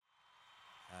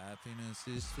Happiness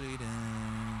is fleeting,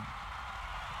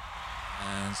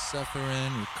 and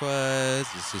suffering requires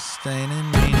a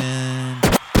sustaining meaning.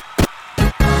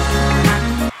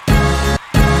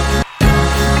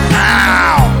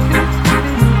 Ow!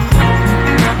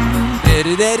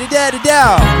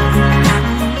 Da-da-da-da-da-da-da!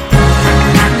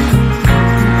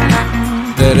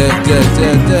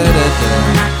 Da-da-da-da-da-da-da!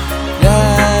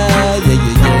 Yeah, yeah,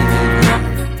 yeah, yeah,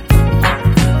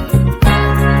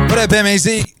 yeah. What up, MAZ?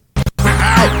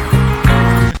 Ow!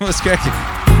 What's cracking?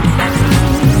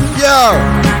 Yo!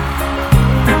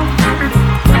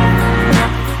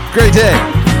 Great day.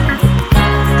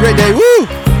 Great day. Woo!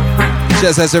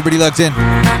 Shouts out to everybody locked in.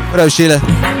 What up, Sheila?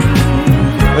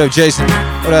 What up, Jason?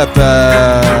 What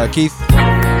up, Keith?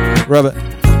 Robert?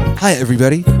 Hi,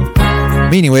 everybody.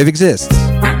 Meaning Wave exists.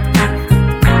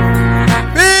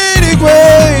 Meaning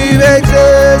Wave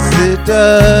exists. It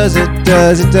does, it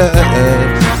does, it does.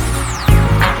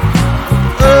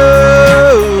 Oh,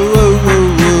 oh,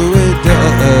 oh, oh, it does.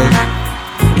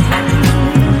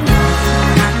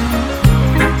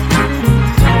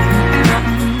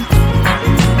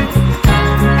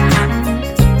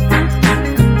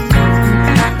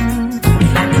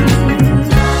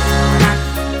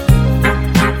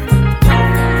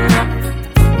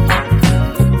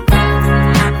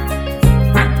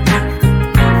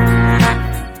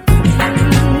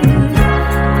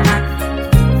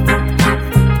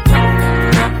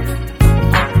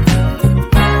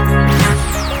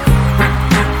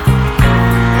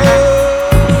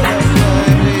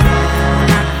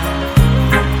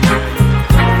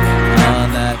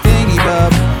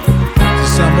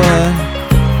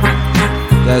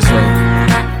 That's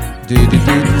right. Do do do do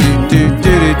do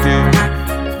do do do.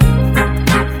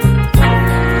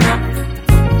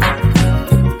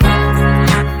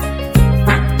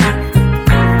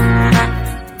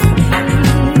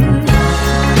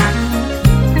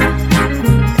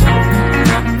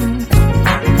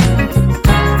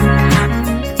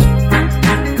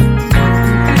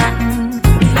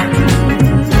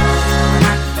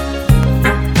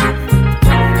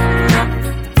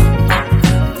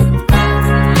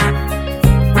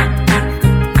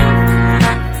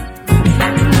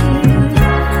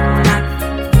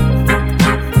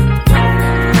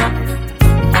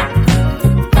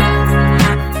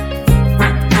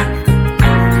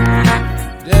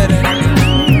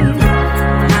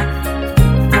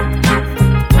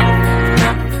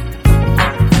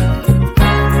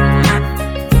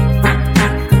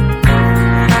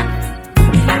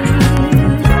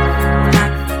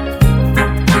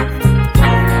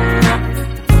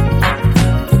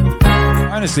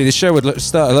 Honestly, the show would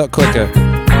start a lot quicker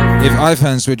if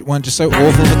iPhones weren't just so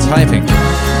awful for typing.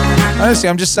 Honestly,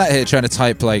 I'm just sat here trying to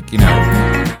type like, you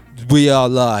know, we are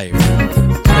live.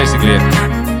 That's basically it.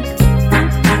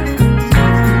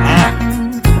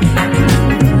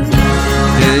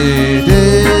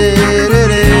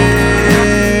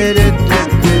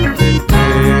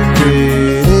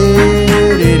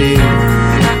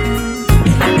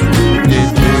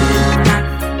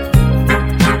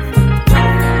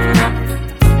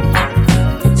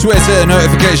 Twitter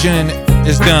notification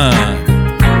is done.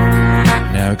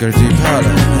 Now we're going to do Parler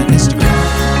and Instagram.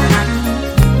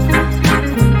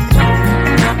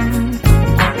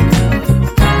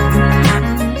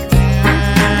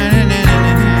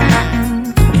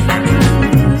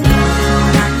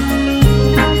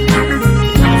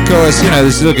 Of course, you know,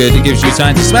 this is all good. It gives you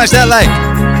time to smash that like.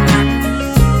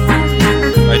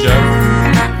 Bye, Joe.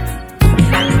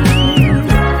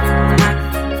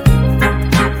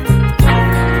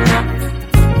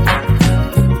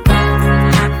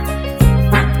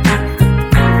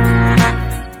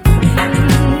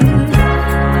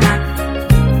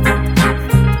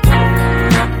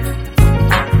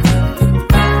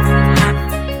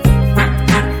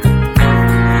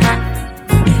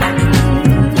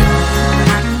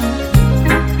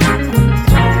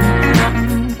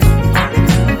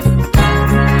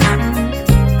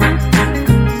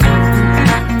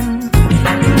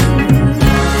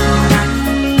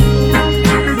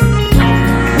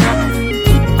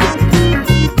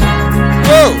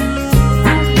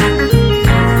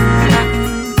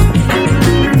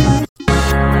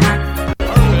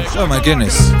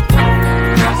 Goodness.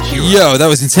 Yo, that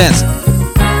was intense.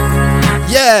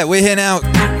 Yeah, we're here now.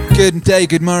 Good day,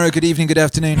 good morrow, good evening, good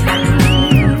afternoon.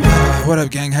 What up,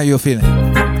 gang? How you all feeling?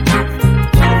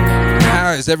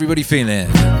 How is everybody feeling?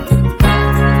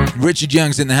 Richard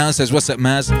Young's in the house, says, what's up,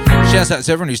 Maz? Shouts out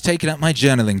to everyone who's taken up my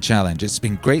journaling challenge. It's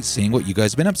been great seeing what you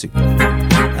guys have been up to.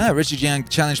 Richard Young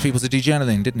challenged people to do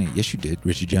journaling, didn't he? Yes, you did,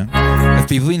 Richard Young. Have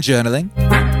people been journaling?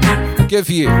 Good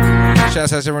for you.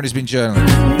 Shouts out to everyone who's been journaling.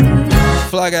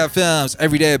 Flag Out Films.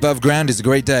 Every day above ground is a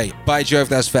great day. By Jove,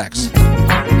 that's facts.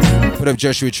 What up,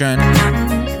 Joshua Tran?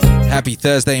 Happy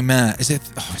Thursday, man. Is it?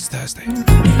 Oh, it's Thursday.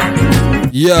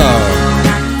 Yo.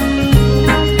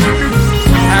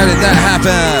 How did that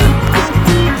happen?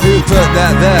 Who put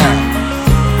that there?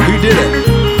 Who did it?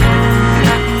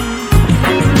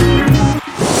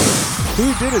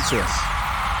 Who did it to us?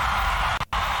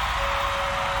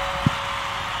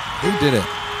 Who did it?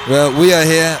 Well, we are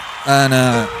here and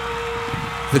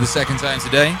for the second time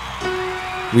today.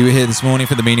 We were here this morning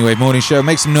for the Meaning Wave Morning Show.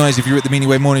 Make some noise if you're at the Meaning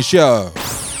Wave Morning Show.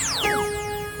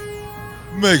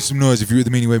 Make some noise if you're at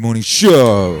the Meaning Wave Morning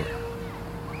Show.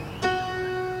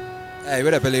 Hey,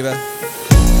 what up, Aliva?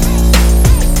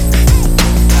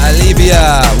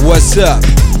 Alivia, what's up?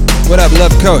 What up,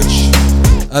 love coach?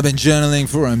 I've been journaling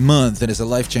for a month and it's a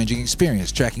life-changing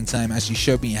experience. Tracking time actually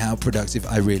showed me how productive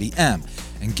I really am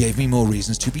and gave me more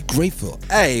reasons to be grateful.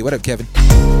 Hey, what up, Kevin?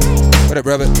 What up,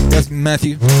 Robert? What's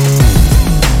Matthew?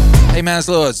 Hey,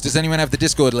 Manslords, does anyone have the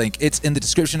Discord link? It's in the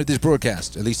description of this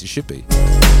broadcast. At least it should be.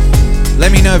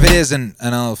 Let me know if it isn't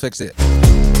and I'll fix it.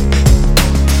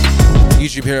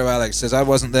 YouTube Hero Alex says, I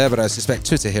wasn't there, but I suspect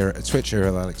Twitch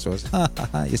Hero Alex was.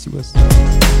 Yes, he was.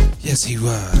 Yes, he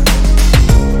was.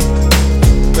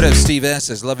 What up, Steve S.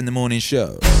 says, loving the morning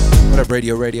show. What up,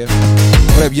 Radio?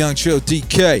 What up, Young Chill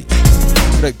DK?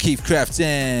 What up, Keith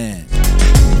Crafton?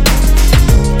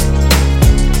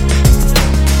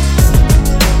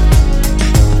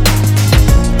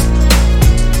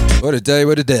 What a day,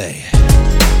 what a day.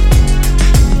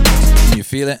 Can you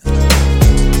feel it?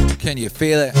 Can you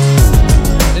feel it?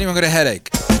 Anyone got a headache?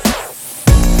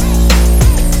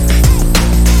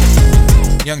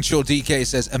 Young Chill DK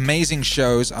says, amazing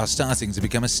shows are starting to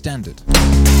become a standard.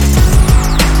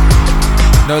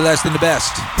 No less than the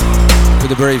best for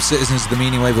the brave citizens of the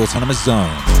Meaning Wave Autonomous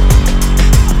Zone.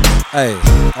 Hey.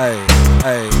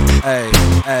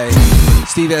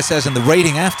 Steve S says, and the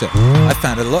rating after, I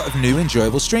found a lot of new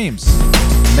enjoyable streams.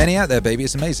 Many out there, baby,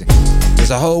 it's amazing. There's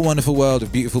a whole wonderful world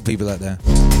of beautiful people out there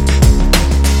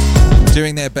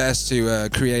doing their best to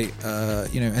create,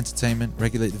 entertainment,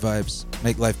 regulate the vibes,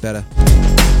 make life better.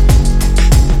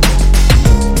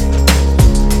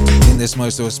 In this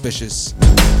most auspicious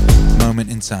moment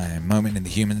in time, moment in the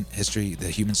human history, the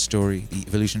human story, the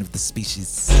evolution of the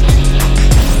species.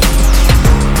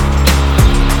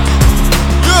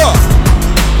 Yeah!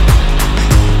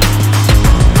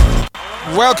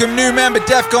 Welcome new member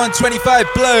Defcon 25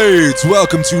 Blades.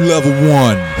 Welcome to level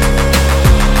 1.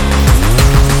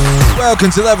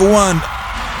 Welcome to level 1.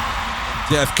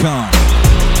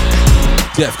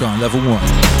 Defcon level 1.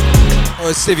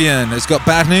 Oh, Sivian has got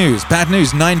bad news. Bad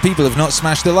news. 9 people have not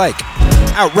smashed the like.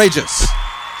 Outrageous.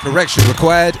 Correction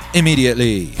required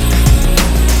immediately.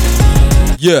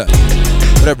 Yeah.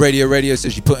 What up, Radio? Radio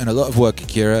says you put in a lot of work,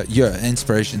 Akira. You're an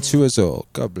inspiration to us all.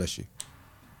 God bless you.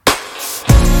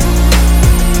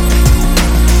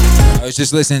 I was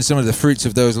just listening to some of the fruits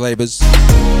of those labors.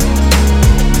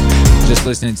 Just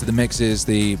listening to the mixes,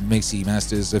 the mixy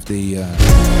masters of the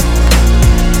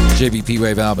JBP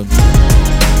Wave album.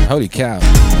 Holy cow.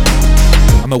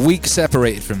 I'm a week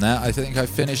separated from that. I think I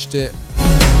finished it,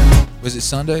 was it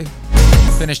Sunday?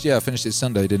 I finished it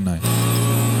Sunday, didn't I?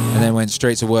 And then went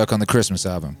straight to work on the Christmas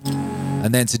album.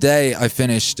 And then today I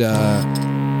finished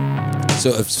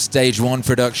sort of stage 1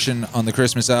 production on the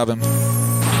Christmas album.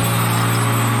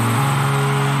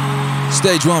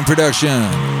 Stage 1 production.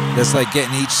 That's like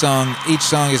getting each song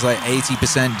is like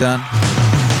 80% done.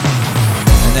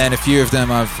 And then a few of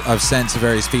them I've sent to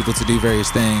various people to do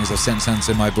various things. I've sent some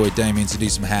to my boy Damien to do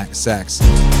some sax.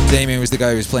 Damien was the guy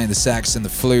who was playing the sax and the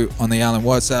flute on the Alan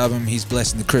Watts album. He's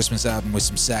blessing the Christmas album with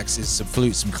some saxes, some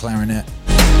flutes, some clarinet.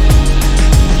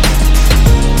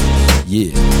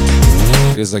 Yeah.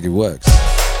 Feels like it works.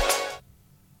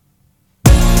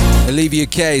 Olivia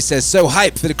K says, so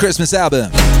hyped for the Christmas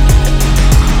album.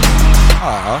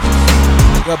 Aww.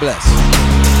 God bless.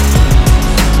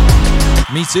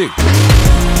 Me too.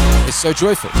 It's so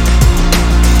joyful.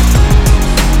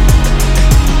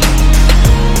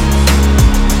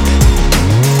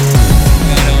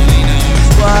 God only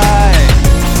knows why.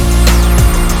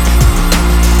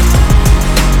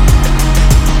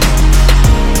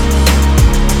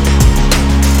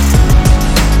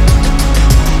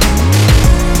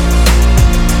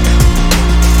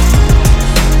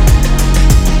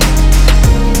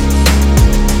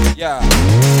 Yeah.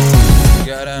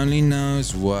 God only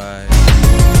knows why.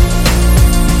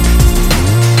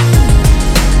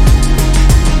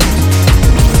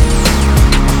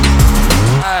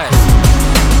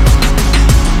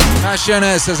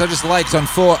 Shona says, I just liked on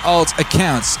 4 alt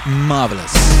accounts.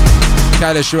 Marvelous.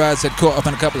 Kyler Sherrod said, caught up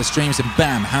on a couple of streams and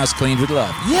bam, house cleaned with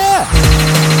love. Yeah!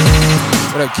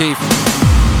 What up, Keith?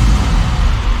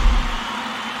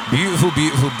 Beautiful,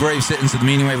 beautiful, brave citizens of the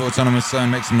Meaning Wave Autonomous Zone.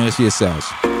 Make some noise for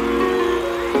yourselves.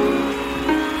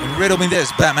 And riddle me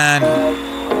this, Batman.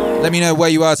 Let me know where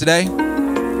you are today.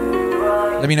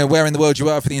 Let me know where in the world you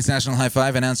are for the International High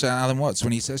Five, and answer Alan Watts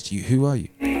when he says to you, who are you?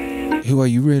 Who are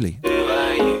you really?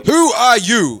 Who are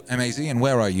you, MAZ, and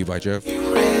where are you, by Jove?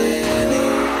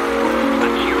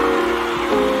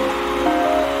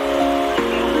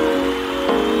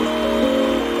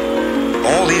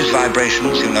 All these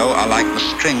vibrations, you know, are like the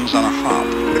strings on a harp.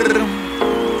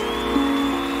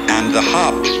 And the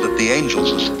harps that the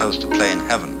angels are supposed to play in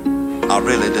heaven are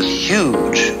really this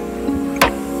huge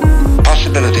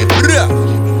possibility.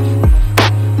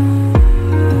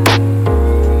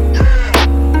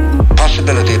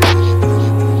 Possibility.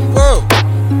 Whoa!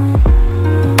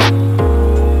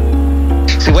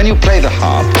 See, when you play the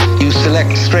harp, you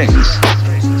select strings.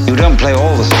 You don't play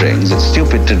all the strings. It's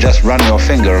stupid to just run your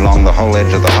finger along the whole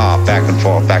edge of the harp, back and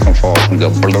forth, and go.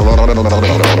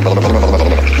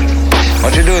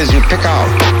 What you do is you pick out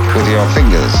with your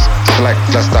fingers, select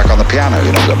just like on the piano,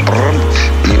 you know, go.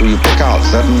 You pick out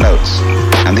certain notes,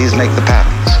 and these make the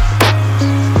patterns.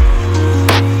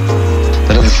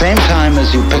 But at the same time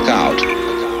as you pick out,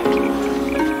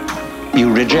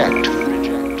 you reject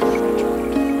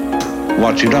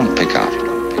what you don't pick out.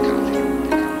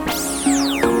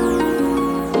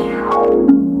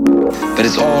 But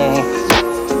it's all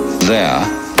there,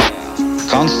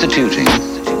 constituting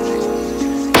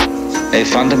a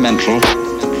fundamental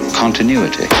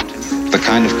continuity, the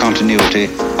kind of continuity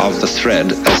of the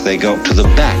thread as they go to the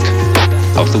back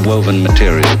of the woven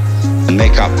material and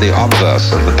make up the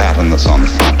obverse of the pattern that's on the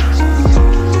front.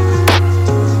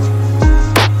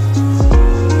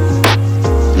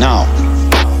 Now,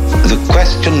 the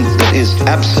question that is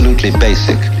absolutely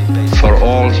basic for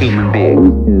all human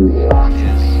beings is,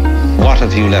 what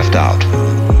have you left out?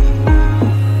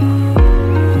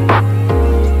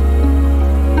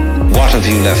 What have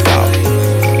you left out?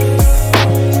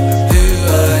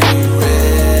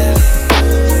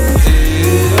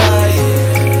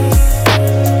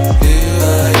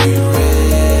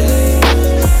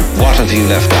 What have you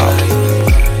left out?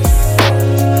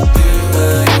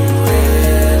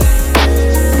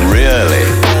 Really?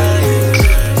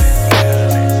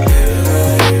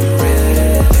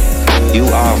 You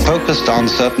are focused on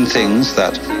certain things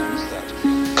that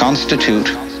constitute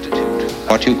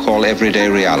what you call everyday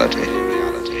reality.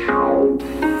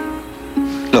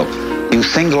 Look, you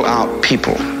single out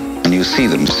people and you see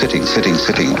them sitting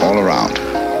all around.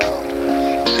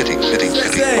 Sitting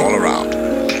all around.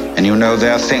 And you know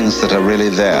there are things that are really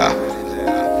there.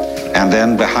 And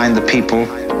then behind the people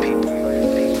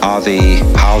are the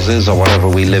houses or whatever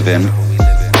we live in,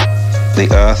 the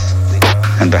earth,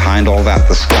 and behind all that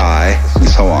the sky, and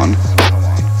so on.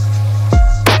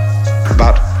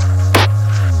 But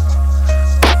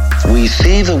we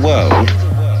see the world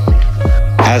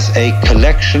as a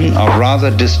collection of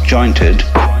rather disjointed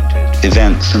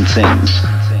events and things.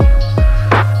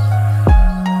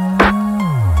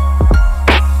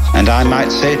 And I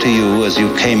might say to you as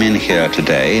you came in here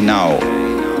today, now,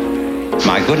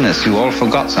 my goodness, you all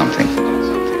forgot something.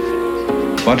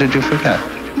 What did you forget?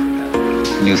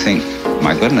 You think,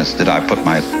 my goodness, did I put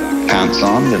my pants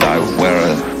on? Did I wear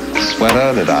a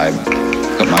sweater? Did I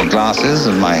put my glasses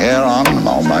and my hair on,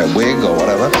 or my wig or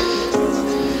whatever?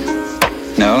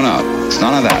 No, it's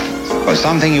none of that. Or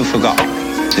something you forgot.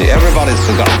 See, everybody's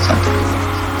forgotten something.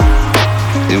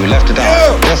 You left it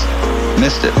out. Just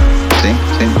missed it. See?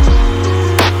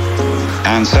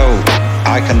 And so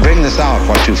I can bring this out,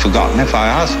 what you've forgotten, if I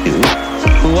ask you,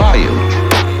 who are you?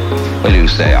 Well, you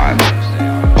say, I'm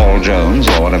Paul Jones,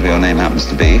 or whatever your name happens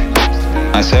to be.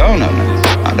 I say, oh, no,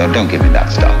 don't give me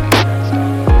that stuff.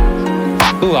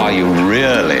 Who are you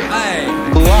really?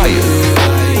 Who are you?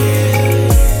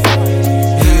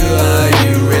 Who are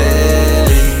you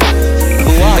really?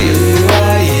 Who are you?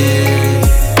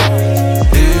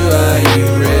 Who are you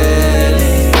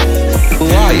really? Who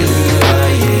are you?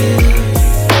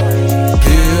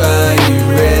 Who are you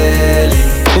really?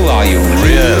 Who are you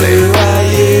really?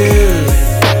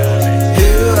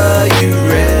 Who are you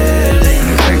really? And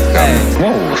you think,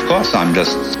 whoa, of course I'm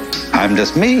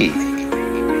just me.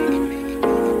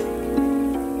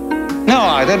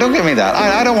 No, don't give me that.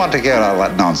 I don't want to hear all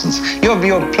that nonsense. You're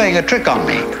playing a trick on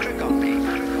me.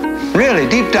 Really,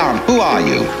 deep down, who are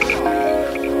you?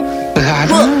 I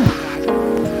don't know.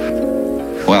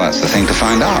 Well, that's the thing to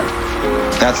find out.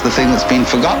 That's the thing that's been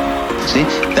forgotten. See,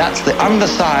 that's the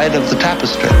underside of the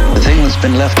tapestry, the thing that's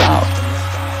been left out.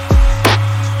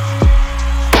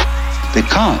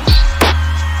 Because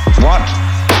what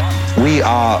we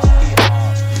are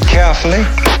carefully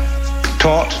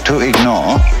taught to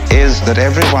ignore is that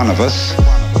every one of us,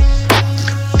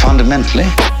 fundamentally,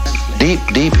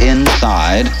 deep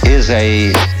inside, is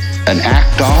an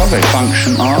act of, a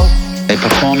function of, a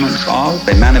performance of,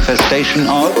 a manifestation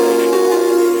of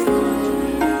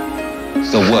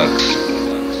the works.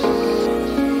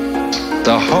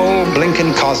 The whole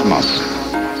blinking cosmos,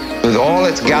 with all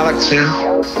its galaxies,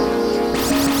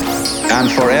 and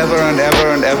forever and ever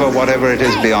and ever, whatever it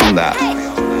is beyond that.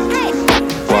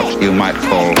 What you might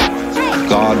call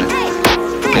God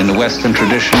in the Western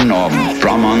tradition, or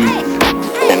Brahman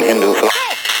in Hindu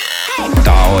philosophy,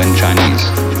 Tao in Chinese.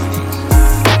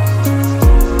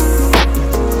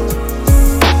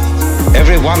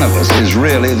 Every one of us is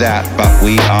really that, but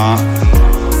we are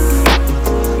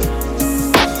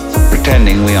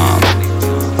pretending we aren't.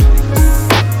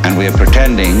 And we are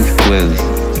pretending with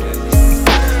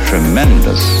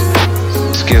tremendous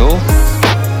skill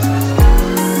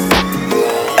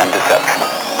and deception.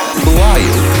 Who are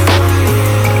you?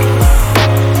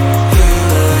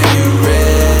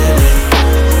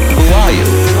 Who are you? Who are you?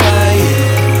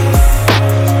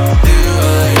 Who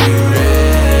are you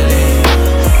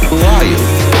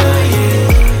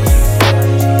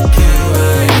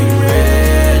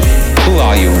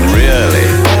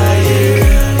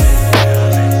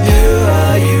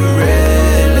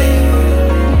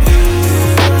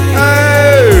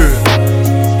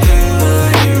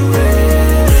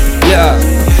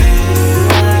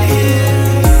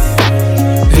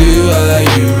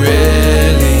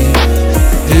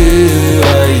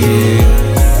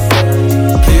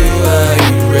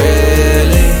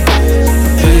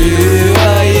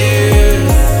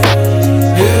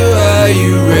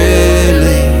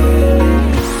really?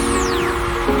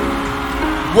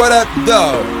 What up,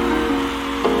 though?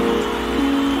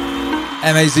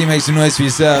 MAZ, make some noise for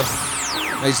yourself.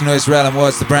 Make some noise for Alan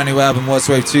Watts, the brand new album, Watts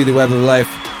Wave 2, The Web of Life.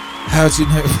 How to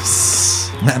know...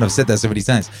 Man, I've said that so many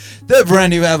times. The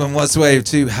brand new album, Watts Wave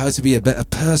 2, How to Be a Better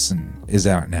Person, is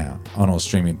out now on all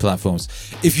streaming platforms.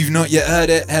 If you've not yet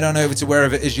heard it, head on over to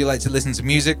wherever it is you like to listen to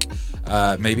music.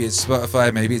 Maybe it's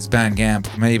Spotify, maybe it's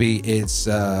Bandcamp, maybe it's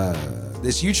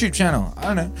this YouTube channel. I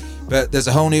don't know. But there's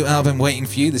a whole new album waiting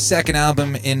for you. The second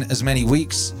album in as many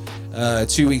weeks.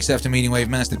 2 weeks after Meaning Wave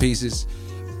Masterpieces.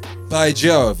 By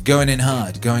Jove, going in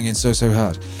hard. Going in so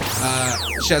hard.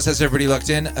 Shouts out to everybody locked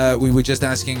in. We were just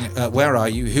asking, where are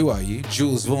you? Who are you?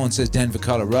 Jules Vaughn says Denver,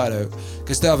 Colorado.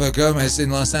 Gustavo Gomez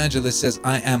in Los Angeles says,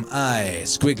 I am I.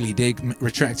 Squiggly Dig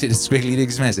retracted Squiggly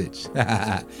Dig's message.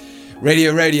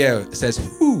 Radio says,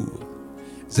 whoo.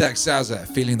 Zach Souza,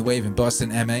 feeling the wave in Boston,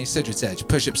 MA. Cedric Edge,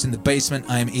 push-ups in the basement,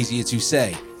 I am easier to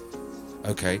say.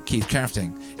 Okay, Keith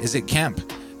Crafting. Is it camp?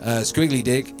 Squiggly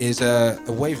Dig is a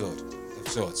wave lord of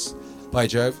sorts. By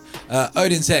Jove.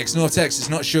 Odin Tex, North Texas,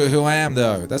 not sure who I am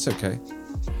though. That's okay.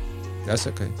 That's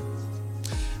okay.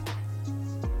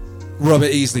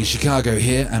 Robert Easley, Chicago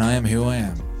here, and I am who I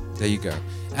am. There you go.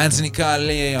 Anthony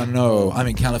Carleano, I'm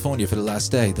in California for the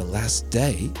last day. The last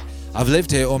day? I've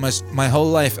lived here almost my whole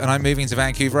life, and I'm moving to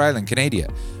Vancouver Island, Canada.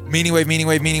 Meaning Wave.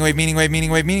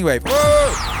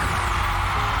 Whoa!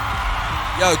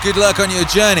 Yo, good luck on your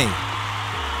journey.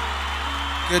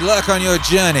 Good luck on your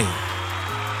journey.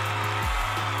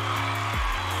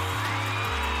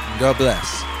 God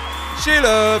bless.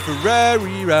 Sheila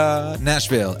Ferreira,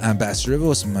 Nashville, Ambassador of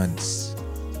Awesomeness.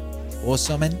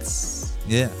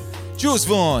 Yeah. Jules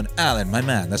Vaughn, Alan, my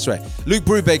man, that's right. Luke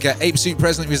Brubaker, Ape Suit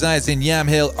presently resides in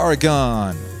Yamhill,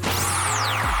 Oregon.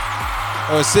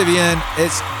 Sivian,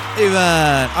 it's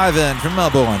Ivan from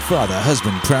Melbourne, father,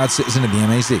 husband, proud citizen of the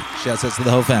MAZ. Shouts out to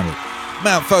the whole family.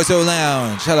 Mount Photo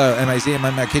Lounge, hello MAZ, in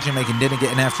my kitchen making dinner,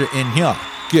 getting after it in here.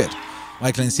 Good.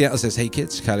 Michael in Seattle says, hey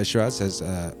kids. Kyla Sherrod says,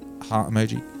 heart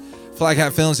emoji. Flag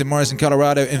Hat Films in Morrison,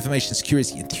 Colorado, information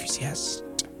security enthusiast.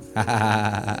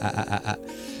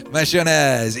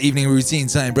 Machonez, evening routine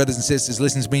time, brothers and sisters,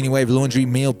 listen to Meaning Wave, laundry,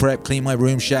 meal prep, clean my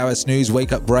room, shower, snooze,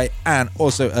 wake up bright and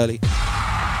also early. You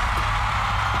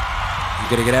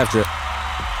gotta get after it.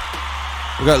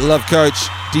 We got Love Coach,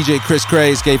 DJ Chris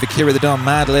Craze gave Akira the Don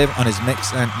mad live on his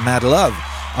mix and mad love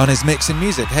on his mix and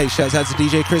music. Hey, shouts out to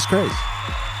DJ Chris Craze.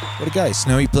 What a guy.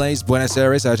 Snowy Plays, Buenos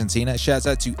Aires, Argentina. Shouts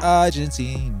out to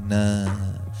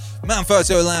Argentina. Mount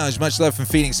Photo Lounge, much love from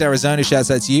Phoenix, Arizona.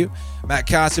 Shouts out to you. Matt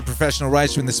Carter, professional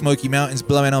writer in the Smoky Mountains,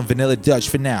 blowing on Vanilla Dutch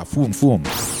for now. Foom.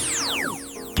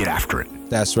 Get after it.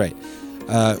 That's right.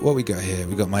 What we got here?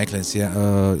 We got Michael in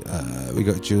Seattle. We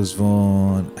got Jules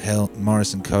Vaughn,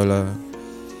 Morrison Cola.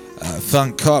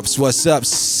 Funk Cops, what's up?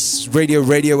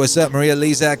 Radio, what's up? Maria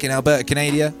Lezak in Alberta,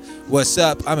 Canada, what's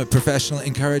up? I'm a professional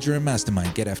encourager and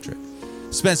mastermind. Get after it.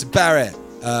 Spencer Barrett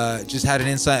just had an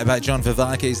insight about John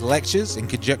Vivace's lectures in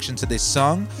conjunction to this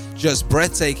song. Just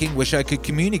breathtaking. Wish I could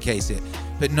communicate it,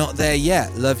 but not there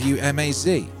yet. Love you, MAZ.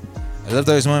 I love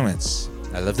those moments.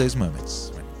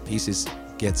 When pieces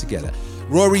get together.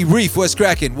 Rory Reef, what's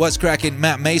cracking? What's cracking?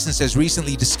 Matt Mason says,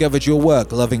 recently discovered your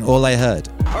work. Loving all I heard.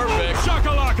 Perfect.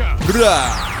 Shakalaka.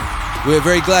 Blah. We're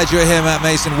very glad you're here, Matt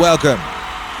Mason. Welcome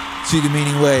to the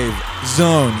Meaning Wave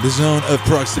Zone, the zone of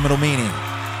proximal meaning.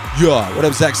 Yeah, what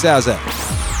up, Zach Souza?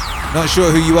 Not sure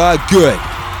who you are? Good.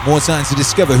 More time to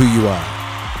discover who you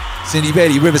are. Cindy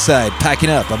Beatty, Riverside, packing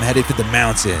up. I'm headed for the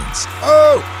mountains.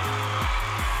 Oh!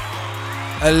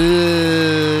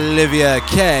 Olivia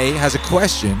K has a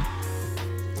question.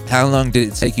 How long did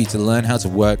it take you to learn how to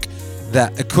work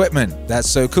that equipment? That's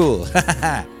so cool.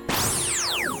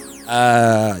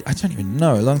 I don't even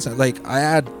know. A long time. Like, I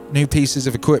add new pieces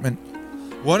of equipment.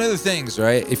 One of the things,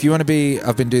 right? If you want to be,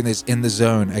 I've been doing this in the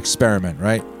zone experiment,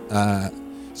 right?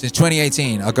 Since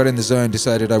 2018, I got in the zone,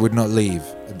 decided I would not leave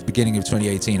at the beginning of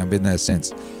 2018. I've been there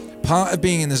since. Part of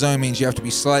being in the zone means you have to be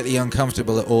slightly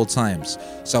uncomfortable at all times.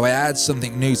 So I add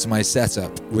something new to my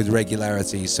setup with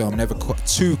regularity, so I'm never quite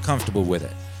too comfortable with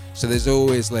it. So there's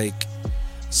always like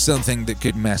something that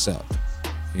could mess up,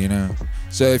 you know?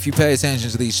 So if you pay attention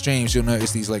to these streams, you'll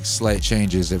notice these like slight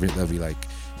changes. They'll be like,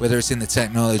 whether it's in the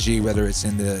technology, whether it's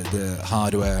in the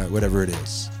hardware, whatever it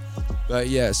is. But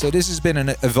yeah, so this has been an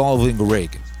evolving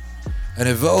rig.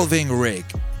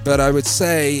 But I would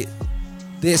say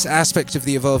this aspect of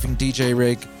the evolving DJ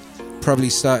rig probably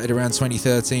started around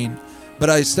 2013. But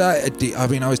I was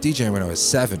DJing when I was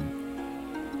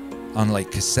 7 on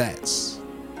like cassettes.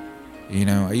 You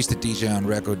know, I used to DJ on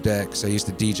record decks. I used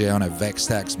to DJ on a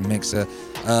Vextax mixer.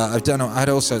 I had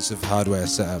all sorts of hardware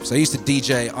setups. I used to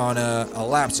DJ on a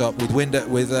laptop with what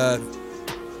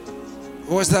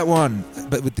was that one?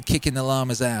 But with the kick in the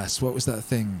llama's ass. What was that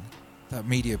thing? That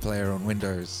media player on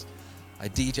Windows. I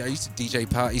used to DJ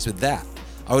parties with that.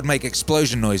 I would make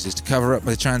explosion noises to cover up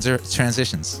my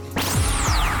transitions.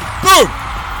 Boom!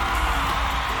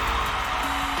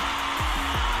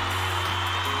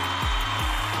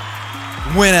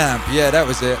 Winamp, yeah, that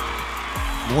was it.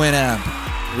 Winamp,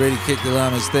 really kicked the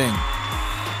llama's thing.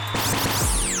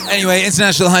 Anyway,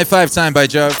 International High Five time by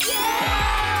Joe.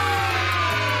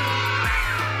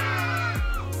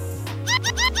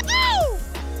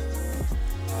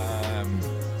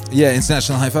 Yeah,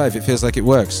 International High Five, it feels like it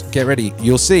works. Get ready,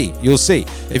 you'll see.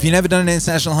 If you've never done an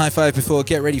International High Five before,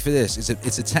 get ready for this.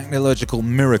 It's a technological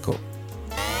miracle.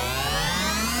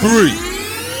 3,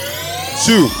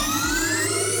 2,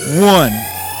 1.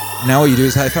 Now all you do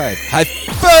is high five. High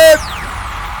five!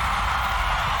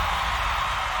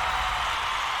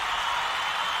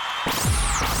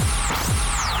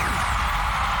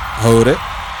 Hold it.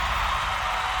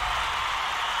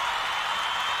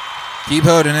 Keep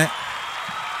holding it.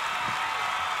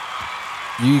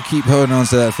 You keep holding on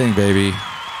to that thing, baby.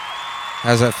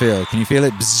 How's that feel? Can you feel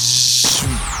it? Bzzz.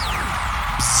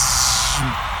 Bzzz.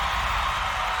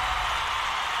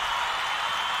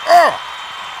 Oh!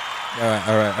 All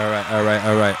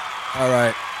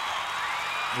right.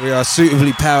 We are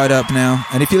suitably powered up now.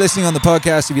 And if you're listening on the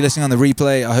podcast, if you're listening on the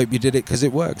replay, I hope you did it because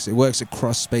it works. It works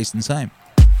across space and time.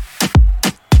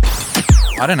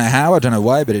 I don't know how, I don't know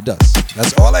why, but it does.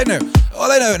 That's all I know.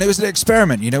 And it was an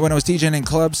experiment. You know, when I was DJing in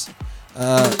clubs,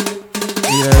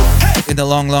 in the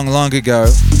long ago,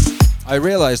 I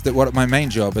realized that what my main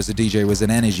job as a DJ was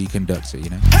an energy conductor, you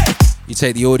know? You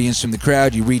take the audience from the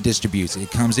crowd, you redistribute it.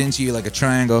 It comes into you like a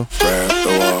triangle,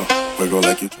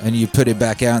 and you put it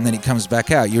back out, and then it comes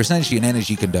back out. You're essentially an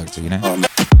energy conductor, you know?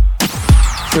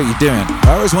 That's what you're doing.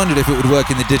 I always wondered if it would work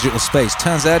in the digital space.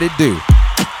 Turns out it do.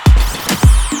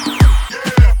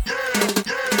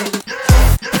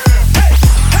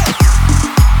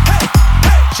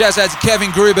 Shouts out to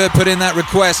Kevin Gruber, put in that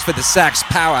request for the Sax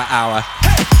Power Hour.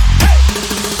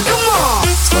 Come on!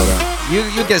 Slow down.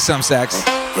 You get some sax.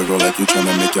 Wiggle like you trying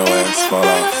to make your ass fall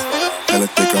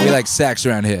off. We like sax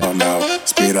around here. Oh no,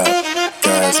 speed up,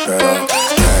 gas pedal,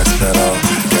 gas pedal,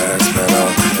 gas pedal,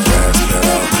 gas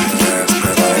pedal, gas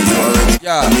pedal. You already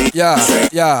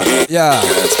Yeah.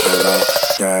 Gas pedal,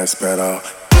 gas pedal.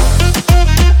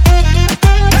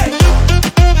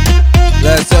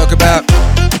 Let's talk about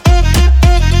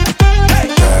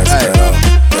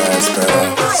Gas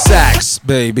pedal. Sax,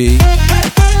 baby.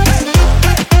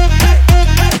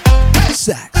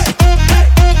 Sax.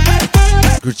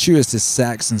 Gratuitous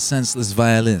sax and senseless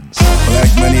violins. Black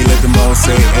money, let them all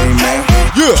say amen.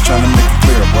 Yeah. Just trying to make it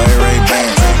clear, boy, Ray Ban.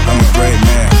 I'm a great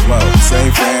man. Whoa,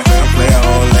 same friend, play a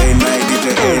whole late night.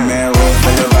 DJ A-man, roll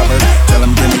for your lovers. Tell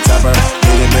him give me topper.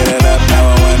 Hit it up, now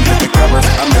I want to hit the covers.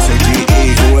 I'm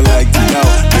S-A-G-E, who would like to know?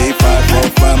 B5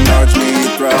 from North me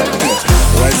throw.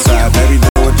 West side, baby,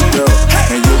 do what you do.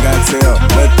 And you got tell,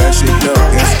 let that shit go.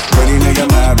 It's pretty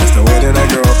nigga mine, that's the way that I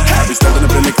grow. I be stepping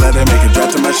up in the club, they make it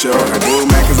drop to my show. I do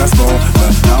man, cause I spoon, but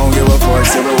I don't give a fuck.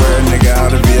 Silverware, nigga,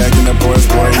 out of be acting the boys,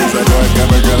 boy. He's like, boy,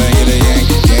 cover girl, and hit a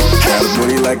yank. Got a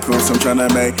booty like Coos, I'm tryna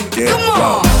make it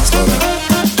blow. Slow down,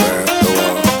 where the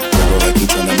wall. Go like you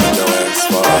tryna make your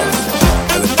ass fall. I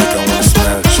didn't think I wanna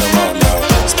smash them all now.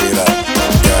 Speed up,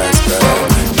 gas pedal,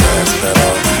 gas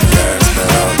pedal, gas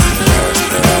pedal, gas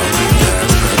pedal, gas pedal.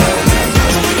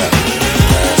 Speed up, gas pedal,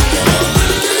 gas pedal,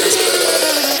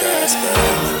 gas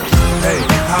pedal. Hey,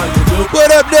 how you do?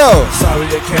 What up, though? Sorry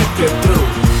I can't get through.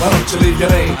 Why don't you leave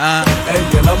your name and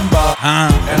your number,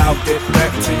 and I'll get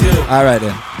back to you. All right,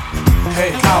 then.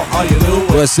 Hey, how are you doing?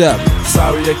 What's up?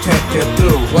 Sorry I can't get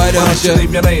through. Why don't you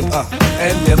leave your name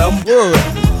and your number,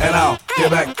 and I'll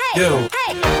get back to you.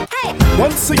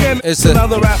 Once again, it's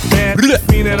another rap band,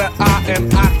 meaning that I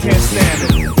can't stand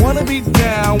it. Wanna be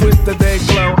down with the day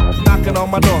glow, knocking on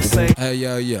my door saying, hey,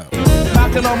 yo, yo.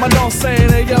 Knocking on my door saying,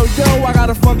 hey, yo, yo, I got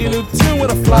a funky new tune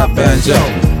with a fly banjo.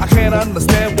 I can't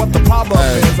understand what the problem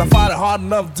is. I find it hard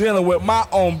enough dealing with my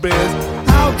own biz.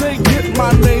 How'd they get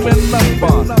my name and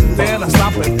number? Then I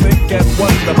stop and think and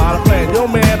wonder about a plan. Yo,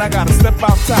 man, I gotta step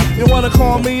outside. You wanna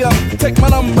call me up? Take my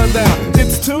number down.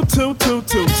 It's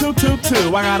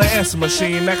 2222222. I got an answer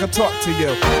machine that can talk to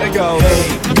you. It goes, hey,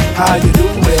 how you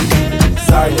doing?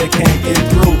 Sorry I can't get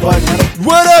through, but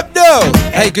what up, though?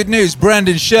 Hey, good news.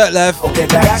 Brandon Shirtleff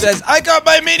says, I got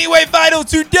my mini wave vinyl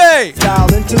today.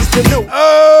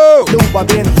 Oh,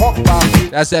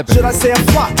 that's epic. Should I say a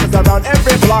flock? Cause around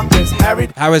every block there's Harry.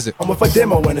 How is it? I'm with a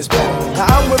demo when it's born.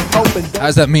 I'm with open.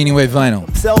 How's that mini wave vinyl?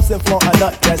 Sells and flaunt a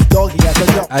nut that's doggy as a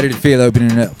jump. How did it feel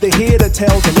opening it up? They hear the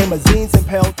tales of limousines and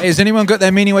pale. Hey, has anyone got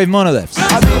their mini wave monoliths?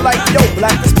 I be like, yo,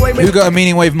 black display. Who got a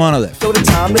mini wave monolith? So the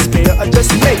time to spare, I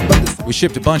just make. But we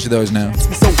shipped a bunch of those now.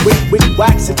 So with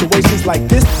whack situations like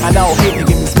this, I now hate to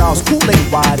give me smiles,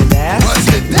 Kool-Aid wide and ass.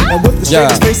 And with the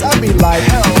straightest face, I be like,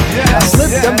 hell yeah. I slip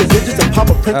them the digits and pop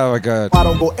a print. Oh my god. I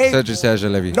don't go eight. Sergio says I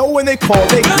love you. Know when they call,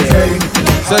 they get.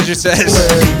 Sergio says.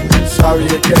 Sorry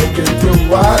I can't get through.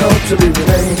 Why don't you leave your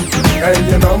name and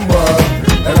your number,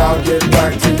 and I'll get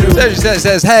back to you. Sergio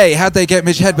says, hey, how'd they get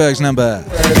Mitch Hedberg's number?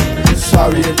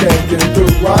 Sorry I can't get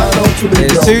through. Why don't you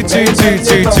leave your name? It's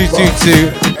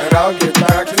 2222222. And I'll get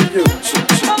back to you.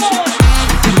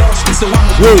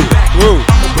 Woo, woo.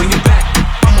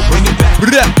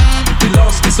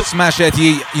 Smash at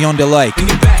yonder lake.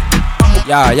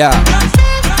 Yeah, yeah.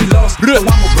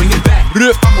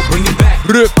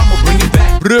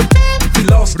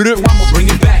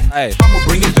 Hey.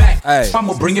 Hey.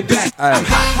 I'ma bring it back. I'm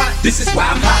hot. This is why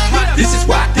I'm hot. This is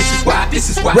why. This is why. This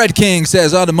is why. Red King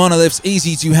says, are the monoliths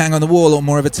easy to hang on the wall or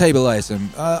more of a table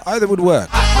item? Either would work.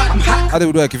 Either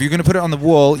would work. If you're going to put it on the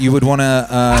wall, you would want to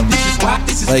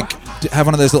like have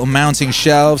one of those little mounting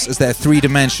shelves as they're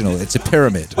three-dimensional. It's a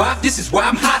pyramid. This is why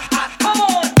I'm hot.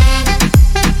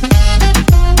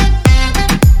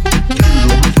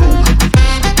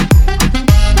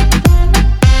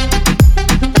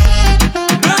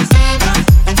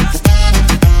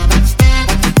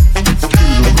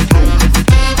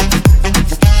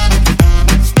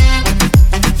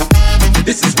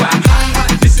 This is why I'm hot.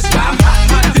 This is why I'm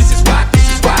hot. This is why. This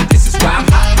is why. This is why I'm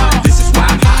hot. This is why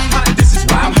I'm hot. This is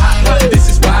why I'm hot. This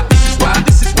is why. This is why.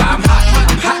 This is why I'm hot.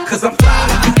 I'm hot 'cause I'm fly.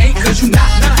 You ain't 'cause you not.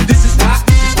 This is why.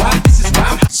 This is why. This is why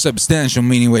I'm hot. Substantial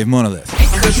mini wave monolith.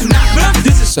 Ain't 'cause you not.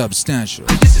 This is substantial.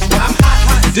 This is why I'm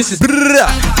hot. This is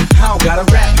how I gotta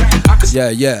rap. I could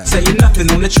yeah. Say nothing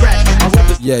on the track.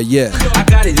 Yeah. I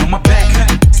got it on my back.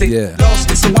 Yeah.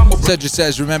 Cedric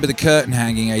says, remember the curtain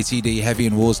hanging, ATD, heavy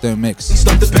and walls don't mix.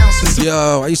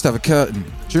 Yo, I used to have a curtain.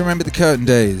 Do you remember the curtain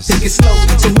days? Take it slow,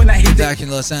 so when I hit back in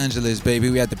Los Angeles,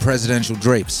 baby, we had the presidential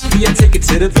drapes. Yeah, take it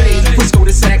to the bay. Frisco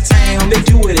to Sac Town, they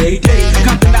do it every day.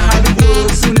 Compton to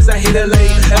Hollywood, soon as I hit LA.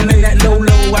 I'm in that low,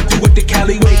 I do it the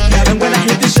Cali way. And when I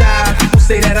hit the shop, people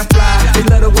say that I'm fly. They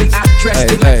love the way I dress,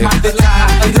 they like my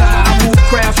lie. I move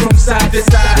crowds from side to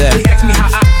side. They ask me how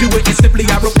I do it, and simply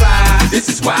I reply. This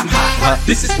is why I'm hot.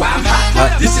 This is why I'm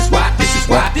hot. This is why. This is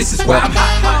why. This is why I'm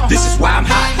hot. This is why I'm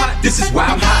hot. This is why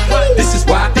I'm hot. This is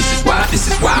why. This is why. This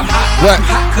is why I'm hot. I'm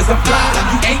hot 'cause I'm fly.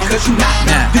 You ain't 'cause you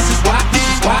not. This is why. This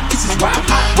is why. This is why I'm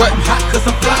hot. I'm hot 'cause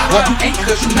I'm fly. You ain't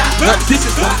 'cause you not. This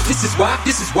is why. This is why.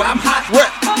 This is why I'm hot.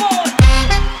 Come on.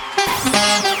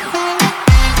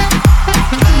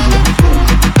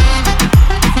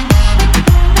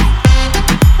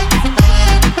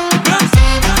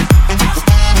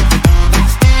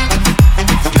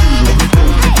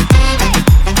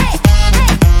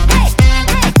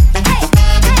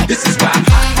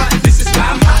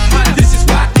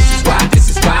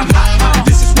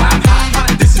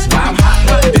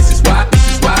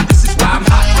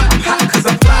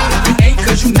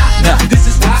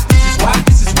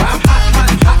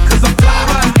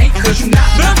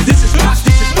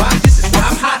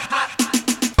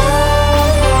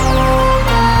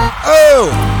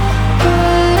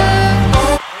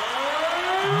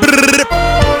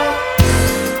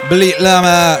 Bleat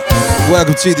Llama,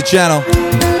 welcome to the channel.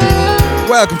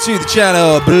 Welcome to the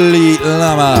channel, Bleat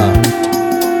Llama.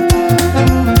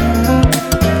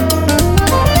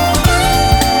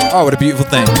 Oh, what a beautiful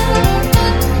thing.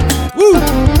 Woo!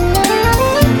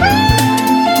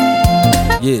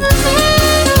 Yeah.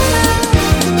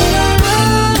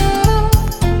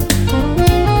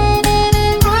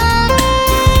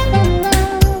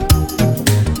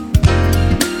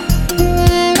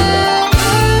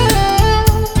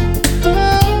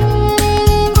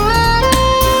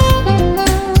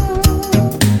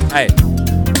 Hey.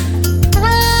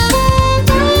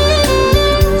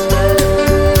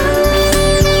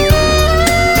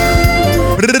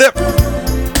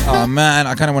 Oh man,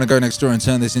 I kind of want to go next door and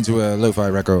turn this into a lo-fi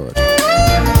record.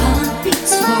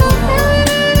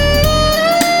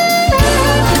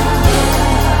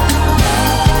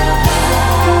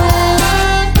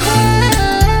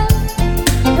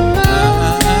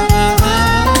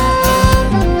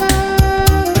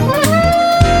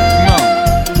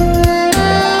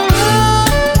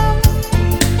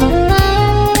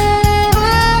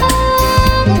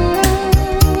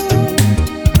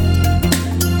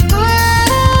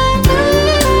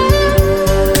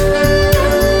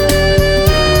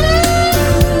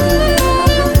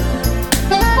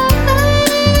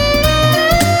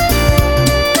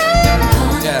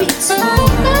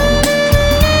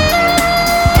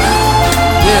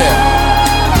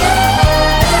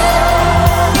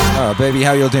 Baby,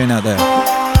 how y'all doing out there?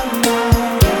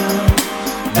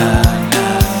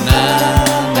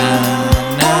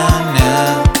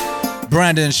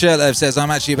 Brandon Sherlev says, I'm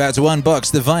actually about to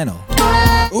unbox the vinyl.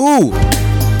 Ooh!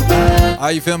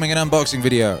 Are you filming an unboxing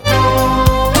video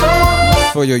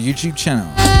for your YouTube channel?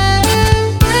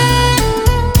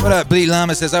 What up, Bleat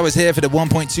Llama says, I was here for the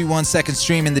 1.21 second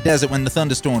stream in the desert when the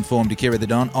thunderstorm formed Akira the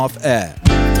Don off air.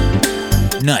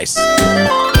 Nice.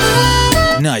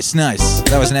 Nice, nice.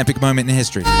 That was an epic moment in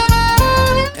history.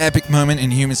 Epic moment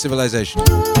in human civilization.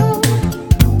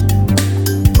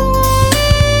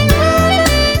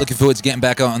 Looking forward to getting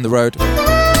back out on the road.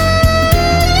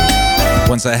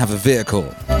 Once I have a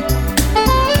vehicle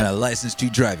and a license to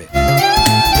drive it,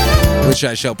 which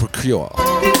I shall procure.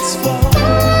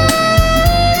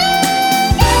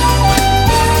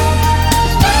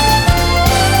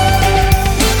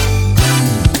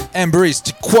 Embrace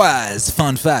Turquoise.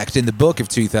 Fun fact, in the book of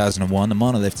 2001, the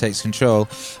monolith takes control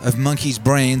of monkeys'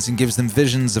 brains and gives them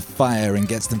visions of fire and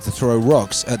gets them to throw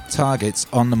rocks at targets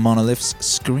on the monolith's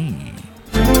screen.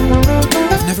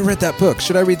 I've never read that book.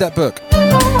 Should I read that book?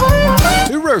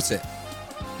 Who wrote it?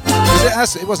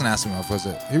 It wasn't Asimov, was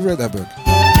it? Who wrote that book?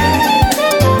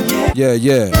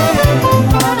 Yeah.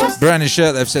 Brandon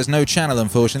Sherlev says, no channel,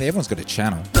 unfortunately. Everyone's got a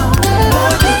channel.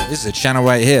 This is a channel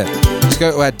right here. Just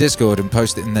go to our Discord and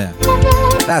post it in there.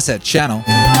 That's a channel.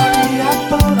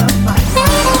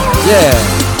 Yeah.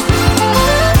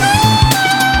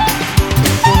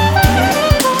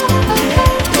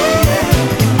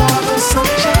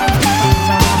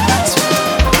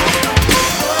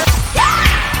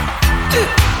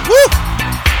 Woo!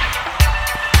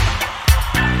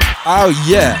 Oh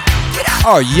yeah.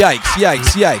 Oh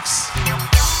yikes.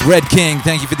 Red King,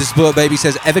 thank you for the support, baby.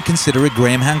 Says, ever consider a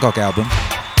Graham Hancock album?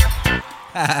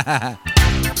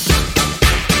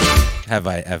 Have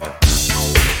I ever?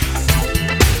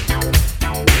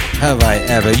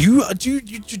 You.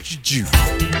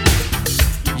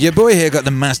 Your boy here got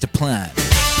the master plan.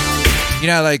 You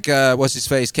know, like what's his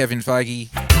face, Kevin Feige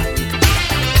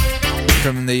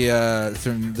from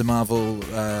the Marvel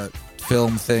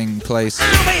film thing place.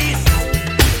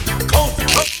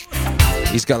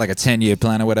 He's got like a 10-year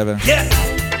plan or whatever. Yeah,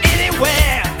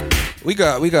 anywhere. We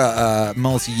got a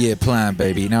multi-year plan,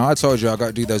 baby. Now I told you I got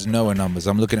to do those NOAA numbers.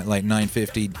 I'm looking at like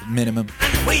 950 minimum.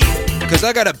 Because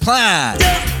I got a plan.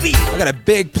 I got a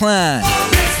big plan.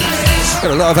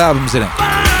 Got a lot of albums in it.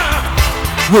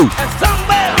 Woo.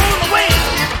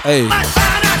 Hey.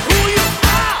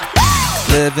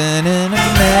 Living in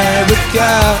America.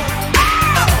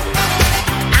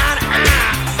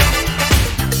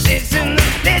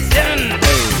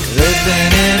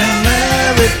 Living in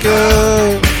America.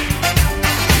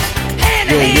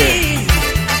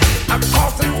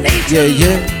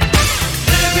 Yeah.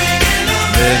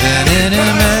 Living in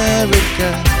America.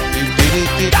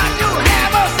 Don't you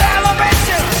have a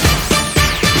celebration?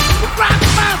 Rock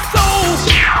my soul.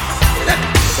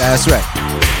 That's right.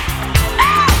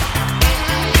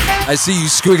 I see you,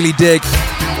 Squiggly Dick.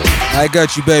 I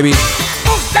got you, baby.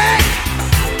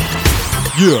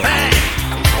 Yeah.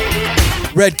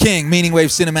 Red King, Meaning Wave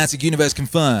Cinematic Universe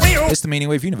confirmed. It's the Meaning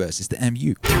Wave Universe. It's the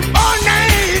MU.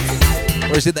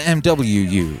 Or is it the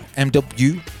MWU?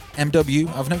 MW? MW.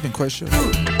 I've never been quite sure.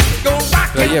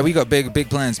 But yeah, we got big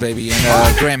plans, baby.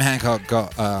 And Graham Hancock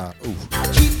got.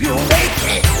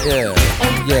 Yeah.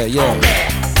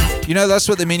 You know, that's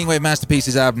what the Meaning Wave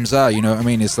Masterpieces albums are. You know what I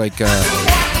mean? It's like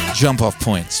jump off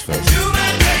points for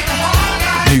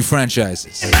new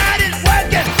franchises.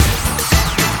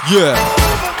 Yeah.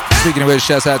 Speaking of which,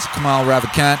 shouts out to Kamal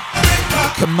Ravikant.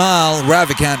 Kamal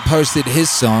Ravikant posted his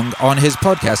song on his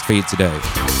podcast feed today.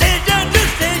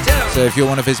 So if you're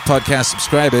one of his podcast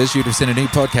subscribers, you'd have seen a new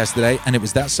podcast today, and it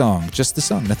was that song, just the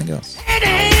song, nothing else.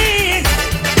 It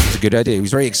was a good idea. He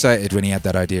was very excited when he had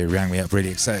that idea. He rang me up really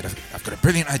excited. I've got a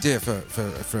brilliant idea for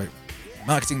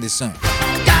marketing this song.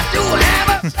 Got to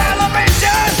have a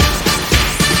celebration.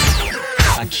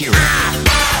 Akira.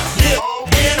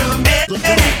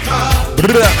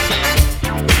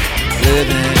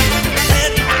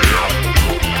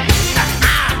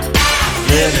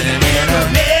 Living in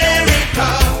America.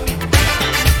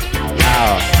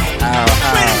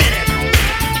 Wait a minute.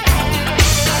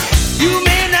 You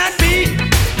may not be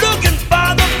looking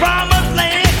for the promised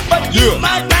land, but you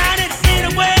might find it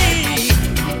anyway.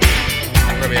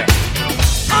 Where we at?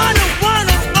 On the one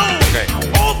of those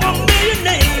over a million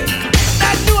names.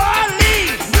 Like New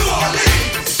Orleans,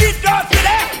 Detroit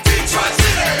City,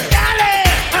 Dallas,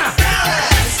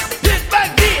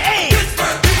 Pittsburgh, PA,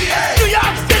 New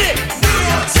York City,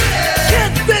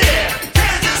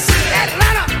 Kansas City,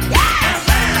 Atlanta,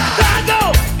 Chicago,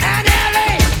 and LA.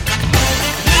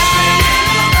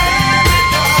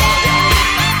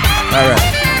 All right.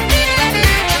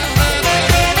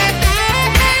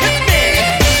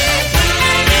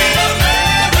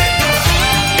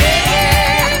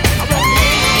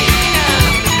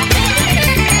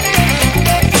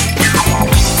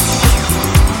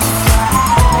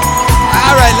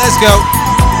 All right, let's go.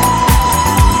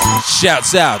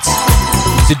 Shouts out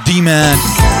to D-Man.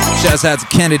 Shouts out to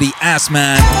Kennedy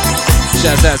Assman.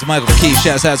 Shouts out to Michael Keith.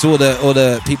 Shouts out to all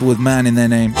the people with man in their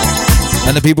name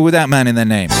and the people without man in their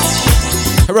name.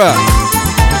 Hurrah!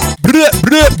 Bruh,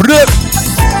 bruh, bruh.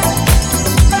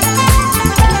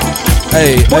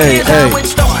 Hey.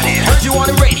 Heard you on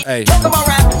the radio. Hey. Talk about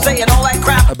rap, saying all that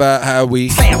crap. About how we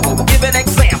Sample, give an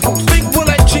example. Think we'll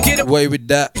let you get away with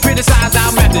that. Criticize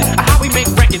our method, how we make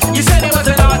records. You said it was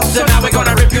an art, so now we're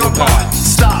gonna rip you apart.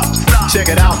 Stop, check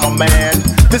it out, my man.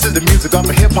 This is the music of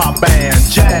a hip-hop band,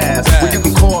 jazz, well, you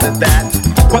can call it that.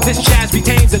 But this jazz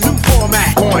retains a new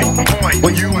format. Point,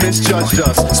 when you misjudged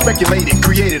us, speculated,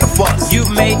 created a fuss.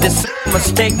 You've made the same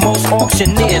mistake most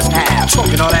auctioneers have.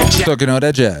 Talking all that jazz. Talking all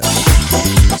that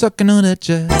jazz. Talking all that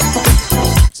jazz.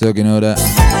 Talking all that.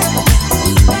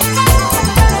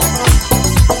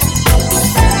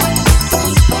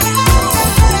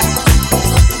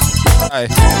 Hi.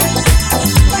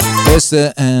 It's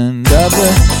the end of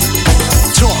the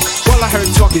Talk, well I heard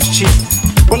talk is cheap.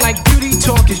 But like beauty,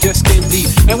 talk is just skin deep.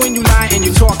 And when you lie and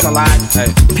you talk a lot,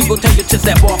 People tell you to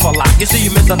step off a lot. You see,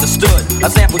 you misunderstood.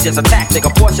 A sample just a tactic, a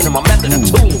portion of my method, a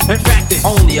tool. in fact it's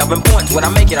Only of importance when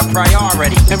I make it a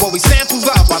priority. and what we samples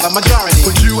up by the majority.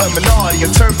 But you a minority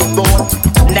in terms of thought,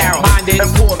 Narrow-minded.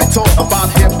 and poorly taught about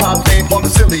hip-hop and on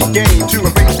the silly game to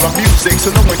embrace my music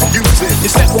so no one can use it. You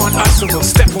step on us, so we'll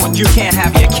step on you. Can't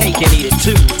have your cake and eat it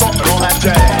too. Talking all that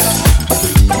jazz.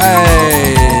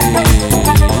 Hey,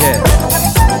 yeah.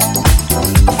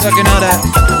 Talking all that.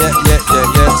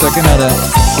 Yeah. Talking all that.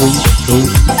 Ooh.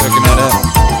 Talking all that.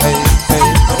 Hey.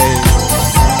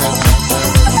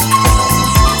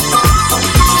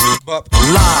 Bop.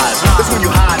 Lies, it's when you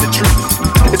hide the truth.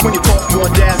 It's when you talk more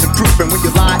jazz and proof, and when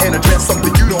you lie and address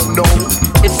something you don't know.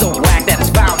 It's so whack that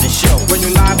it's bound to show. When you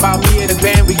lie about me and the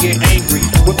band, we get angry.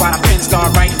 Whip out a pen,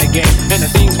 start writing again. And the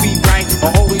things we write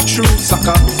are always true,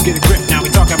 sucker. Get a grip, now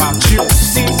we talking about you.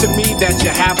 Seems to me that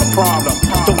you have a problem,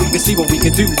 so we can see what we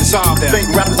can do to solve them. Think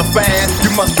rappers are fad,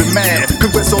 you must be mad.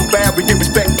 Cause we're so bad, we get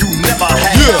respect you never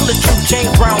had. Tell the truth,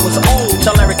 James Brown was old.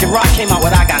 Till Eric and Rock came out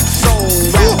with I Got Soul.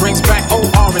 Rap brings back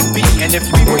old R&B, and if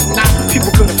we were not,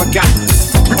 people could have forgotten.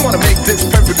 We wanna make this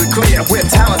perfectly clear. We're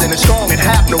talented and strong and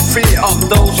have no fear Of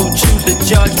those who choose to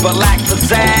judge but lack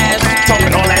pizzazz.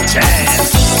 talking all that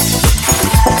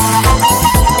jazz.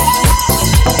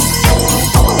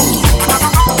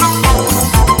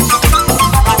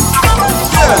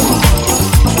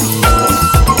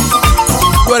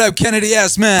 What up, Kennedy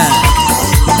ass man?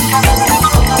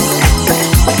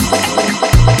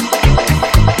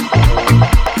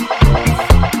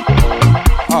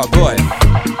 Oh boy,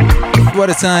 what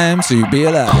a time to be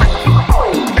alive.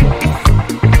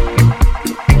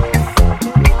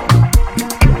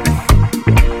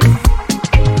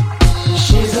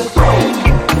 She's a great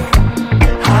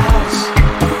house.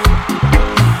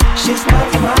 She's not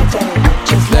my day.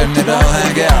 Just let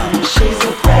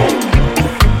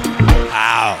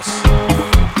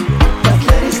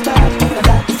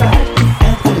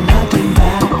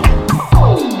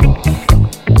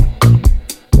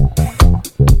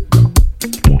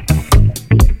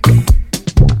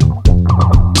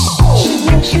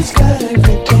She's got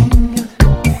everything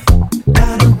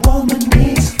that a woman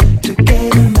needs to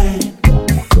get a man.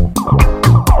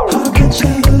 How can she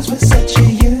lose with such a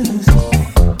youth?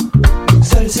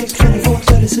 36, 24,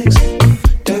 36,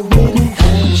 the winning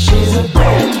hand. She's a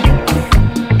brick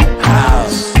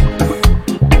house.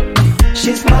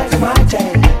 She's my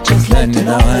day, just letting it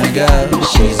all go.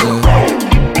 She's a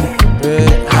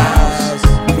brick house.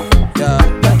 Yeah.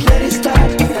 But let it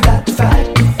start without the fight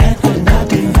and for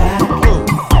nothing back.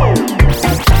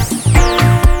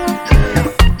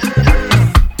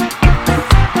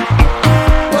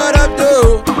 What up,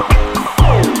 dude?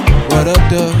 What up,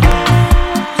 dude?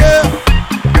 Yeah.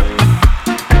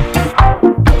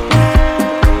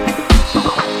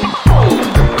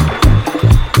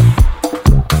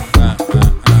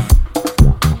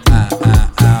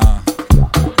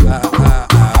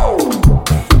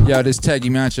 Yo, this Taggy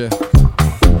Matcha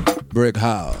Brick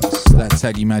House. That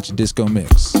Taggy Matcha disco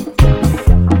mix. Ooh.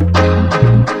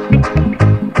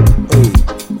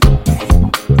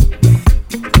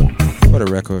 What a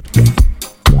record.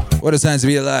 What a time to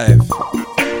be alive.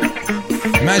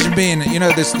 Imagine being, you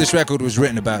know, this record was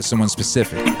written about someone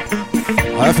specific.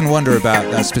 I often wonder about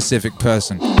that specific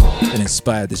person that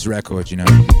inspired this record, you know.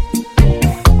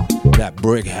 That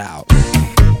Brick House.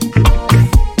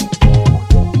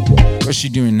 What's she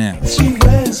doing now? She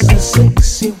wears the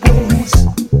sexy ways,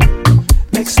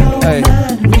 makes all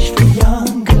man wish for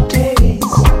younger days.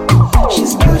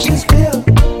 She's good, she's built,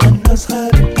 and knows how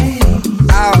to please.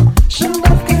 She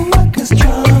love can work as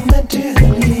strong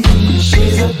mentally.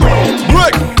 She's a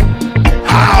brick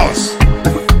house.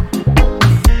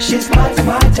 She's my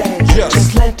day,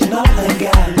 just letting all her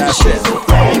guys. That's it.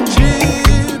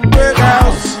 She's Brick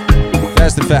House.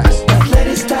 That's the facts. But let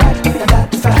it start without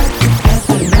the fact.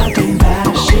 Nothing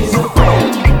bad. She's a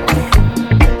brick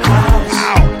house.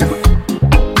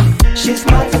 She's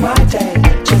my day,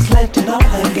 just letting all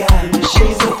her guys.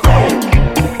 She's a brick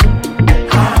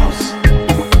house.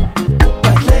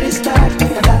 But let it start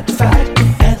without the fight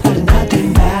and for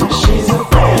nothing bad. She's a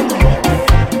brick.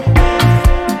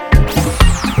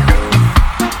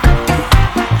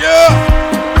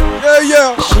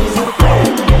 Yeah. She's a brick.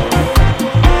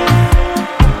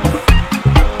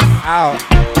 Ow.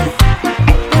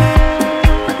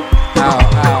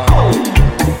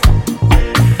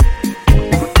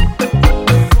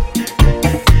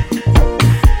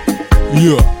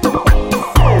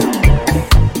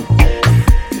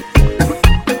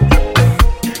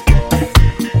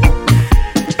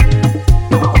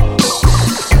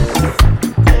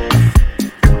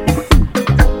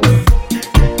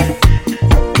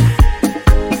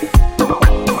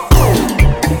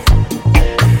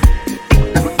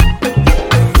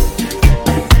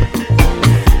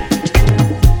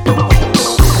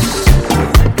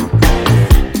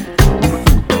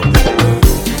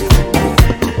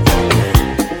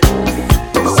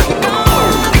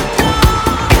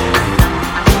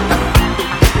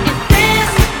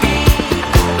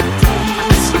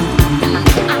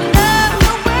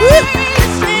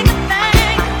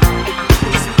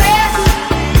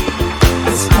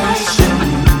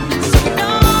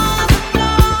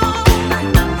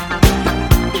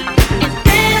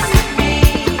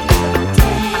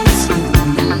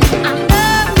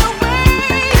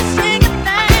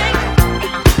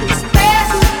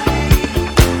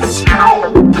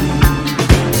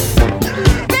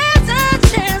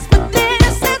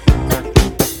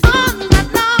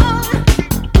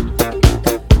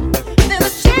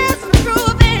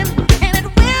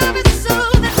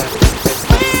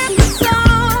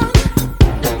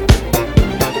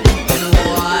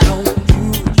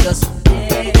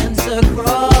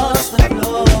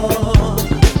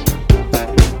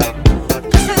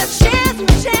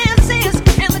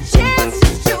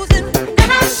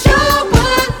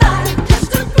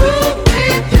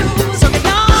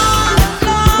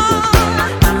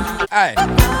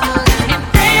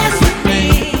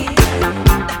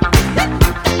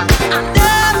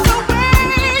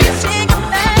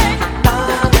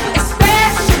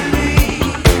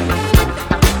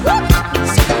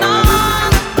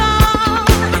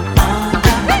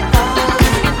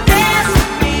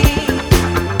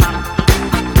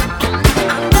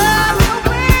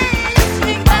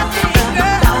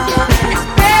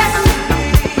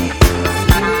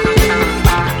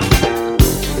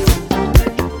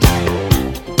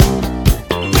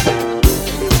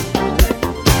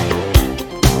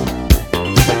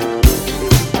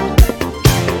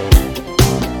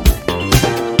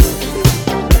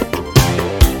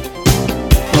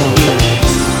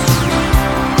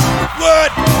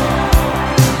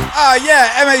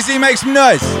 Yeah. MAC makes some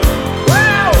noise.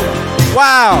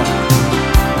 Wow.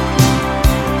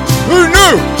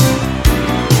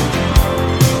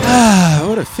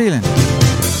 a feeling.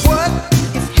 What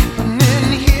is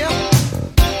happening here?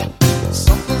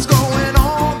 Something's going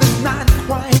on that's not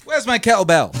quite. Where's my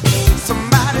kettlebell?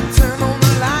 Somebody turn on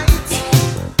the lights.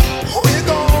 We're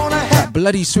gonna have That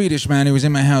bloody Swedish man who was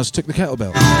in my house took the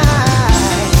kettlebell.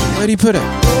 Where'd he put it?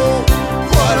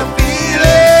 what a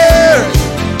feeling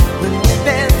when we're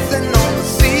dancing on the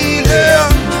ceiling.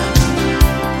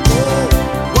 Oh,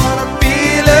 what a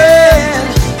feeling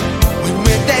when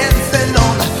we're dancing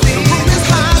on the ceiling. It's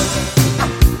hot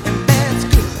and that's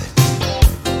good.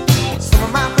 Some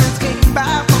of my friends came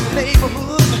by from the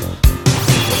neighborhood.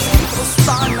 People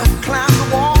starting to climb the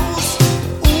walls.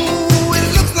 Ooh, it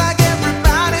looks like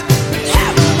everybody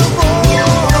having a ball.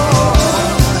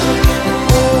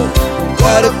 Oh,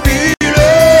 what a feeling.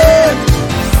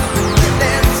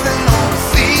 Dancing on the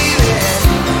ceiling.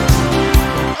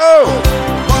 Oh!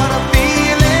 What a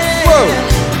feeling. Whoa!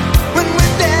 When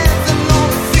we're dancing on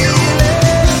the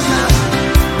ceiling.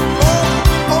 Oh,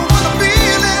 what a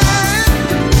feeling.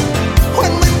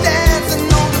 When we're dancing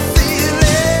on the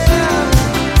ceiling.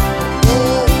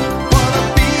 Oh, what a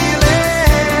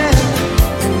feeling.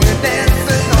 When we're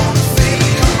dancing on the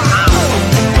ceiling.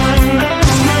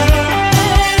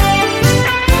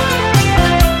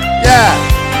 Yeah!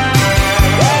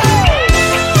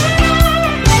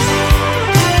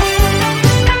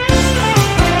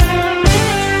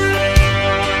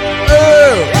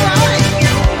 Oh!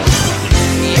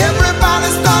 Everybody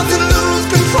starts to lose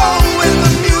control when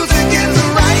the music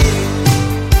isn't right.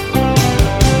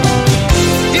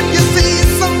 If you see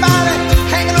somebody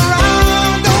hanging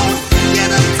around, don't get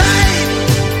uptight.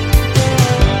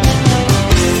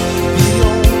 The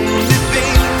only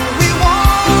thing we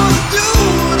want to do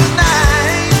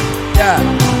tonight Yeah!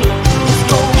 is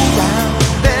go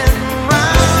round and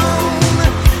round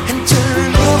and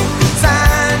turn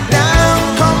upside down.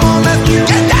 Come on, let's get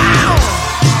down.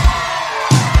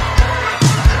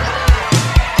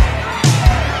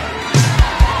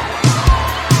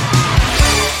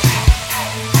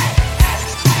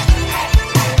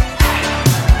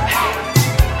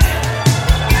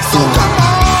 So come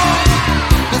on,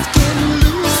 let's get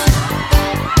loose.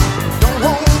 Don't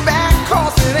hold back,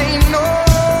 'cause it ain't no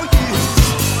use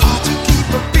to keep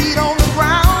a beat on the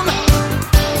ground.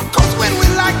 'Cause when we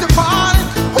like to party,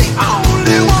 we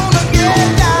only wanna get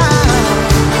down.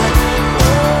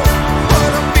 Oh,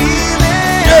 what a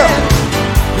feeling. Yeah.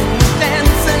 When we're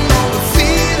dancing on the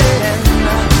ceiling.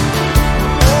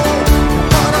 Oh,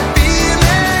 what a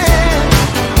feeling.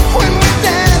 When we're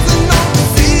dancing on the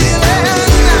ceiling.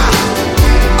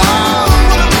 Oh,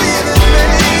 what a feeling,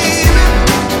 baby.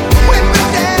 When we're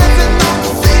dancing on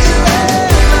the ceiling.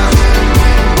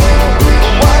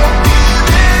 What a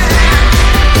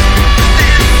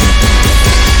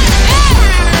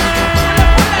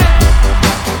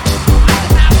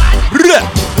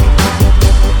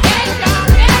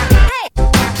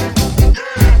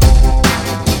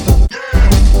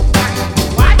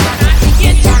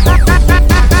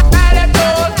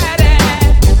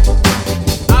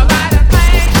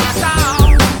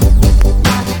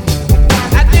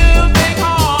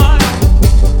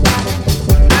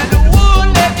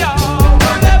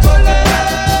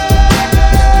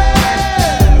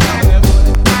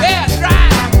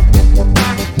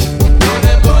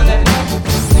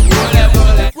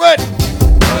What?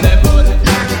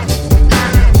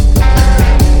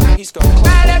 He's gonna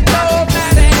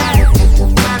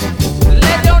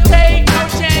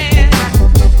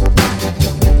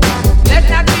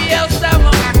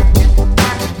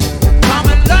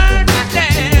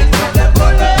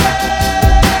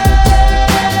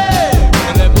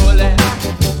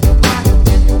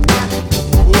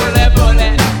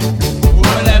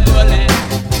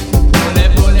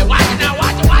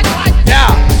Yeah!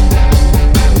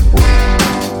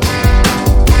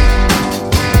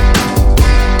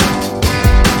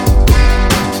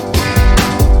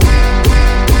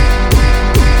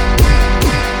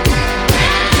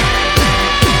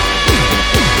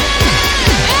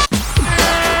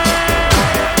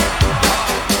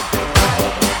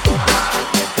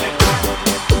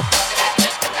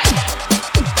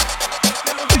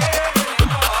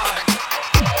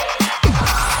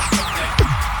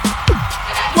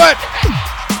 What?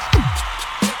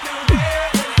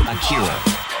 Akira.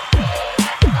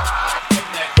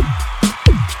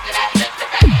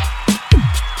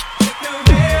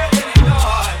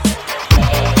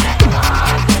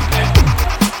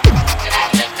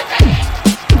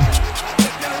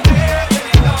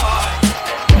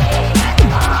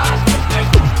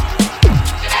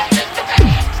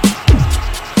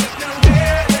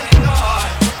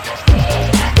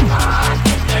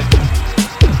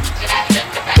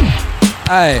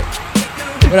 Alright.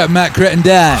 What up, Matt Crittenden?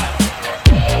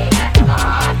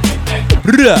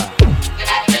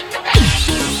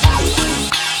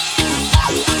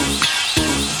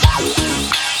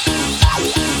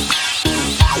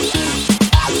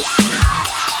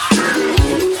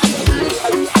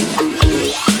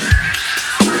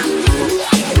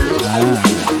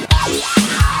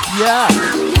 Yeah.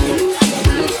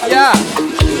 Yeah.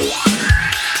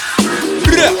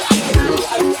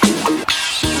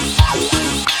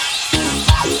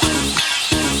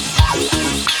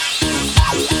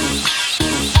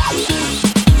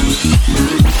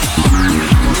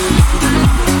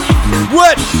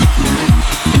 What?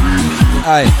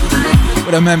 Hi.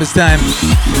 What up, members time?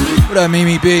 What up,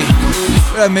 Mimi B?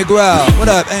 What up, Miguel? What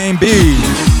up, Aim B?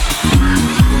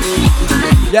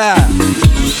 Yeah.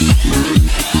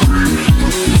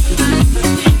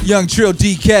 Young Trill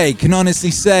DK can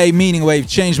honestly say Meaning Wave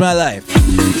changed my life.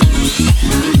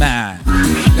 Man,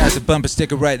 that's a bumper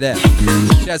sticker right there.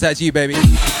 Shouts out to you, baby.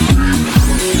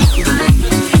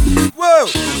 Whoa!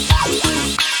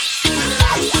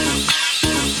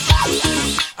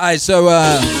 Alright, so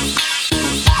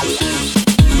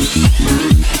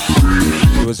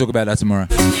we'll talk about that tomorrow.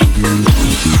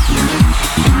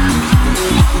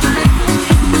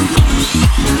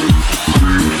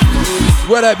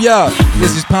 What up, y'all?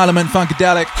 This is Parliament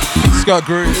Funkadelic, Scott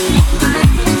Groove,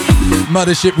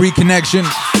 Mothership Reconnection,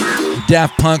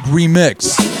 Daft Punk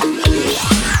Remix.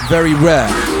 Very rare,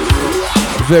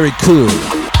 very cool.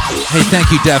 Hey, thank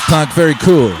you, Daft Punk, very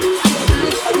cool.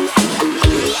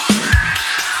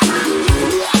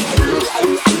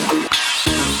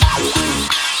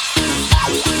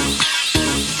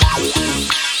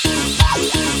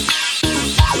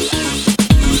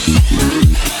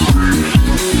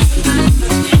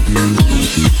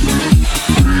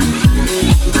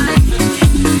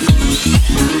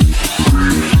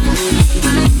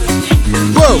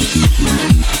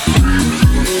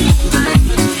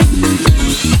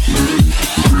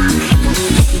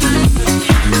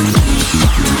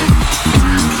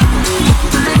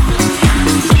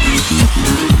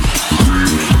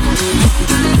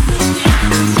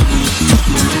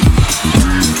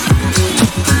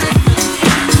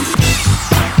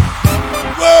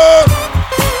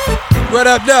 What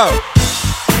up, no?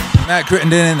 Matt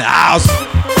Crittenden in the house.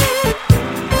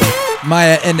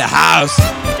 Maya in the house.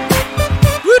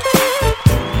 Whoop.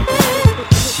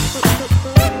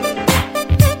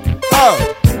 Oh.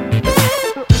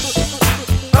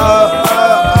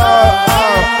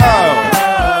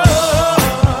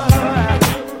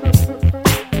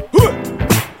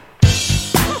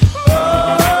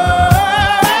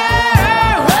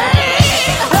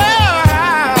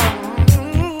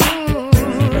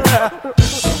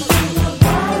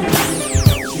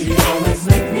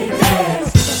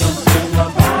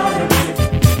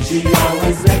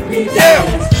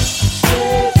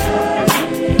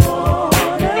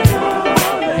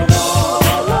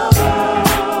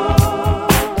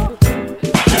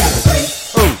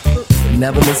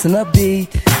 Never missing a beat,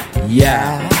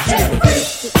 yeah.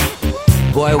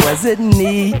 Boy, was it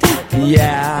neat,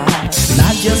 yeah.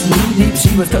 Not just knee deep, she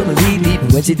was totally deep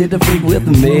when she did the freak with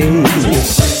me.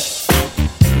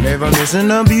 Never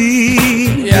missing a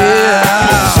beat, yeah.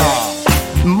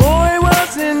 Boy,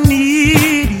 was it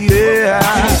neat, yeah.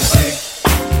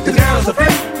 The girl's a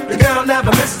freak, the girl never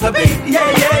misses a beat, yeah,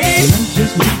 yeah. Not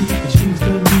just knee deep, she was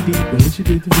totally deep when she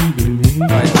did the freak with me.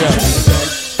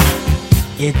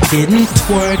 It didn't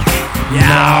work,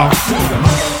 yeah.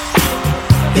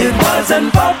 It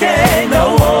wasn't okay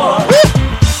no more.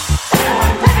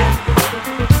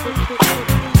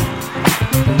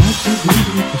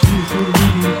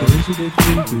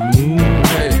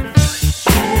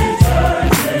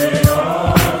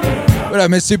 What up,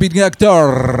 Miss Super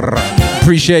Doctor?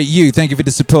 Appreciate you. Thank you for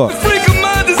the support. Freak of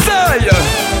my desire.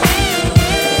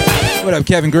 What up,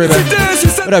 Kevin Gribber?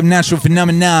 What up, Natural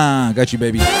Phenomena? Got you,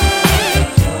 baby.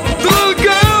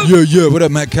 Yeah, yeah, what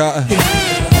up, Matt Carter?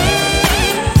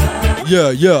 Yeah,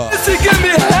 yeah. She give me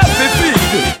a happy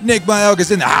feet. Nick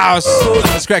Myelga's in the house.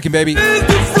 That's cracking, baby. It's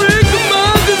the freak of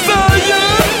my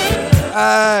desire.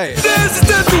 Aye. This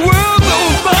is the world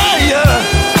on fire.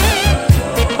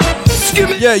 She give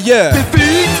me yeah, yeah. happy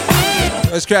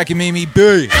feet. That's cracking, Mimi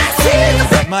B.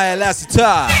 Maya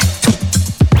Lassiter.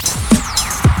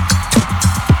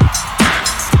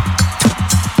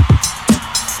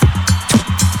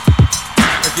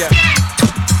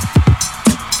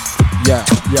 Yeah,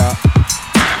 yeah.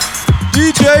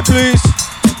 DJ, please.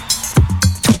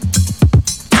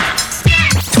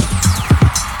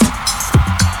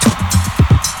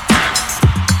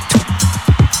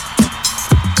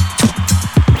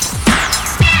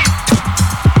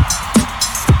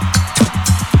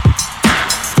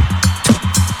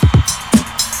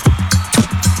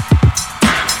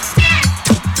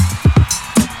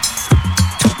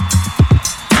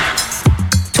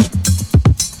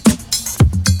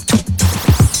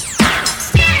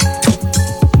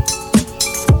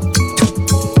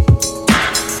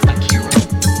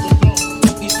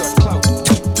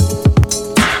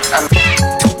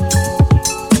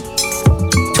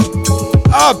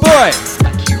 Oh boy!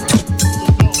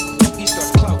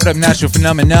 What up, Natural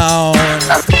Phenomenon?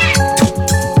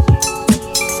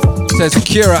 Says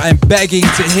Akira, I'm begging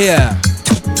to hear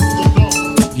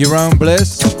Your Own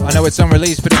Bliss. I know it's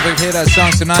unreleased, but if I hear that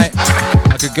song tonight,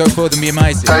 I could go for them, be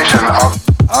amazing.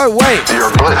 Oh wait! Your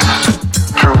bliss.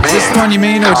 True being. Is this the one you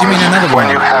mean, or do you mean another one?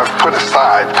 When you have put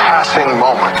aside passing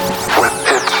moment with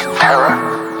its terror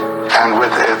and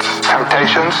with its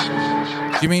temptations.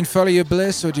 Do you mean Follow Your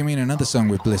Bliss, or do you mean another song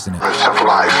with bliss in it? Of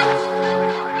life.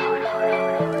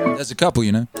 There's a couple,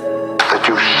 you know. That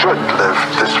you should live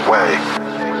this way.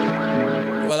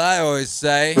 Well, I always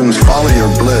say, follow your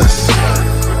bliss.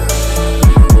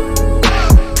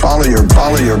 Follow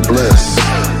your bliss.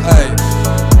 Hey.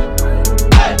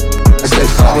 I say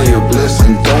follow your bliss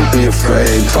and don't be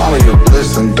afraid. Follow your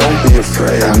bliss and don't be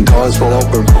afraid. And doors will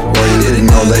open where you didn't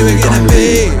know they were going to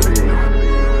be.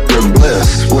 Your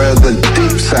bliss, where the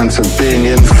deep sense of being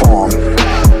informed,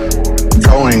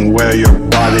 going where your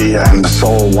body and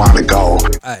soul want to go.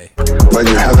 Aye. When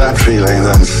you have that feeling,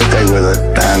 then stay with it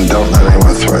and don't let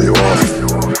anyone throw you off.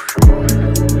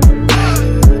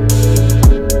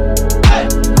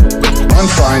 One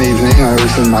fine evening, I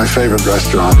was in my favorite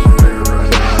restaurant.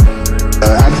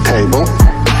 At a table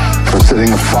was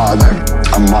sitting a father,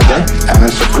 a mother, and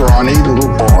a scrawny little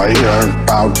boy,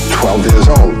 about 12 years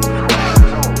old.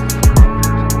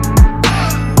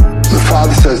 The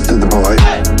father says to the boy,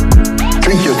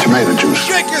 drink your tomato juice.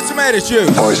 Drink your tomato juice.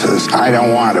 The boy says, I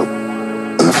don't want to.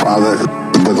 The father,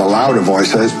 with a louder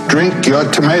voice, says, drink your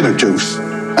tomato juice.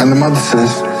 And the mother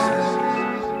says,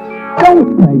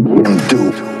 don't make him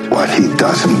do what he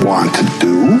doesn't want to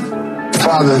do. The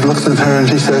father looks at her and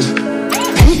he says,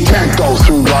 he can't go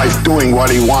through life doing what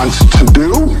he wants to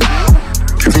do.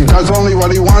 If he does only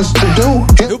what he wants to do,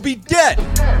 he'll be dead.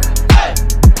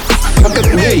 Look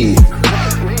at me.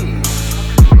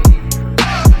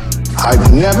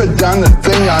 I've never done the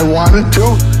thing I wanted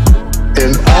to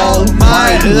in all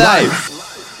my life.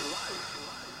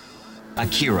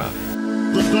 Akira.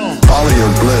 Follow your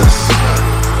bliss.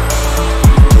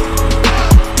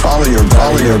 Follow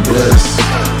your bliss.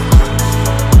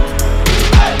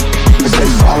 I say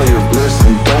follow your bliss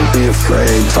and don't be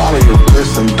afraid. Follow your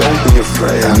bliss and don't be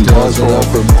afraid. And doors will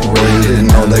open where you didn't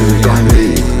know they were going to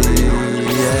be.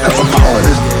 A poet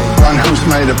is one who's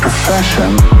made a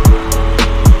profession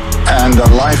and a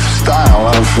lifestyle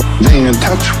of being in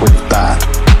touch with that.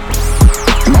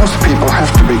 Most people have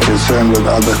to be concerned with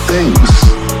other things.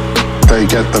 They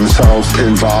get themselves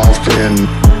involved in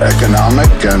economic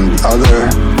and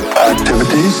other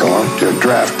activities, or you're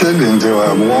drafted into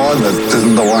a war that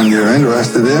isn't the one you're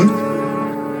interested in.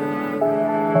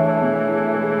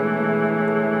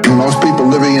 Most people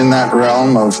living in that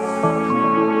realm of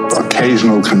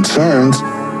occasional concerns,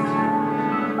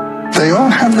 they all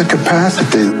have the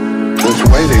capacity that's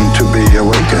waiting to be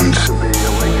awakened.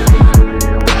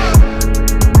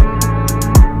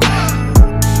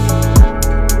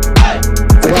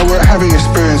 Well, we're having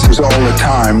experiences all the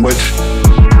time, which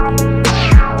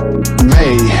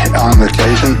may, on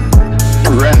occasion,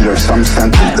 render some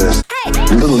sense of this.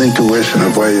 A little intuition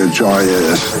of where your joy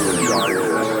is.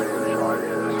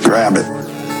 Grab it.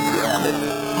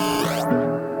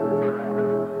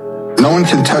 No one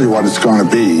can tell you what it's going to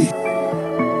be.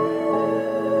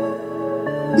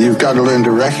 You've got to learn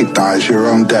to recognize your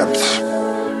own depths.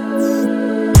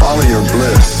 Follow your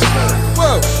bliss.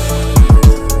 Whoa.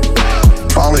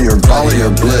 Follow your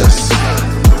bliss.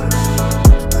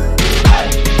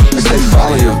 I say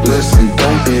follow your bliss and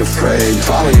don't be afraid.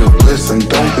 Follow your bliss and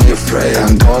don't be afraid.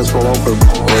 And doors will open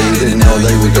where you didn't know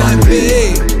they were going to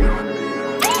be.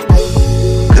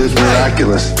 It's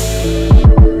miraculous.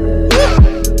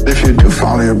 If you do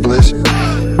follow your bliss,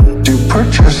 you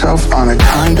put yourself on a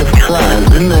kind of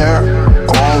planet in there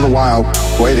all the while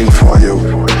waiting for you.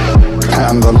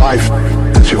 And the life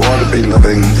that you ought to be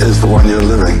living is the one you're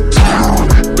living somehow.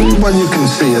 When you can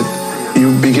see it,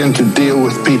 you begin to deal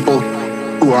with people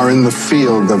who are in the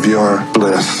field of your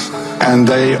bliss. And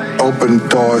they open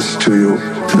doors to you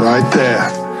right there,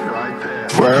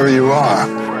 wherever you are.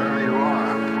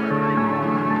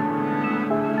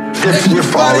 If you're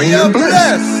following your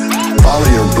bliss. Follow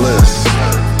your bliss.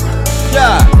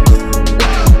 Yeah.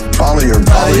 Follow your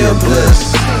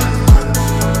bliss.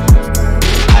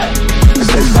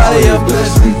 Say follow your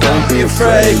bliss and don't be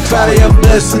afraid. Follow your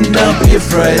bliss and don't be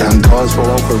afraid. And doors will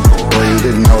open where you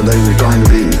didn't know they were going to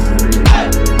be.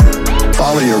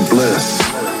 Follow your bliss.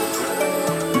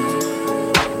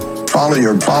 Follow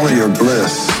your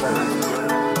bliss.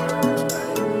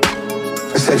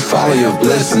 I say follow your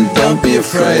bliss and don't be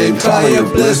afraid. Follow your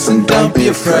bliss and don't be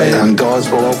afraid. And doors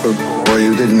will open where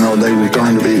you didn't know they were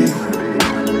going to be.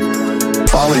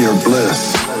 follow your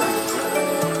bliss.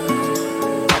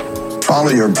 Follow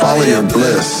your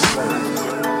bliss.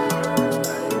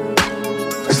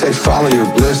 I say follow your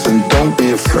bliss and don't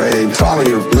be afraid. Follow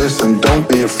your bliss and don't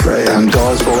be afraid. And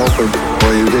doors will open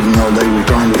where you didn't know they were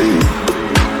going to be.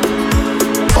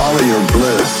 Follow your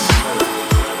bliss.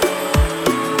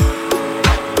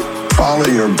 Follow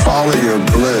your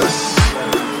bliss.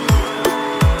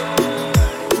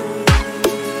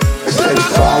 I said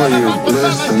follow your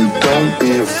bliss and don't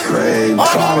be afraid.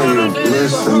 Follow your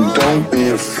bliss and don't be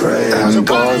afraid. And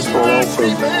doors will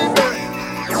open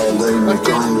where they were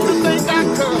going to be.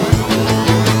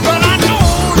 But I know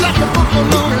that the book of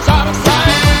moon is out of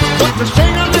sight. But the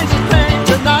singer makes a thing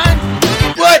tonight.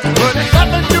 What? But it's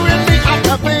nothing doing me like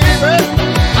a baby.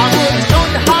 I would've shown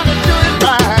you how to do it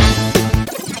right.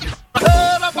 I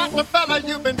heard about the fella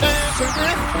you've been dancing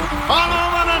with all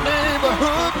over the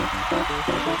neighborhood.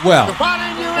 Well. So why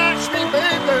didn't you ask me,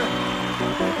 baby?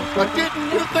 Or didn't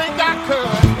you think I could?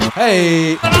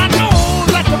 Hey. But I know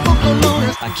that the book of moon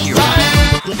is out of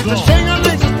sight. The singer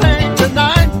makes a thing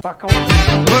tonight. But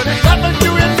it's nothing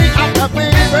doing me like a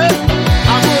baby.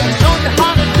 I would've shown you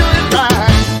how to do it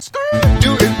right.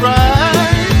 Do it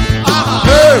right.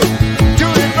 Do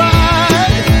it right.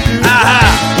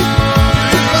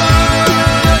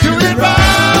 Do it right.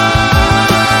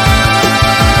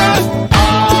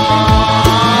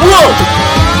 Whoa!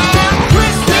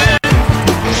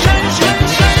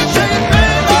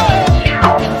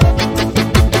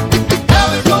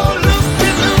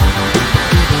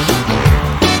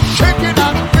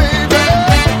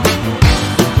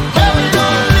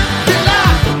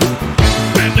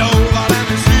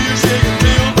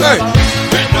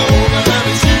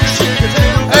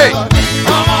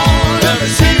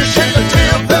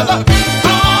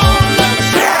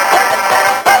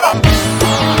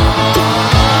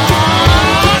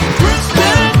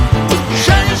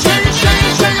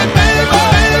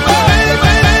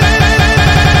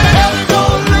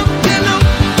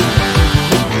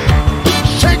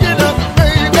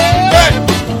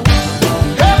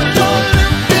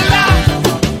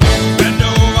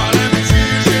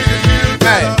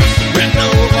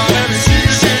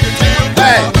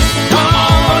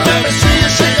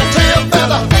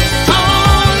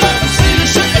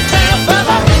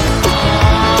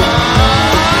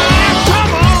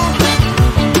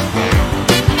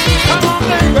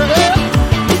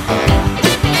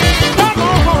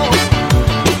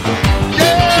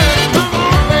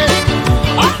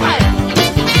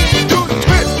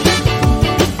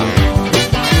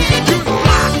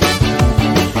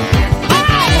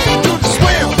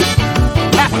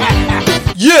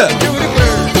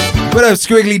 What up,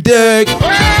 Squiggly Doug?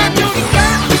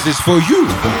 This is for you.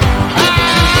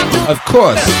 Of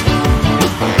course.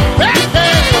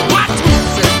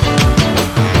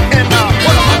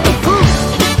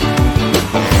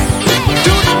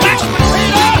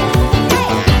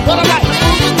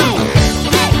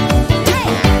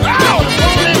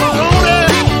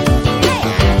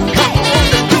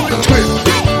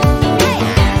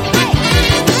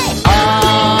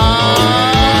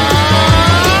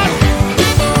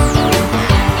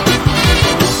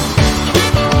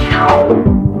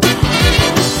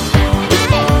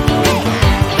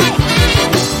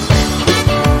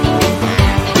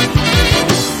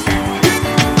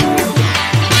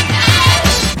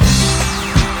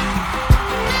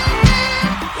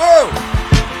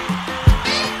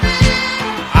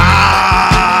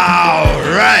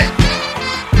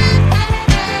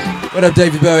 What up,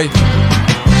 David Bowie?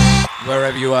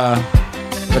 Wherever you are,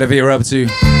 whatever you're up to,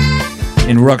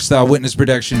 in Rockstar Witness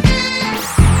production.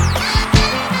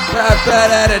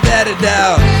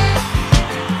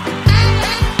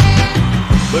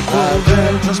 But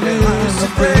Golden just behind the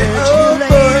bridge, he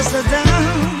lays her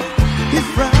down. He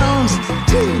frowns,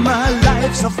 take my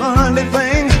life's a funny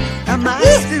thing. Am I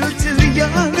still too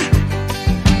young?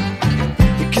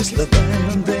 He kissed the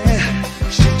band there.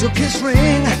 She took his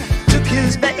ring, took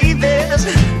his babies.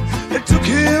 It took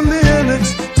him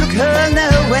minutes, took her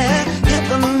nowhere.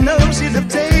 Heaven knows he'd have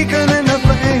taken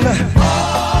anything.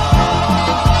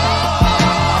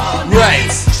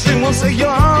 Right. She wants a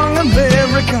young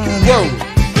American. Whoa.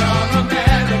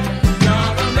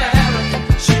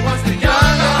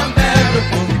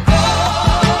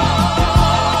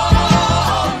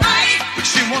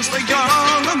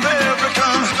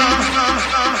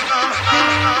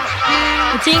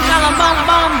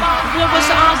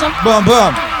 Bum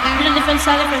bum.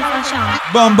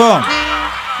 Bum bum.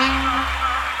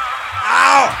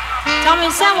 Ow! Tell me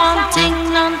say one thing,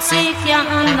 Nancy, can't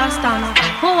understand.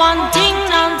 One thing,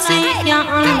 Nancy, can't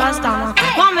understand.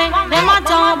 One make them a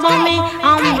talk about me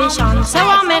ambition. ambition. So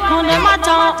I make on them a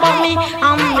talk about me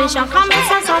ambition. Come and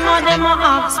say some of them a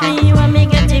ask me where me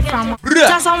get it from.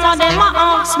 So some of them a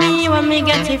ask me where me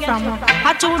get it from.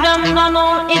 I told them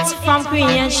no, it's from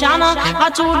creation. I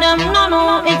told them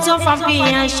no, it's from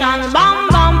creation. Bam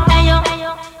bam, hey yo,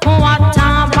 what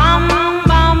a bam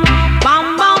bam,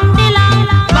 bam bam dilang,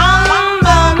 bam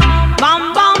bam, bam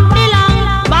bam dilang,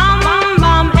 bam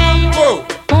bam, hey,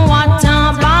 what a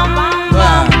bam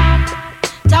bam,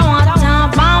 what a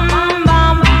bam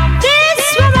bam. This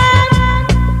woman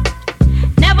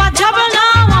never trouble no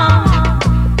one.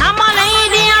 I'm a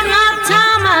lady, I'm not a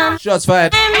man. Shots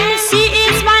fired. MC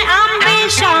is my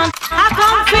ambition. I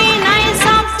come free nice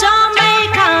up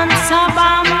Jamaican. So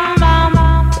bam bam,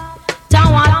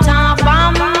 tawata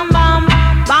bam bam,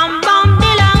 bam bam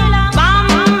dilang, bam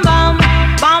bam,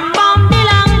 bam bam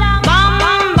dilang, bam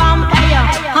bam. Hey yo,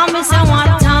 me say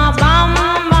what bam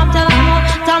bam.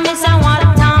 Tell me say what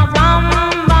bam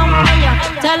bam. Hey yo,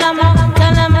 tell 'em.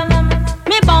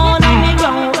 Me born and me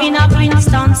grow in a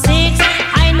Princeton 6.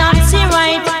 I not see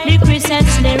right the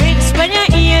Christmas lyrics. When you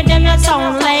hear them, you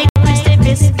sound like Christy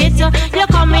Biscuit. You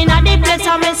come in at the place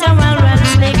and me say well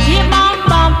slick. Bam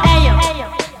bam, hey yo,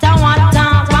 tawata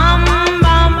bam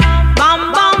bam, bam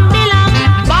bam dilang,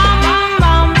 bam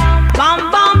bam, bam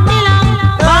bam dilang,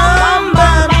 bam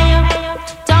bam, hey yo,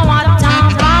 tawata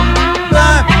bam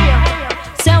bam, hey yo,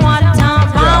 say what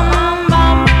bam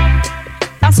bam.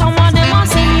 That's some of them a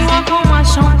say you a come and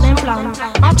shut them plan.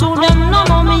 I told them no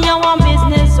mommy you a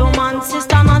business woman.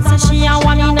 Sister Nancy she a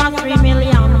 1 in a 3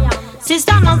 million.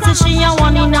 Sister Nancy she a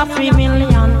 1 in a 3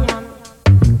 million.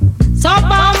 So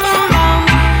bam bam,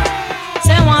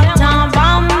 say what bam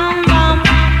bam,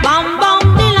 bam bam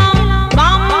dilang,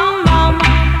 bam bam,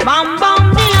 bam bam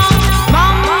dilang,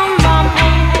 bam bam,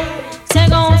 hey. Say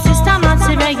go Sister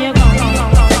Nancy beg you go.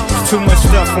 There's too much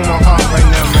stuff on my heart right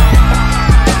now, man.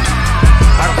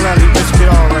 I'd gladly risk it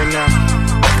all right now.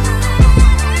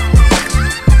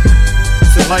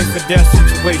 It's a life or death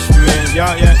situation, man.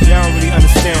 Y'all don't really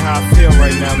understand how I feel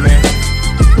right now, man.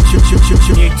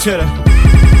 To the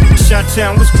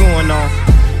Shot-town, what's going on?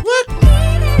 What?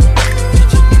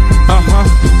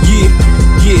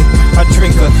 Yeah, I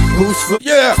drink a boost for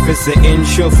it's an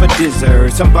intro for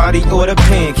dessert. Somebody order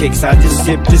pancakes, I just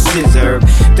sip the scissor.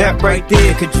 That right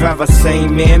there could drive a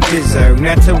sane man berserk.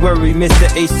 Not to worry, Mr.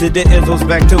 Ace to the Izzles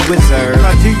back to Wizard.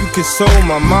 How do you console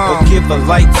my mom or give her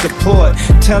light support?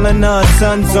 Telling her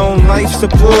son's on life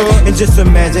support. And just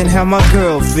imagine how my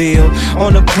girl feel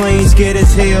on the plane, scared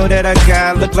as hell that a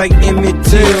guy look like Emmett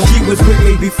Till. She was with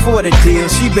me before the deal,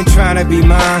 she been trying to be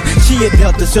mine. She a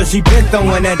Delta, so she been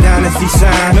throwing that dynasty sign.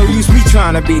 No use me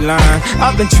trying to be lying,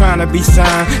 I've been trying to be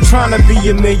signed. Trying to be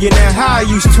a millionaire, how I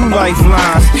used 2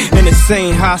 lifelines. In the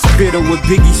same hospital where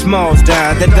Biggie Smalls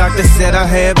died. The doctor said I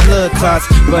had blood clots,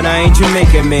 but I ain't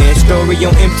Jamaican, man. Story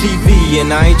on MTV,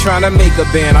 and I ain't trying to make a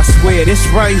band. I swear this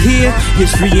right here,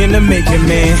 history in the making,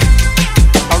 man.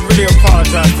 I really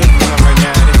apologize to everyone right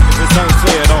now, if it's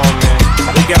unclear at all, man.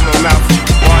 They got my mouth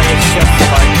wired shut for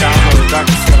like, I don't know, the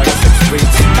doctor said like 6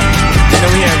 weeks. You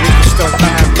know, I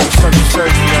had reconstructive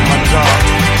surgery on my jaw.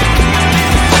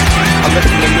 I looked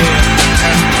in the mirror,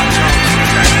 asked my jaw,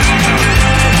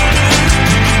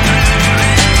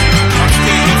 I'm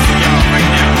staying here for y'all right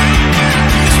now.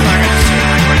 This is what I gotta say,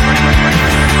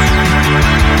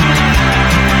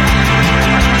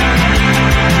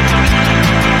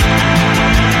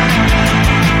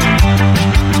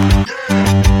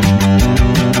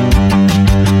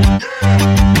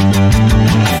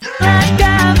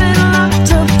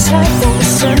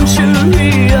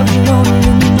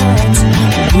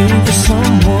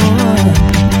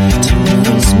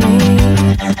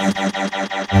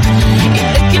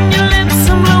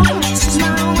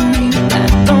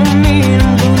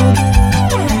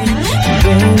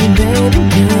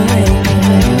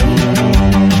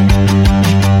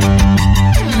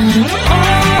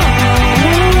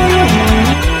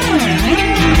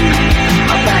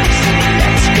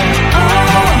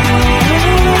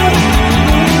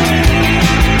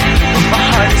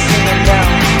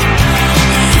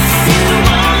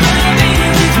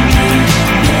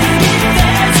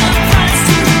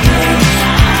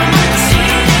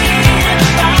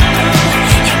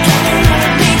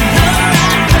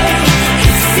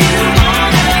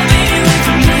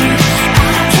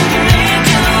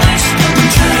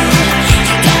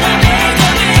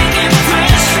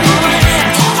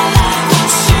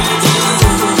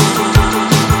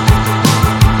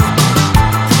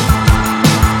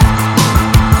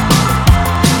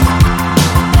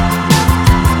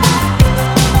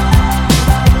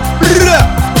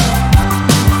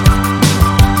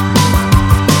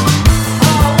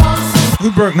 Who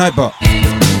broke Nightbot?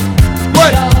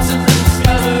 What?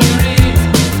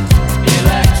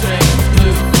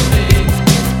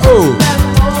 Oh.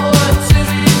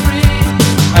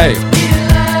 Hey.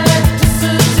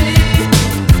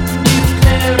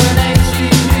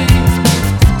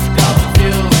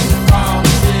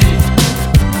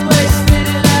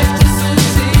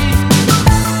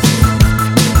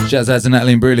 Shouts out to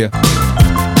Natalie Imbruglia.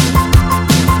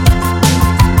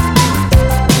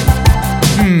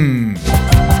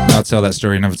 I'll tell that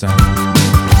story another time.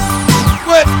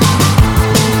 What?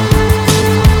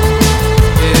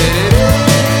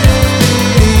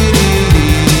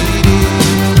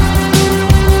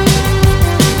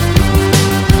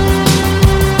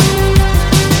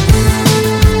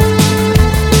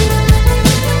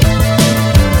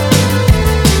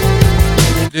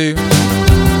 Do.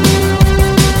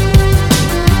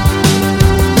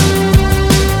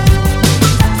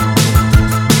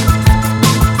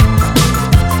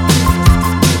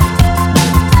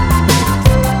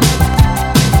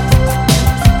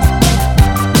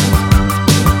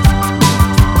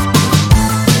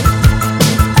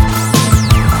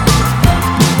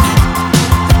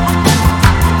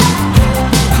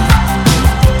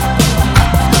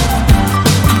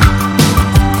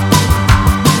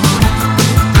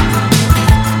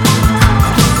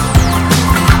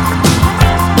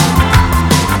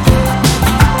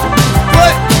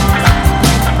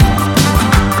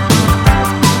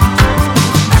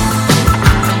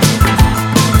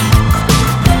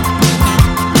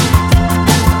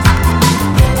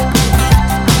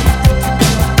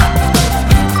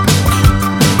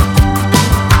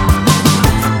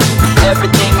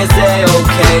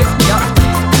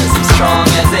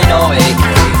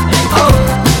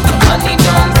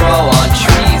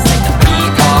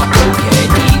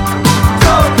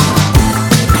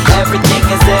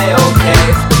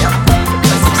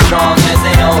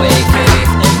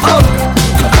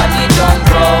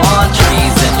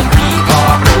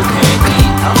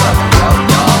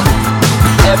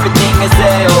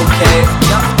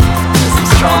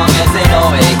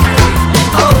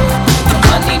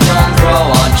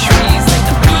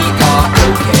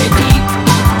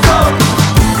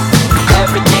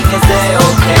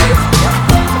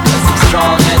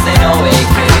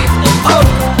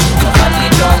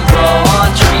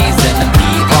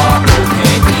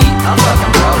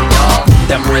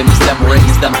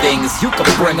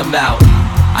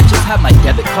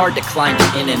 Declined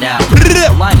in and out.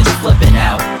 The line is flipping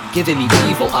out, giving me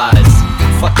evil eyes.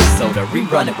 Fuck the soda,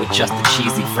 rerun it with just the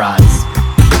cheesy fries.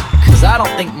 Cause I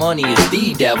don't think money is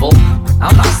the devil.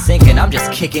 I'm not sinking, I'm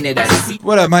just kicking it at sea.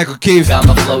 What up, Michael Keefe? Got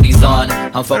my floaties on.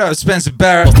 What up, Spencer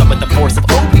Barrett? Up with the force of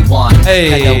Obi-Wan.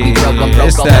 Hey,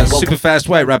 it's that super fast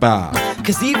white rapper.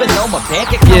 Cause even though my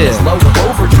bank account is low or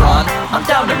overdrawn, I'm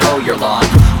down to mow your lawn.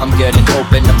 I'm getting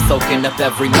open, I'm soaking up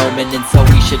every moment, and so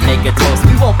we should make a toast.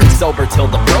 We won't be sober till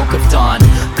the broke of dawn,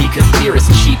 because beer is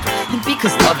cheap, and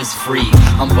because love is free.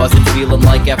 I'm buzzing, feeling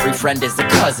like every friend is a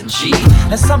cousin, G.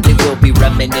 And someday we'll be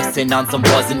reminiscing on some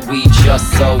wasn't we just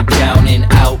so down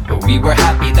and out, but we were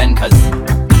happy then, cause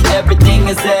everything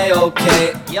is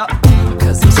A-okay. Yup.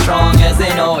 Cause I'm strong as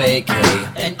an OAK.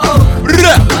 And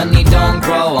money don't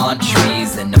grow on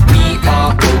trees, and the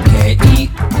B-R-O-K-E.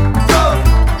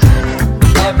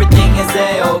 Everything is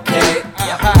A-okay.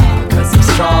 Cause I'm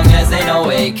strong as an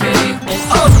OAK. And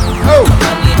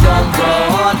money don't grow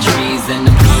on trees, and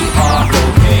the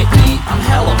B-R-O-K-E. I'm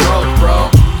hella broke, bro.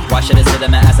 Why should I sit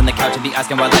on my ass on the couch and be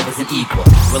asking why life isn't equal?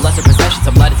 With lesser possessions,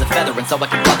 I'm light as a feather, and so I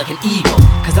can fly like an eagle.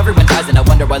 Cause everyone dies, and I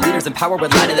wonder why leaders in power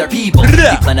would lie to their people.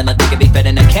 Be planning that they could be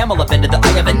fitting a camel up into the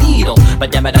eye of a needle.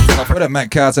 But damn it, I settle for what up,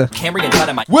 Matt Carter? Camry and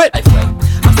try my life way.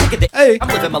 I'm sick of it. Hey. I'm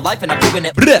living my life and I'm doing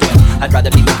it. I'd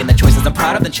rather be making the choices I'm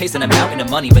proud of than chasing a mountain of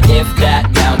money. But if that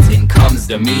mountain comes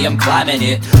to me, I'm climbing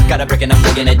it. Got a brick and I'm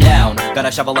digging it down. Got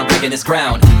a shovel, I'm digging this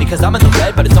ground. Because I'm in the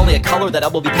red, but it's only a color that I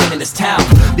will be painting this town.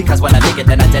 Because when I make it,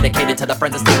 then I dedicate it to the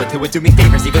friends that stay with who would do me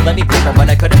favors. Even let me pay for when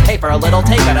I couldn't pay for a little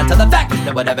take out onto the fact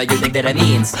that whatever you think that it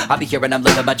means, I'll be here and I'm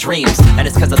living my dreams. And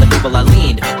it's cause of the people I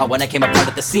leaned on when I came apart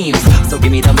at the seams. So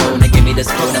give me the moon and give me the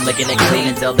spoon, I'm licking it clean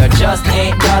until there just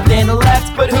ain't nothing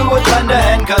left. But who would lend a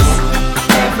hand? Cause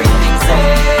everything's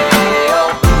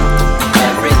A-oh.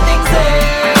 Everything's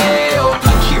A-oh.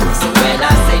 I'm curious when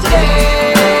I say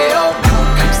J-O.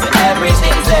 So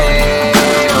everything's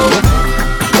A-oh.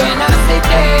 When I say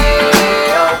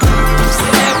J-O. So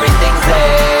everything's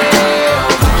A-oh.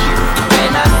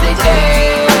 When I say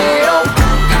J-O.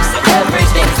 So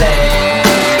everything's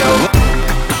A-oh.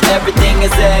 Everything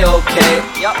is A-okay.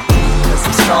 Yup. Cause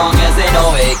I'm strong as an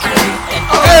O-A-K.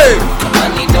 And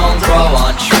money don't grow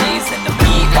on trees, and the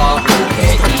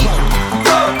B-R-O-K-E.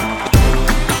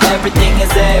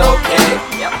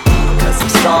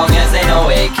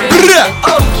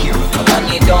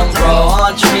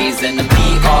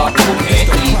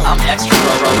 extra.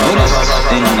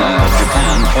 Buddhists in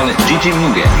Japan call it Jiji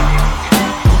Muge.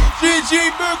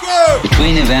 Jiji Muge!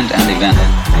 Between event and event,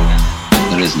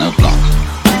 there is no block.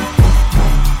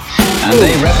 And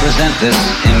they represent this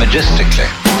imagistically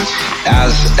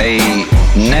as a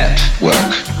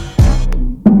network.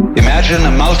 Imagine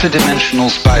a multidimensional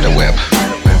spider web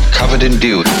covered in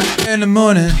dew. In the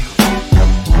morning.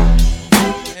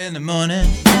 In the morning.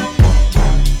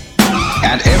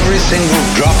 And every single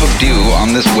drop of dew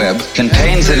on this web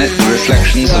contains in it the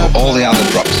reflections of all the other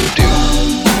drops of dew.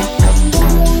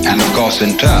 And of course,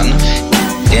 in turn,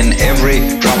 in every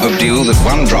drop of dew that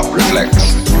one drop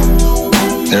reflects,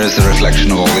 there is the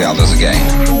reflection of all the others again.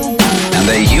 And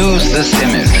they use this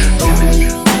image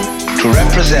to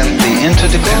represent the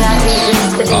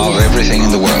interdependence of everything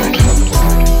in the world.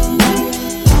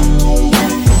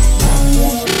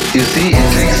 You see, it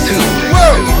takes two.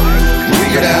 We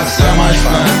could have so much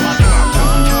fun,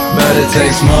 but it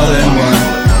takes more than one.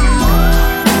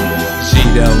 She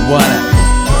don't wanna.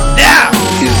 Yeah!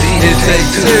 You see, it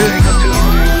takes two.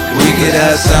 We could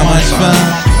have so much fun,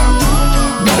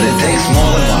 but it takes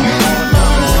more than one.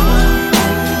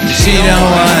 She don't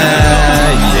wanna.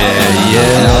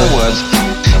 Yeah. In other words,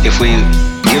 if we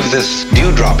give this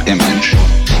dewdrop image,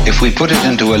 if we put it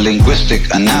into a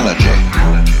linguistic analogy,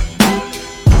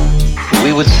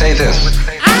 we would say this.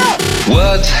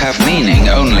 Words have meaning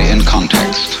only in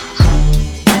context.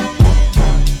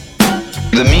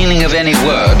 The meaning of any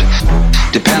word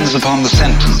depends upon the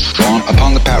sentence or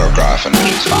upon the paragraph in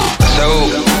which it's found. So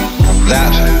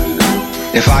that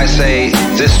if I say,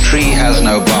 this tree has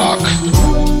no bark,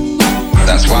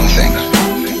 that's one thing.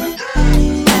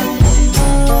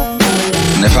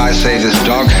 And if I say, this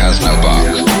dog has no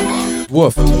bark,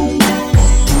 woof,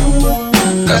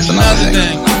 that's another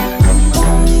thing.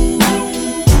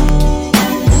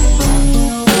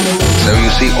 So you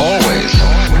see always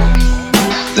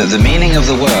that the meaning of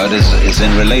the word is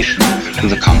in relation to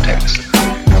the context.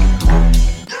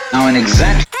 Now in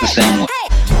exactly the same way,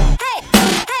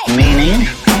 meaning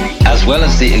as well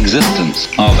as the existence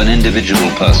of an individual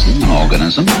person, an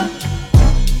organism,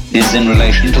 is in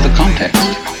relation to the context.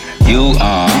 You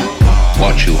are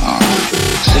what you are.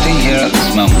 Sitting here at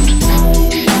this moment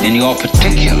in your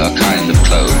particular kind of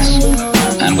clothes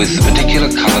and with the particular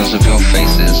colors of your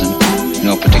faces and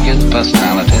your particular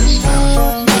personalities,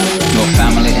 your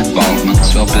family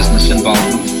involvements, your business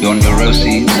involvement, your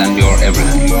neuroses and your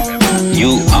everything.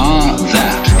 You are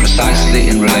that precisely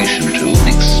in relation to an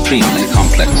extremely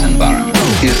complex environment.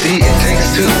 You see, it takes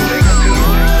two.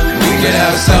 We could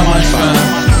have so much fun,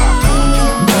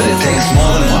 but it takes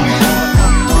more than one.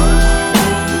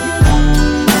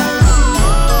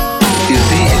 You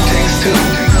see, it takes two.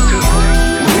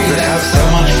 We could have so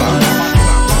much fun,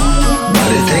 but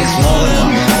it takes more than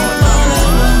one.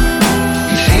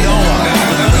 She don't want it.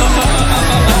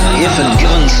 If a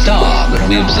given star that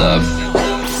we observe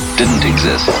didn't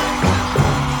exist,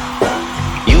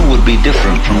 you would be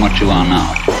different from what you are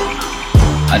now.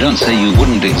 I don't say you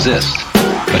wouldn't exist,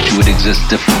 but you would exist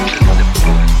differently.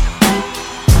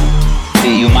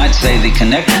 You might say the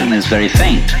connection is very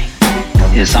faint,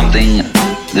 is something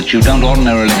that you don't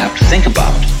ordinarily have to think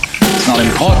about. It's not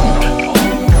important.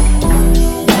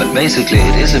 But basically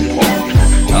it is important.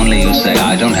 Only you say,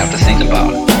 I don't have to think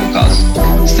about it, because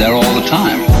it's there all the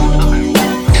time.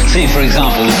 See, for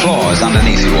example, the floor is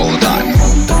underneath you all the time.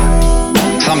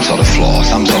 Some sort of floor,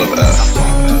 some sort of earth.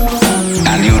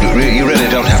 And you really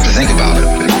don't have to think about it.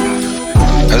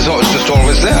 It's just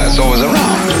always there, it's always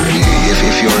around. If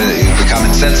you become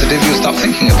insensitive, you stop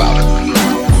thinking about it.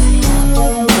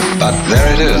 But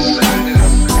there it is.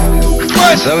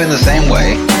 So in the same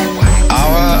way,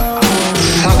 our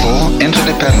subtle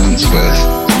interdependence with,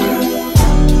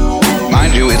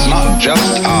 mind you, it's not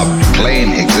just our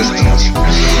plain existence,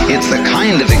 it's the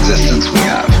kind of existence we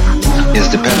have is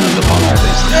dependent upon all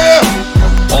these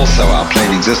things. Also our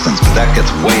plain existence, but that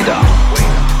gets way down.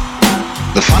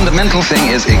 The fundamental thing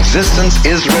is existence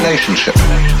is relationship.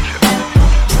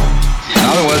 In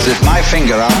other words, if my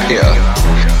finger up here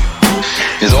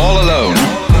is all alone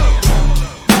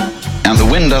and the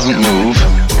wind doesn't move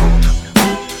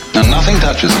and nothing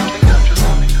touches it,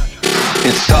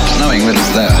 it stops knowing that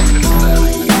it's there.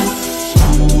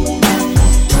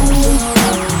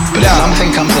 But if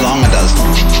something comes along and does,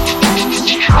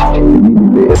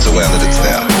 it's aware that it's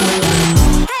there.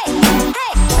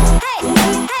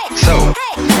 So,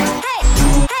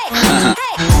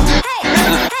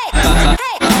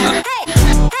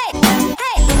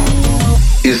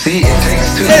 you see, it takes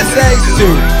two. It takes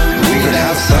two. We could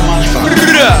have so much fun,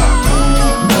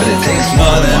 but it takes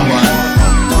more than one.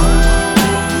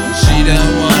 She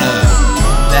don't wanna.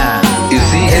 Nah. You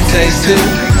see, it takes two.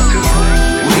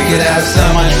 We could have so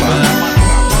much fun,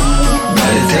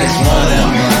 but it takes more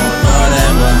than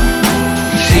one.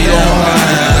 She don't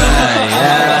wanna.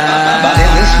 But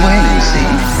in this way, you see,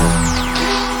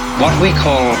 what we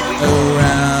call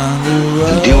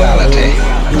duality.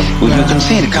 Well, you can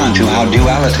see, can't you, how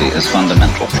duality is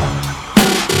fundamental.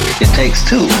 It takes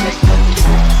two.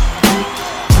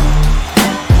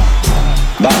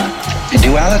 But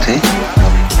duality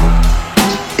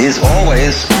is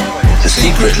always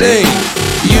secretly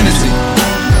unity.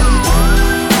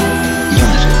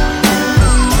 Unity.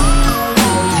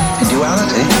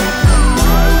 Duality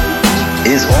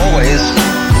is always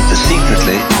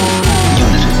secretly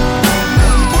unity.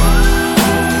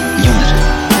 Unity.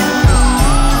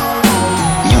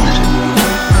 Unity.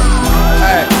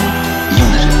 Unity.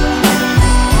 Unity.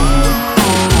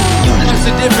 What's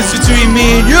the difference between me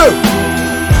and you?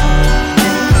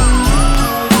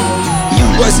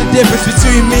 What's the difference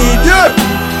between me and you?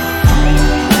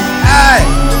 Aye.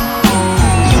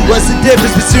 What's the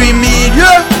difference between me and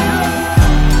you?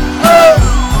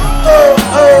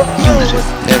 What's the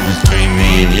difference between me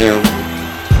and you?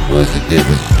 What's the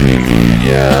difference between me and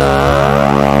you?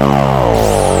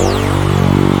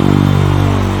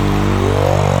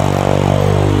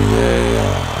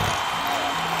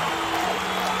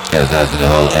 Yes, that's the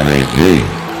whole MAD.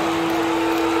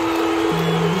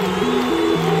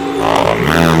 Oh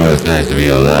man, well, it's nice to be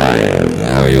alive.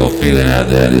 How are you all feeling out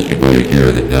there? This your boy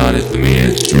Kira the Dawn. It's the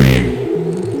mainstream.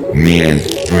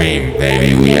 Mainstream,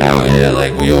 baby. We out here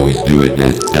like we always do it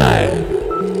this time.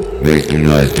 Make some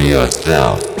noise for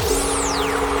yourself.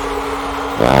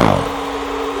 Wow.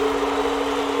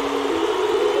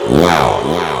 Wow.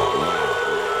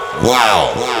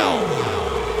 Wow.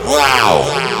 Wow.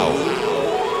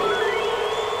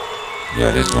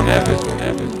 Yeah, this one happens.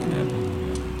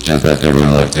 Just as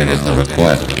everyone left in, it's the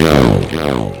request. Go.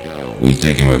 We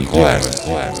taking requests.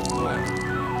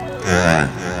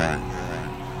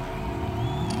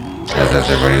 Just as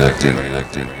everybody left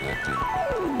in.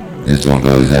 This one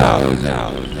goes out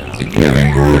to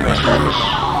Kevin Groove.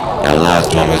 That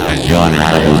last one was for John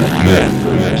Hannibal Smith.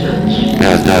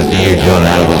 That's not to you, John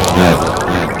Hannibal Smith.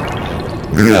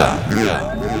 Gah.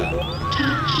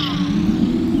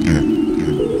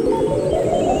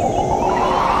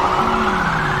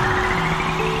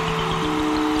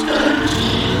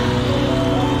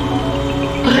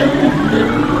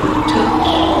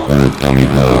 Tell me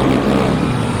how.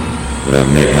 But I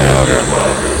make my order.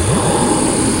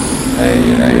 Hey.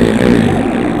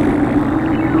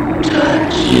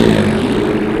 Touch. Yeah.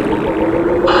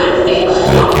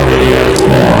 Look at it, yeah, it's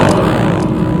more.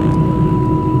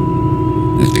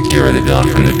 Just to carry the dawn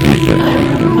from the future.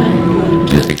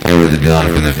 Just to carry the dawn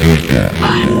from the future. I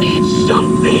need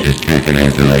something. Just drinking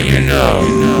it to let you know.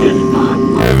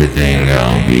 Everything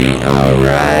gon' be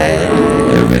alright.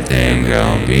 Everything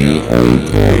gon' be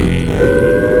okay.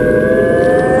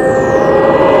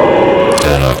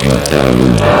 Turn off your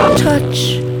television. Touch.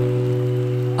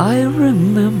 I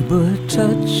remember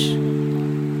touch.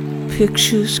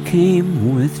 Pictures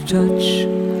came with touch.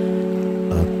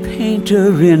 A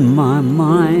painter in my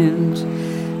mind.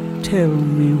 Tell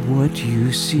me what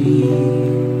you see.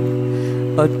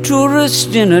 A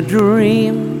tourist in a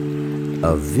dream.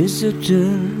 A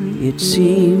visitor, it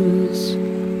seems.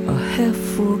 A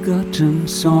half-forgotten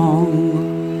song.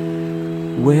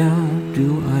 Where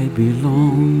do I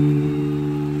belong?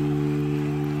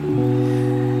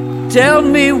 Tell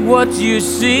me what you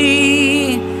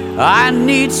see. I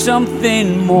need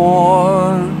something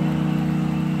more.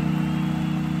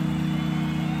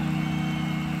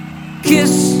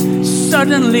 Kiss,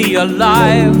 suddenly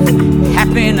alive.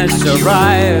 Happiness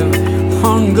arrive.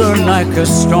 Hunger like a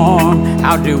storm.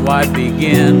 How do I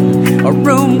begin? A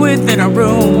room within a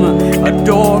room. A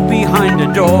door behind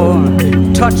a door.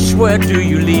 Touch, where do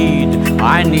you lead?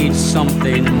 I need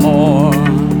something more.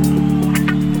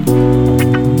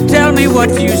 Tell me what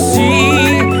you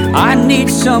see. I need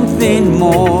something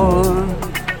more.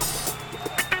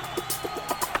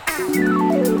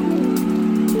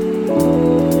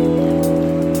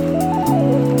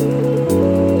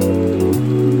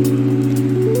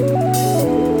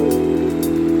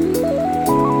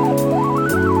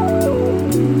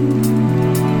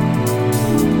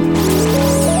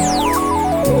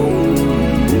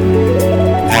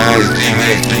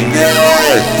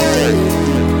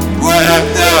 What up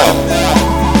now?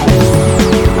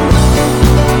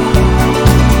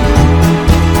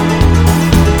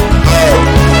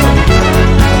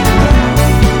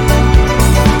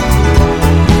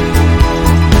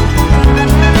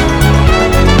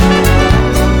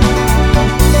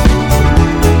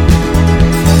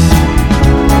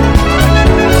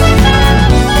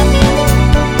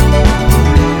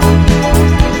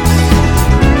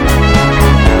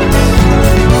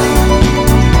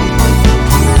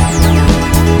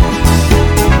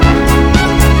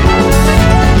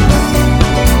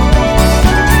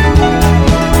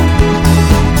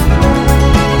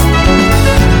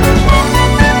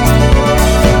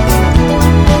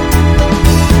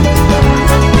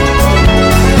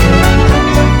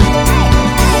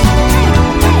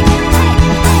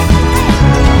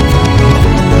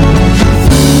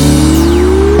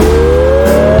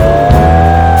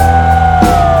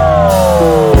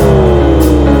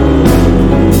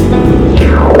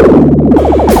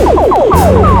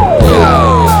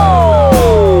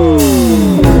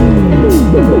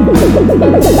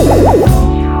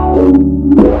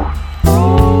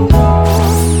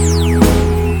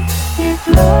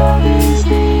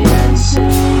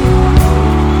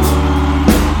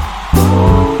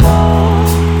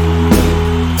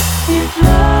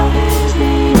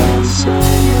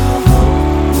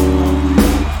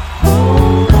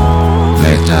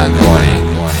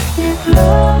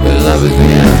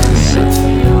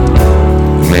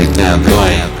 sound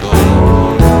coin.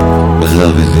 But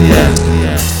love is the answer.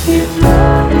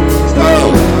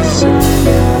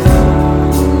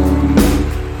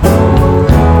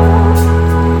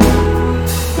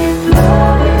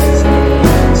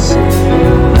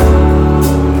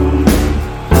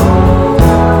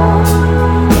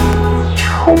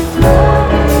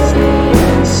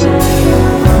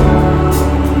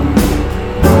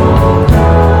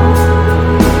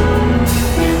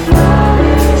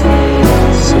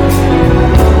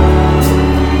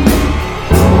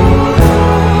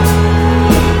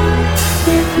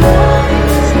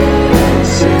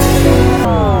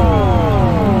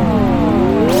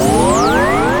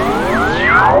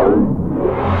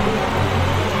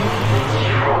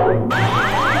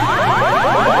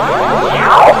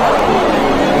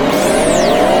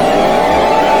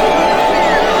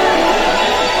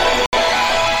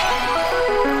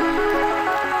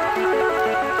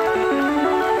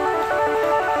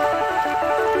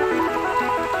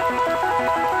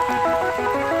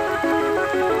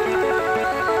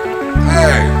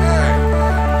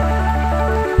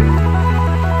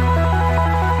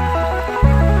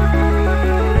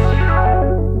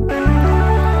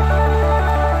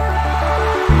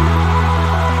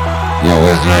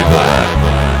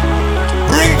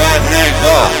 Bring back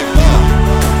Nigga!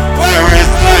 Where is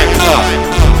Nigga?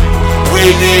 We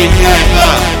need Nigga!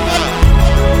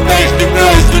 Make some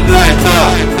noise for Nigga!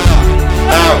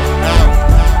 Out!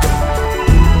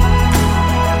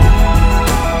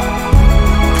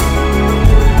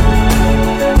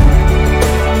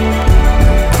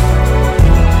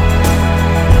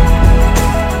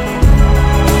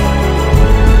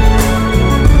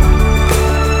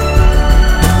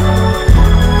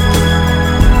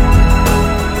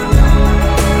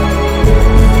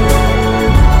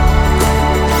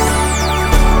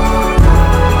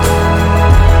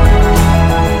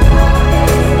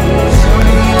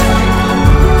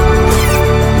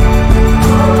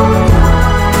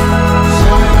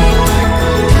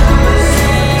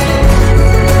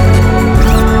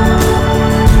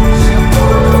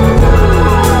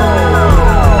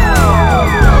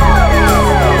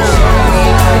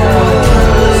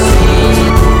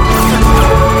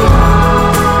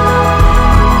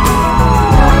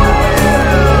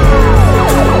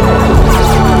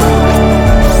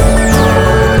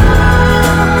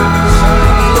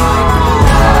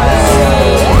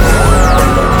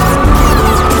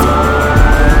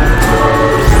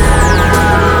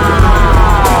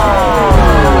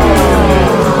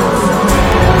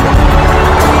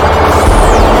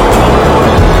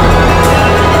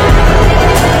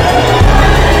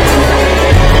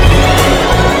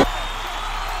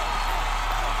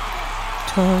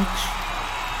 touch,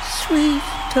 sweet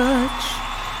touch.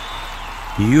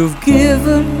 You've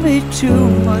given me too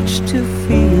much to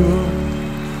feel,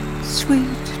 sweet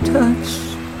touch.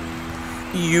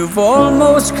 You've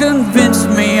almost convinced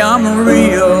me I'm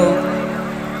real.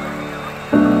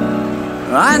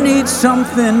 I need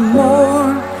something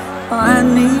more, I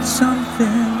need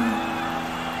something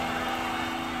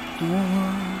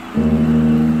more.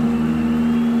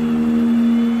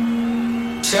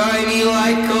 Shiny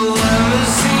like a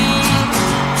limousine,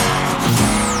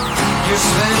 you're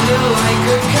spending like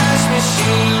a cash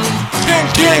machine.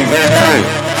 King, baby!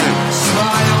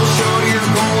 Smile, show your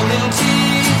golden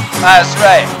teeth. That's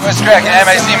right. What's cracking?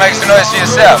 MAC makes the noise for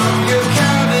yourself.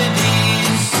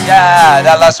 Yeah,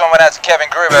 that last one went out to Kevin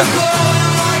Gruber.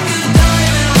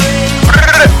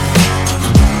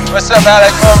 What's up,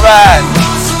 Alec? All right.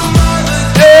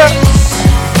 Yeah.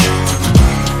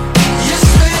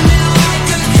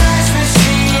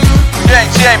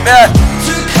 J, man.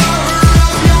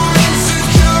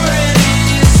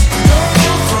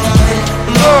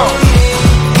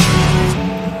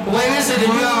 When is it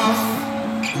enough?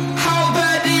 How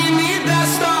bad do you need that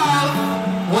stuff?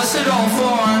 What's it all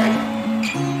for?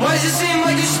 Why does it seem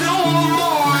like you still want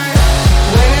more?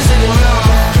 When is it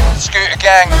enough? Scooter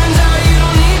gang. You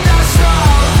don't need that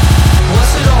stuff.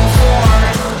 What's it all for?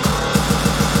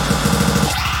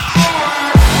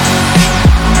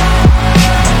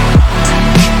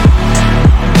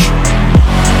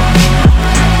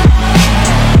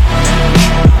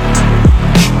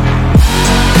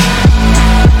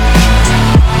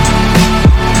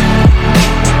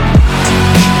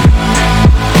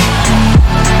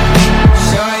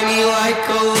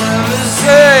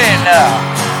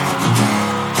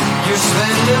 You're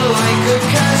spending like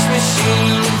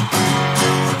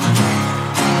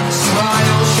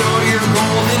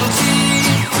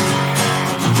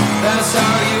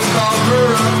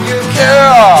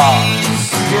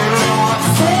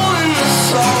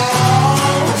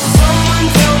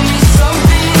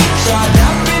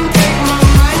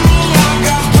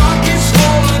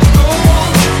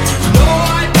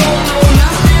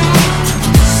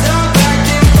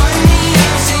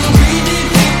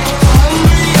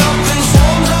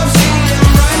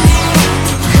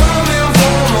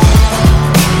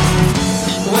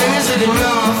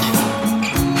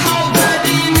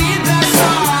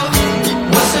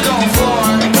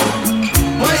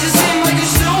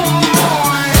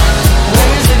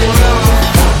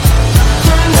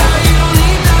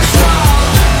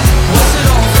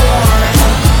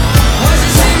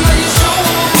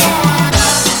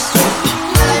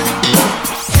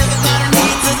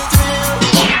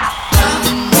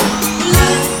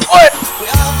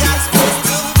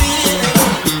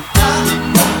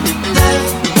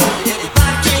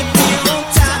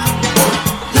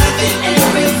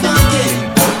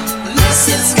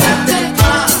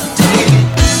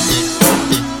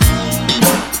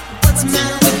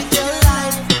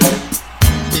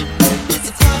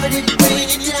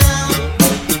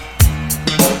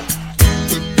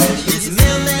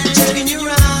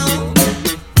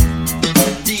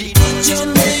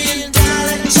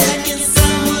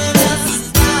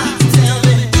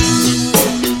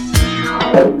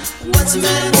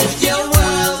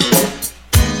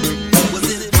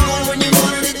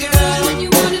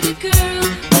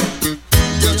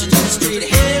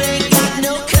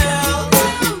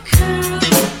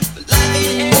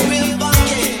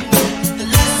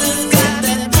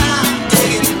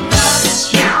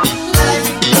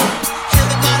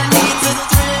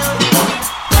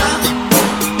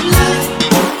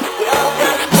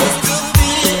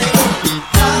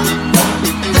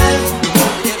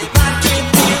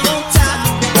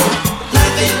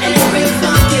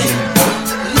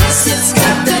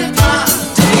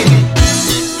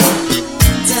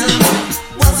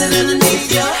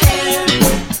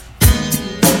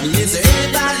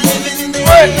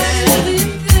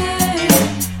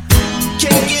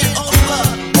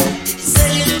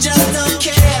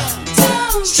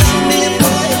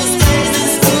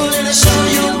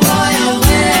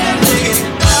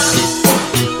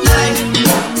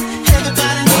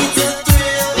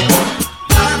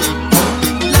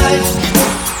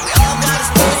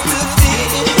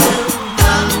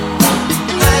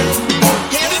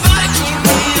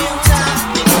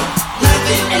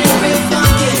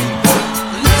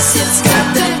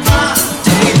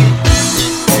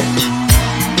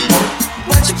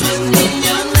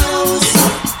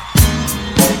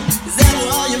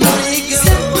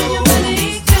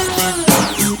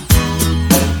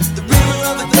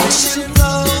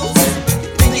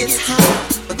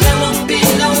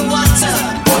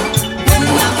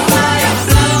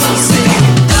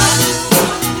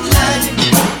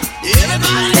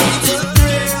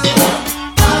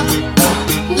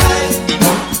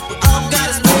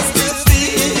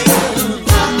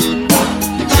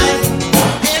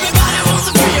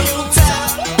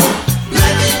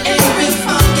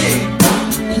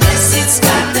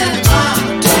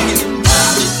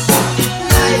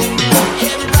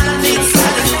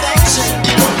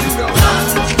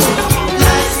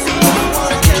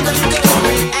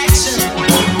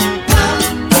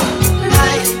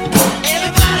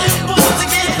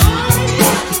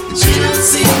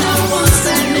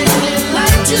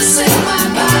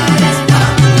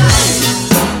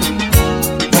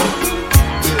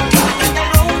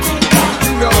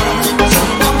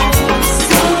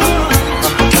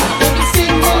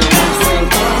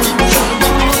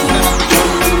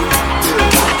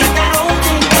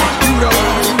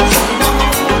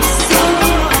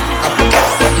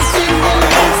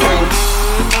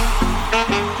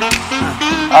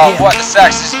Yo, what the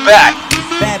sax is back.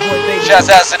 Shouts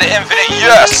out to the Infinite,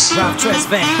 yes.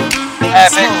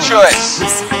 Epic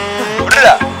choice.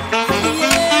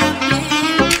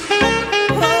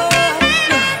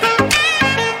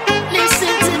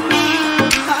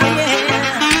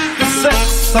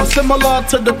 I'm similar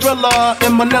to the Thriller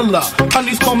in Manila.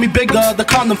 Honeys call me bigger, the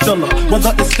condom filler.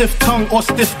 Whether it's stiff tongue or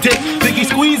stiff dick, Biggie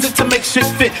squeeze it to make shit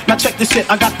fit. Now check this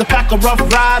shit, I got the pack of Rough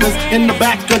Riders in the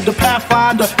back of the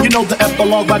Pathfinder. You know the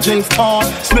epilogue by James Todd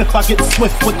Smith. I get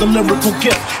swift with the lyrical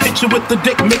gift. Hit you with the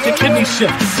dick, make your kidney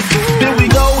shift. Here we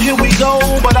go,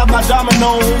 but I'm not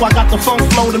domino. I got the funk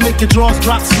flow to make your drawers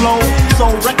drop slow. So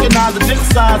recognize the dick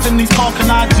size in these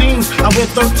Calcanine jeans. I wear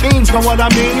 13s, know what I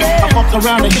mean? I fuck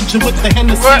around and hit you with the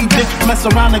Hennessy. Dick, mess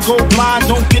around and go blind,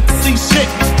 don't get to see shit.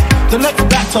 The next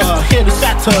batter, here to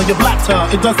shatter your blatter,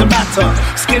 it doesn't matter.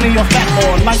 Skinny or fat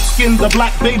or light skinned or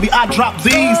black, baby, I drop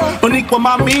these. Beneath with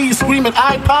my me, screaming,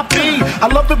 I poppy. I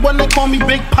love it when they call me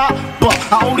Big Pop, but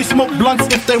I only smoke blunts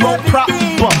if they roll prop.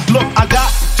 But look, I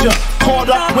got ya caught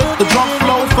up with the drunk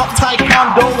flow. Fuck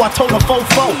taekwondo, I told a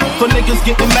fofo. For niggas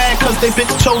getting mad cause they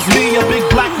bitch chose me, a big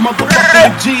black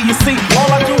motherfucking G. You see, all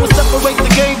I do is separate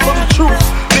the game from the truth.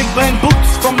 Big bang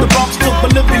boots from the Bronx to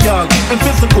Bolivia, getting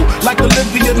physical like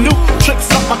Olivia Newt.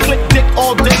 Tricks up, I click dick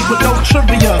all day with no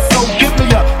trivia. So give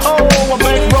me a a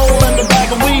bankroll and a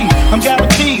bag of weed. I'm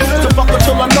guaranteed to fuck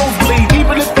until I nosebleed.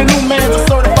 Even if the new man's a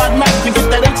certified Mac, you get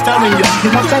that H down in you.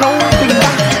 You want that old thing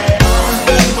back?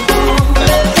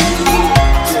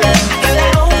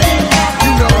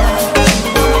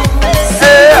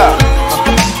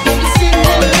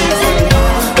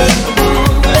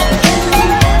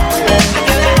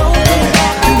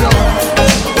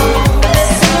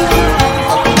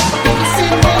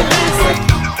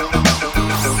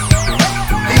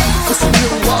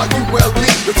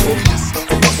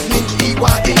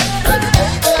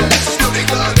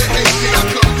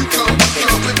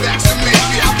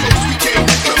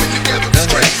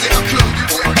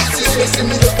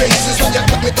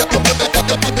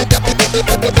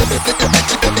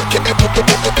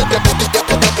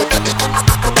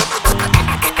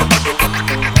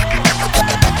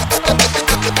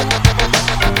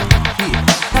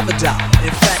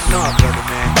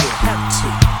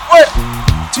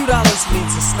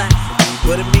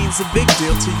 A big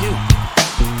deal to you.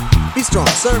 Be strong,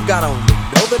 serve God only.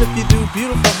 Know that if you do,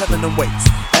 beautiful heaven awaits.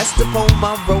 That's the poem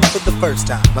I wrote for the first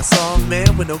time. I saw a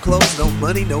man with no clothes, no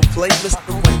money, no plate, Mr.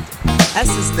 Wayne.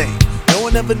 That's his name. No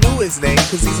one ever knew his name,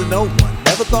 cause he's an old one.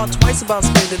 Never thought twice about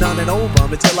spending on an old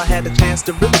bum until I had the chance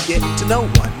to really get to know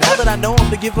one. Now that I know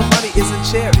him, to give him money isn't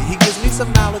charity. He gives me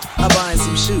some knowledge, I buy him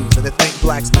some shoes. And to think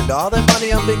blacks spend all their money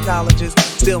on big colleges,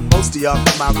 still most of y'all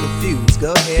come out confused.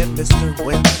 Go ahead, Mr.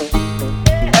 Wayne.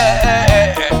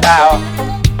 Ow.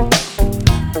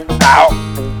 Ow.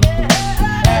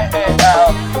 Ow.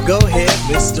 Go ahead,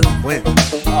 Mr. Win.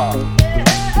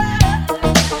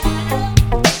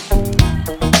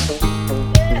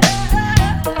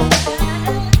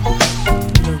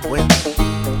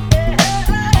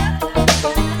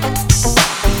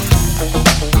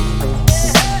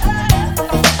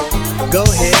 Go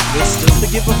ahead, Mr. To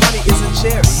give him money isn't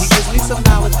charity. He gives me some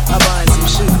knowledge, I buy him some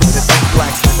shoes. And if big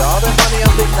blacks spend all their money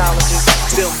on big colleges,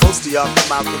 still most of y'all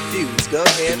come out confused. Go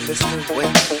ahead, Mr.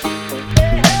 Win.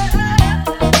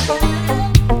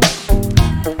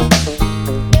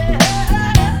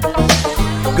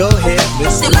 Go ahead,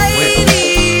 Mr.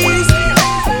 Ladies.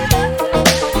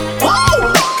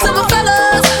 Whoa, some of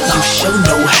fellas. You sure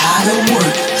know how to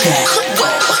work that.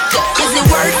 Is it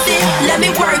worth it? Let me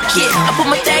work it. I put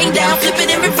my thing down, flip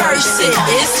it and reverse it.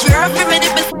 It's your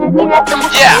primitive,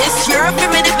 yeah. It's your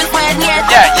primitive, yeah.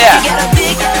 Yeah. You got a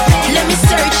big, let me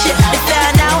search it to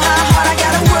find out how hard I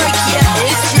gotta work. Yeah,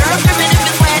 it's your primitive,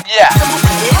 yeah.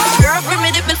 It's your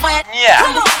primitive, yeah.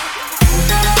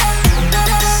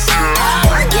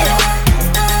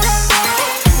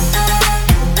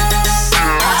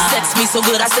 Sex me so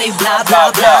good, I say blah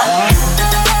blah blah.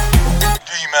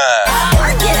 D-Man,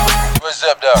 what's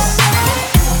up, though?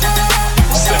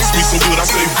 Sex me so good, I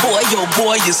say, boy, yo,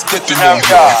 boy, you're spitting on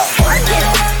God.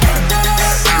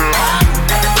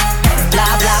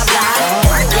 Blah blah blah.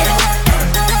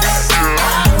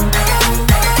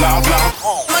 Blah blah.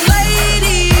 My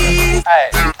lady. Hey.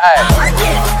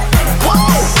 Whoa.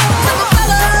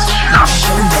 You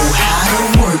sure know how to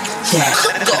work that.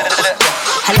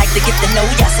 I like to get to know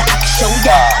ya so I can show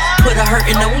ya. Put a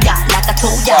hurtin' on ya like like I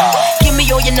told ya. Give me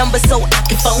all your numbers so I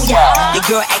can phone ya. Your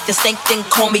girl act the same thing,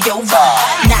 call me over.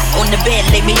 Not on the bed,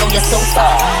 lay me on your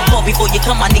sofa. More before you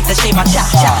come, I need to shave my chop.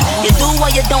 You do or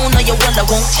you don't, or you will I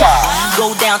won't ya.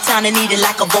 Go downtown and eat it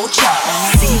like a vulture.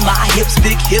 See my hips,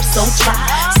 big hips, so try.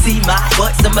 See my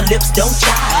butts and my lips, don't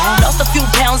try. Lost a few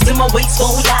pounds in my waist,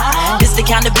 oh yeah. This the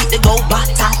kind of beat that go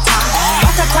ba-ta-ta.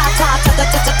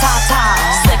 Ba-ta-ta-ta-ta-ta-ta-ta-ta.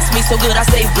 Sex me so good I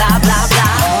say blah, blah,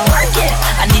 blah. Work it,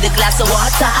 I need a glass of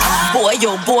water. Boy,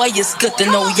 oh boy, it's good to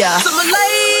know ya. To my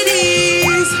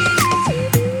ladies,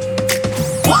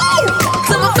 whoa,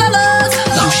 to my fellas,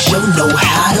 you sure know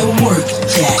how to work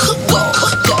that.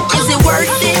 Is it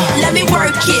worth it? Let me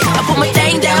work it. I put my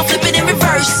thing down, flip it and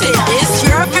reverse it. It's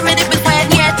your primitive, it's my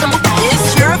yet.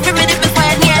 It's your primitive, it's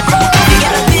my yet. You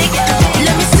got a big,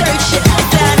 let me search it.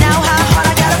 Find out how hard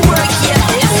I gotta work, yeah.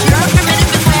 It's your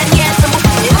primitive, it's my yet.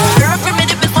 It's your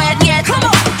primitive, it's my yet. Come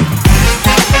on.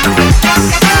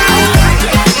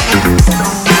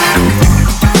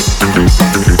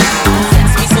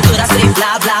 Sex me so good, I say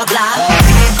blah, blah, blah.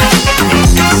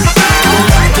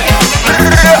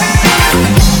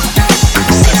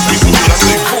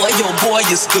 Boy, oh boy,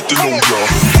 it's good to know y'all.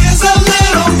 Here's a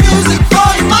little music for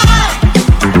your mind,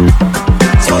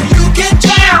 so you can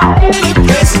jam any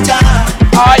place and time.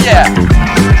 Oh yeah.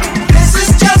 This is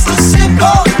just a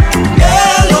simple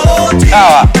melody,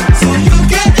 so you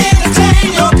can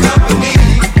entertain your company.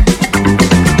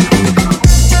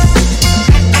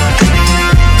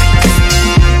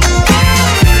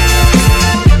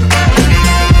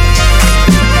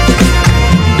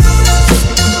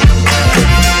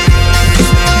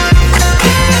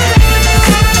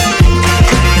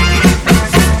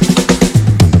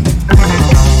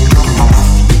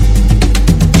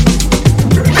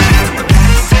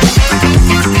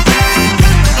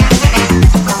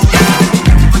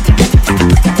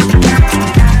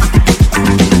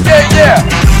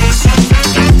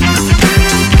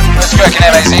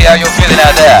 MAZ, how you feeling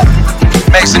out there?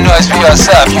 Make some noise for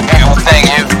yourself, you beautiful thing,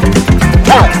 you.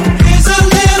 Woo! Here's a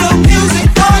little music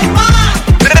for your mind,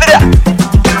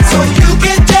 so you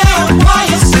can down while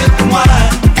you sip and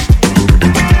wine.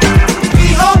 We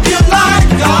hope you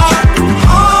like our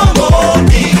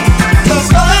harmony, 'cause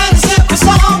go ahead and sip a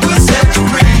song will set you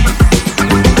free.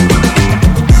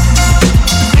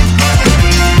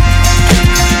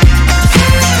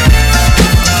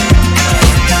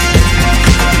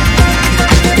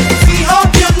 We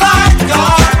hope you like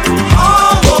our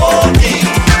harmony,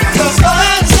 'cause go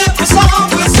ahead and sip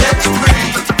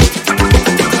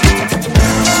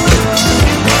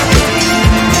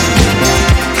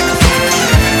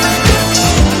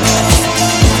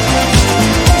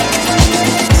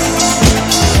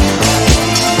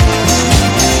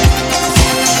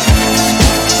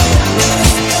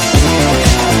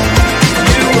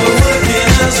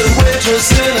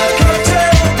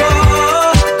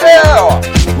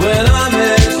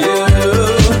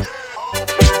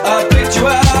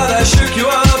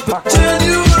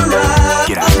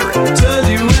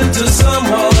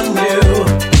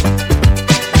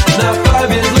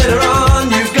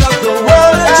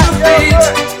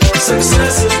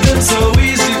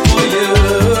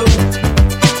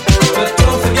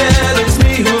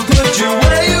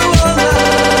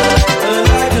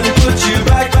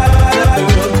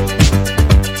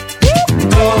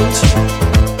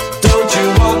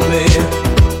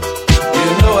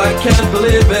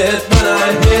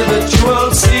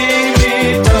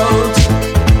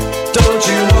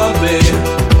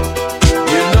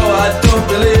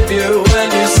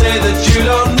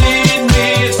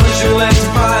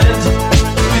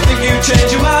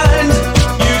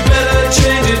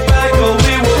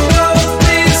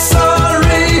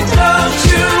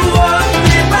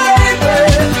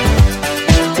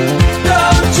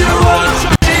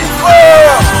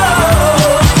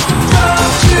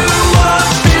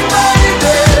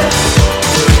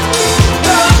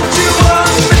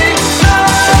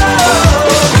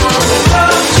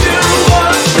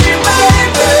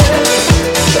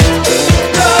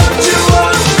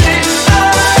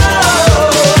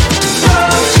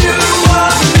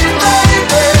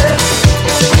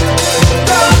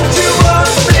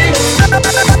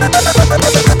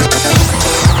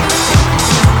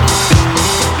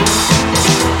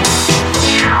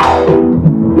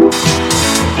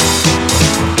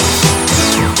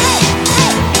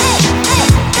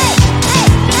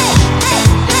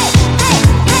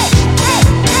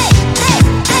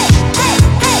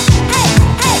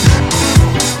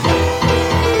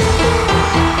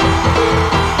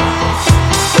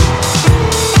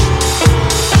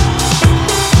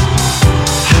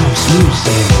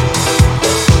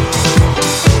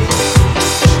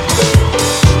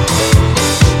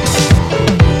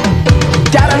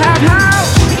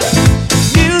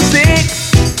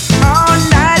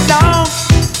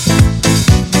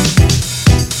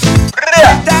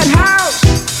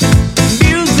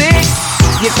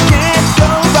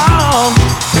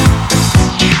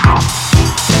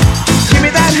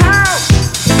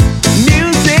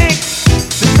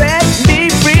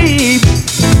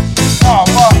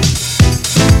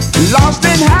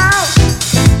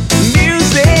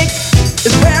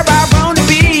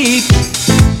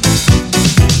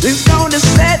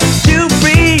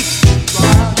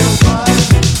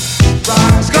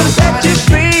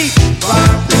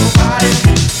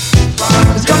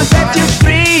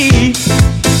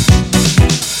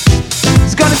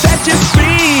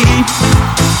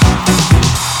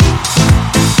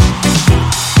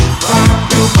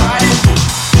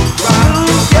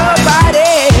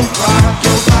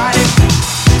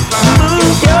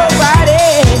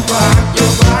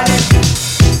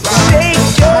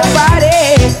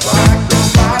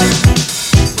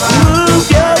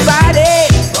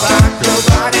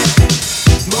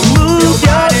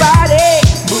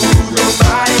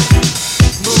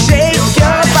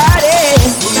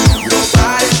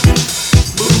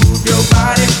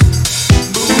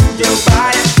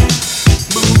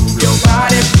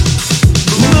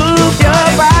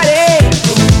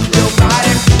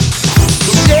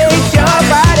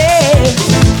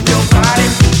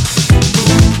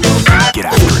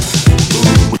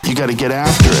gotta get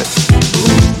after it.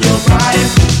 Move your body.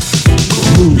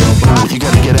 Move your body. You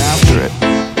gotta get after it.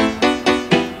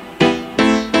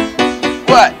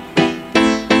 What?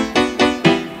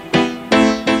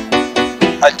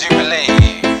 I do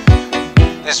believe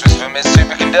this was for Miss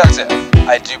Superconductor.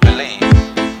 I do believe.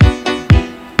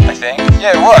 I think.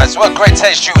 Yeah, it was. What great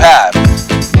taste you have.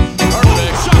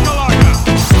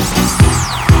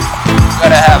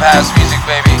 Gotta have house music,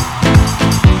 baby.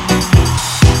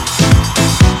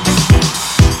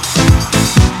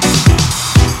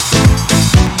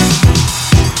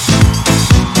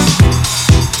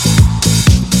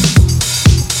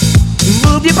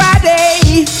 Move your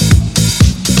body,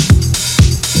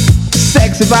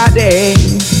 sexy body.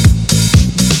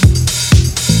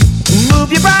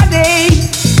 Move your body,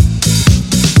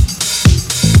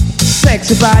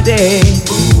 sexy body.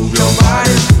 Move your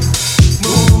body,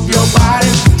 move your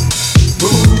body,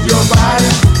 move your body.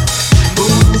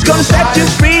 It's gonna set you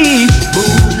free.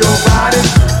 Move your body.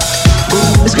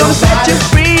 It's gonna set you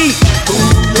free.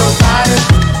 Move your body.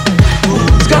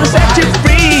 It's gonna set you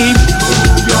free.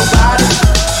 Move your body.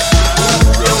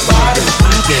 Move your body.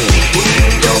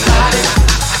 Move your body.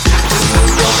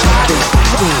 Move your body.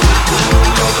 Move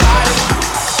your body.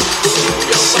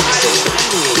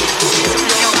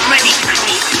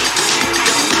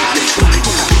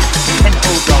 And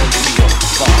hold on to your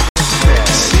thoughts.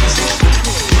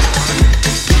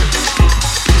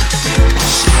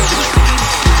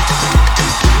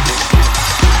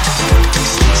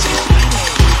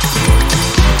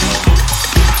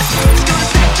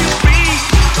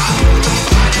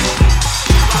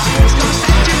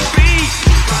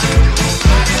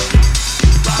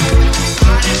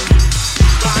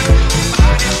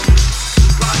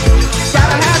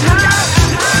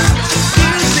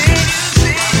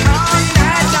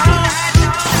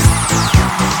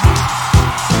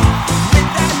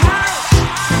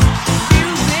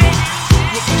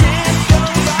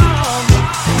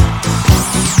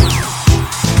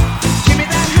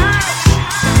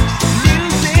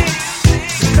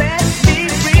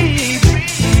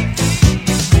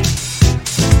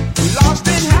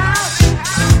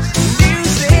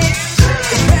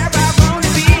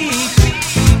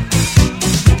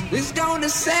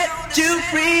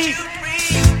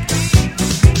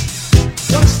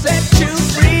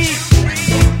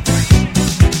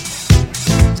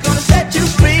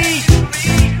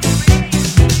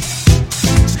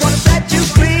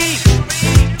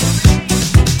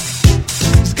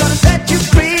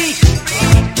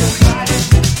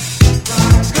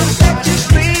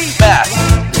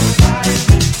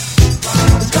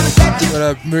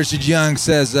 Richard Young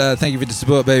says, thank you for the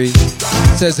support, baby.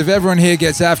 Says, if everyone here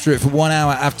gets after it for 1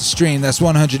 hour after stream, that's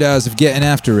 100 hours of getting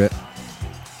after it.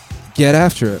 Get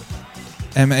after it.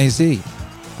 M-A-Z.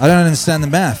 I don't understand the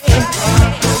math.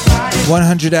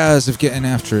 100 hours of getting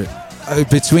after it. Oh,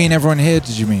 between everyone here,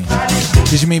 did you mean?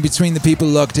 Did you mean between the people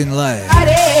locked in live?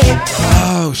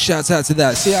 Oh, shouts out to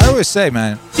that. See, I always say,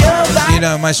 man, you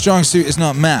know, my strong suit is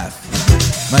not math.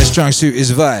 My strong suit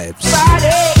is vibes.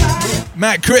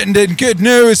 Matt Crittenden, good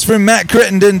news from Matt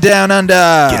Crittenden down under.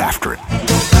 Get after it.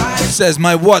 Says,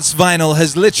 my Watts vinyl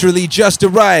has literally just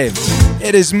arrived.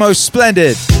 It is most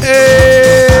splendid.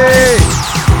 Hey!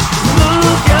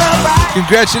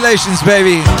 Congratulations,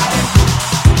 baby.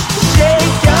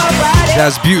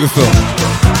 That's beautiful.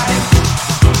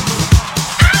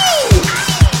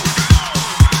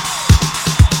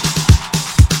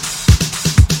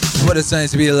 What a time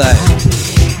to be alive.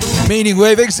 Meaning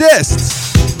Wave exists.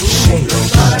 Shake your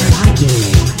body.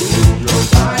 Move your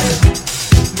body.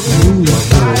 Move your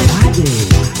body.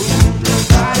 Move your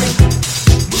body.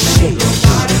 Shake your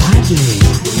body.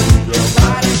 Move your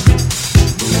body.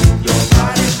 Move your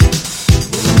body.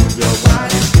 Move your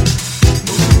body.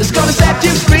 It's gonna set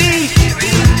you free.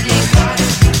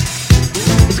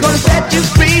 It's gonna set you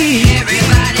free.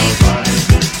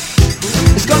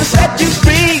 It's gonna set you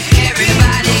free.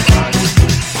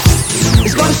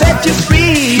 It's gonna set you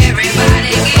free.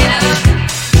 Everybody get up.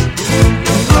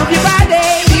 Move your body.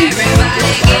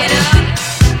 Everybody get up.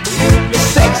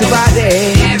 Sexy body.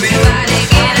 Everybody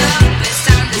get up. It's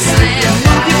time to slam.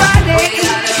 Move your body. We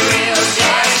got a real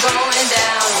jam going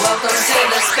down. Welcome to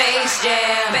the Space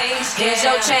Jam. Here's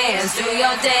your chance. Do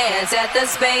your dance at the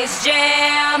Space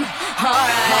Jam.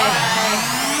 Alright.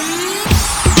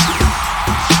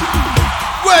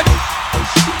 What?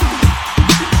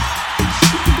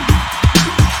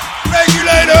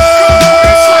 Regulators!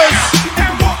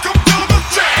 And welcome to the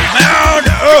jam. Mount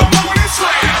up! Come on and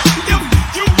slam.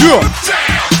 You Yeah.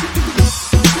 jam.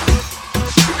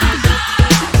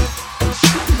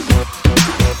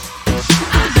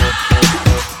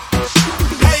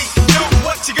 Hey, yo,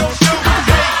 what you gonna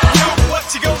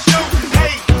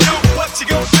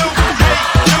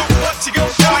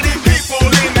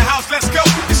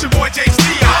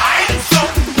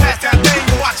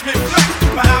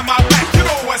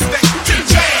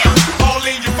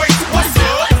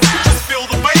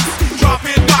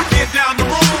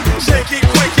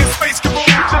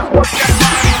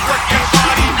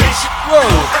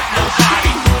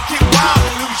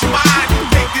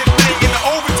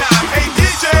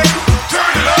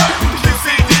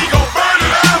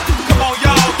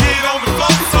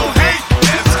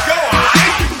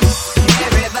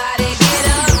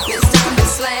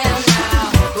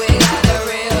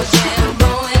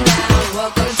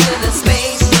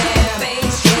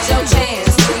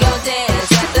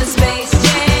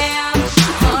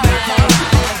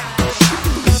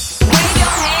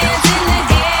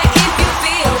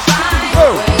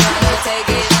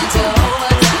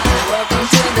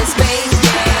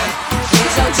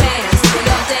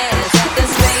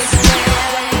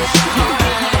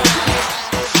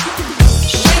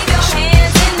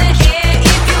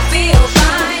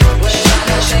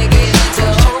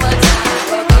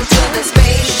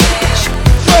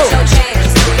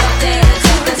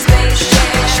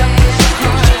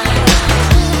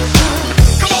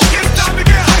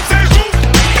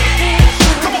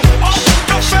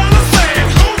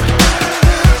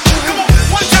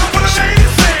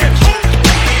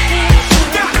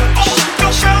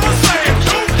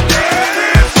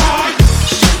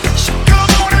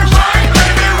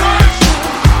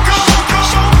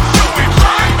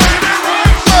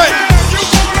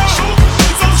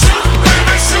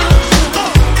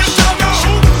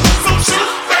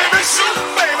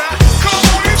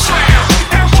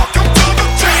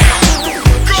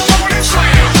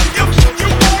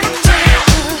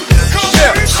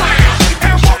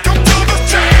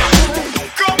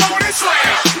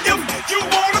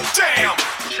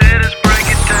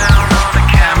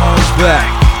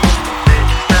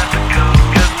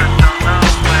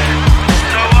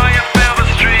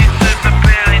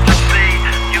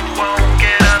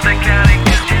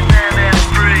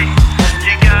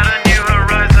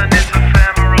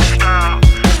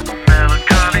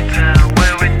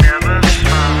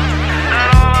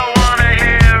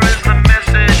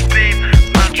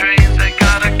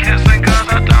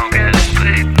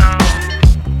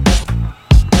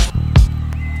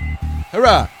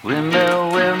Hurrah!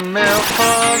 Windmill, windmill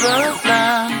for the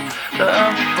land,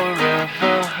 love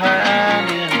forever hand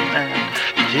in hand.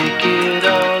 Take it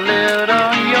all, live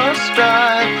on your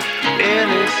stride. It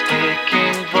is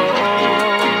taking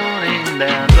voting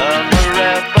down. Love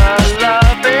forever,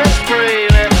 love is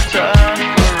free. Let's turn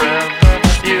forever,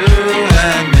 you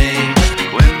and me.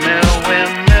 Windmill,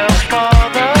 windmill for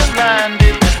the land.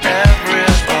 If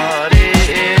everybody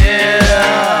is.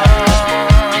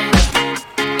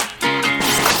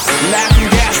 Laughing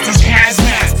gas, these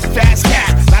hazmats, fast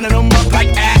cats, lining them up like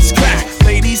ass crack.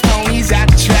 Ladies, ponies at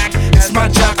the track, it's my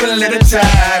chocolate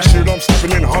attack. Shit, I'm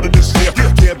stepping in harder this year.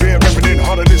 Yeah, been repping in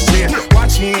harder this year.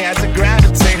 Watch me as I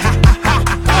gravitate, ha ha ha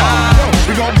ha.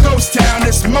 We gon' ghost town,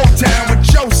 this Motown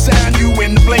with your sound. You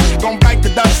in the blink, gon' bite the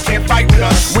dust, can't fight with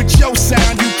us. With your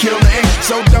sound, you kill the ink,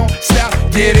 so don't stop,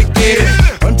 get it,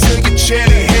 until you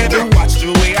chat it hit and watch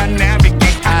the way I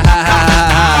navigate. Ha ha ha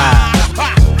ha.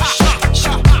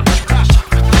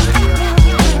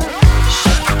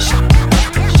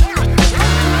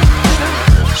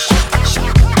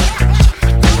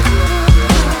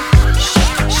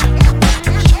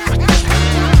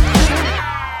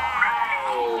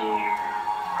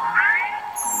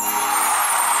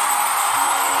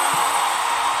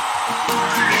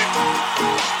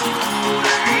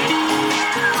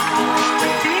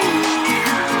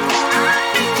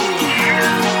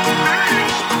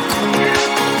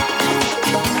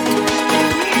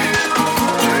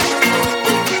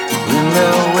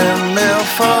 Windmill, windmill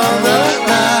for the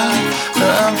land,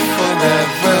 love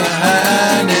forever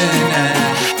hand in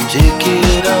hand. Take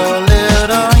it all,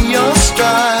 live on your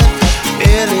stride.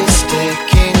 It is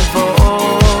taking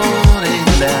voting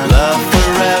down. Love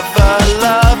forever,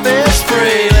 love is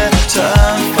free. Let's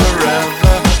turn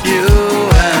forever, you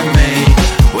and me.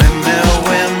 Windmill,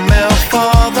 windmill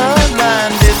for the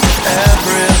land. It's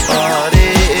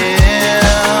everybody in.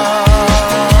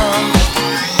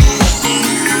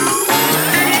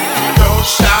 Don't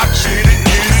stop, shit it,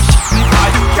 get it. Are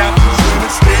you captains in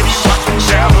it steady? Watch me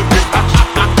navigate.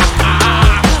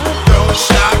 Don't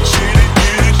stop, shit it,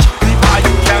 get it. Are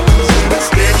you captains in it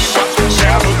steady? Watch me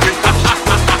navigate.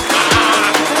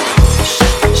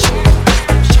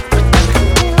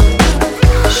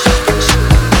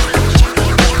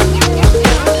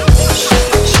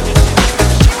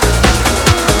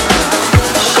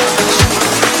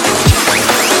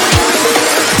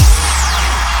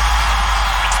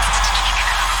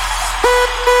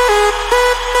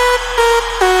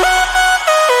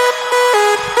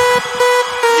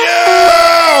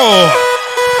 Yo!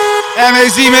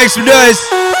 MAC makes some noise.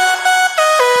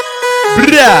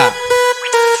 Blah.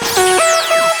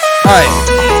 Alright.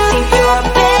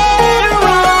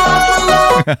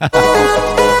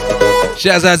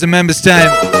 Shouts out to Members Time.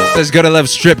 Says gotta love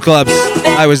strip clubs.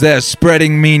 I was there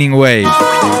spreading meaning wave.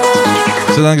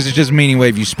 So long as it's just meaning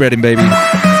wave, you spreading, baby.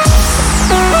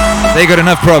 They got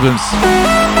enough problems.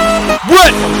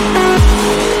 What?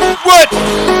 What?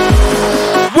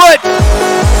 What?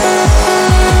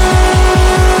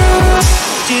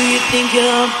 Do you think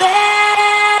you're bad?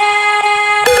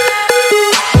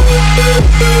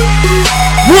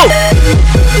 Whoa!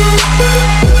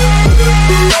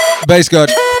 Bass God.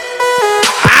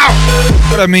 Ow!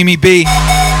 What up, Mimi B?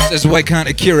 Says, why can't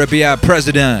Akira be our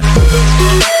president?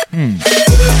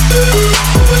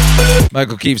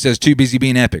 Michael Keefe says, too busy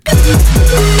being epic.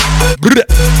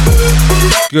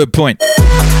 Good point.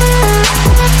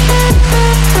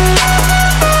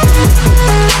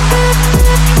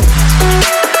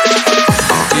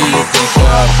 Do you think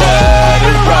you're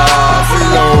better off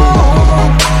alone?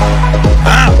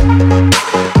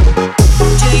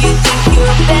 Do you think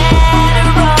you're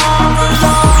better off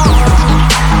alone?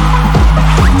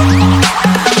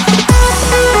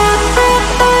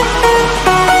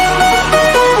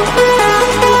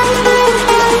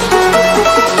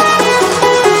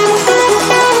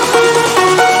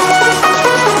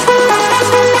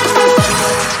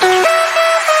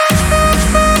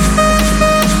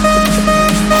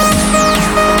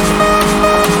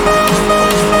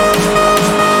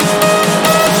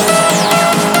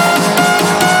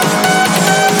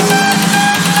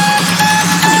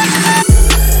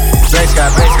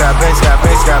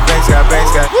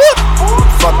 Bass got.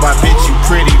 Fuck my bitch, you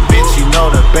pretty bitch, you know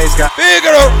the bass got.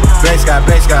 Figaro. Bass got.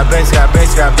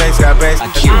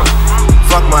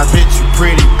 Fuck my bitch, you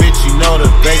pretty bitch, you know the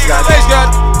bass got.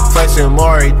 Flexing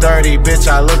Maury 30, bitch,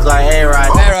 I look like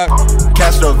A-Rod.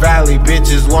 Castro Valley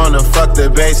bitches wanna fuck the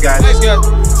bass guy.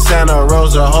 Santa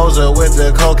Rosa hoser with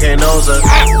the cocaine noser.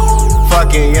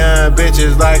 Fucking young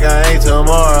bitches like I ain't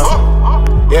tomorrow.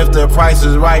 If the price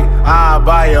is right, I'll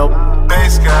buy your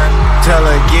bass guy. Tell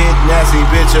her get get nasty,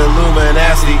 bitch,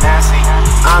 Illuminati.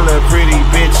 I'm a pretty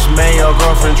bitch, man, your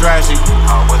girlfriend trashy.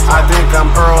 I think I'm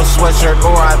Earl Sweatshirt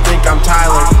or I think I'm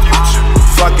Tyler.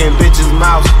 Fucking bitch's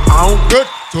mouth, I don't get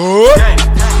to it.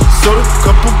 So a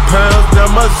couple pounds, now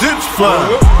my zips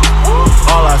flying.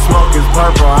 All I smoke is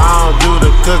purple, I don't do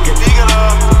the cooking.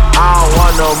 I don't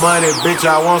want no money, bitch,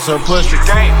 I want some pussy.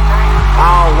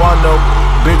 I don't want no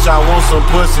bitch, I want some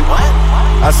pussy.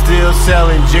 I still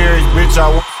selling Jerry's, bitch, I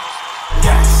want.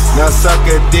 Now suck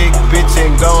a dick, bitch,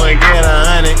 and go and get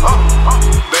 100.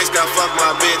 Bass got fuck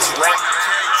my bitch.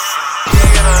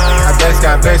 Bass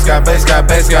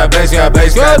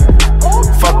got.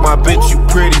 Fuck my bitch, you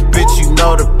pretty bitch, you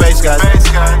know the bass got.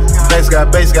 Bass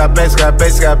got.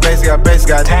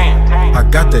 Damn. I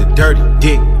got that dirty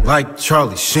dick like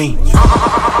Charlie Sheen.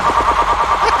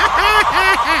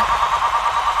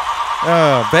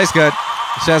 Oh, bass cut.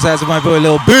 Shouts out to my boy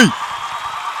Lil B.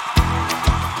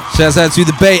 Shouts out to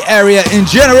the Bay Area in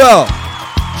general.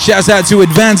 Shouts out to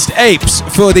Advanced Apes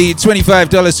for the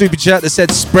 $25 super chat that said,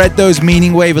 "Spread those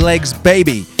meaning wave legs,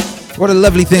 baby." What a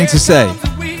lovely thing to say.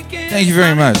 Thank you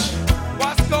very much.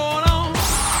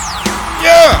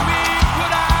 Yeah!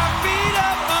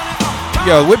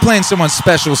 Yo, we're playing someone's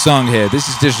special song here. This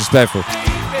is disrespectful.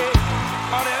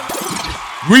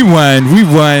 Rewind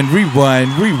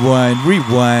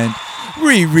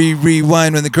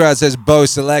when the crowd says Bo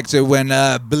Selector, when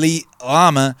Billy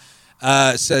Armour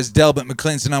says Delbert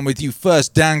McClinton, I'm with you.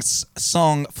 First dance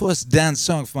song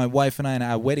for my wife and I at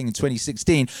our wedding in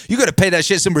 2016. You gotta pay that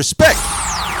shit some respect.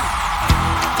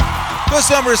 Put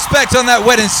some respect on that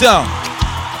wedding song.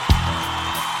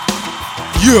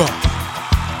 Yeah.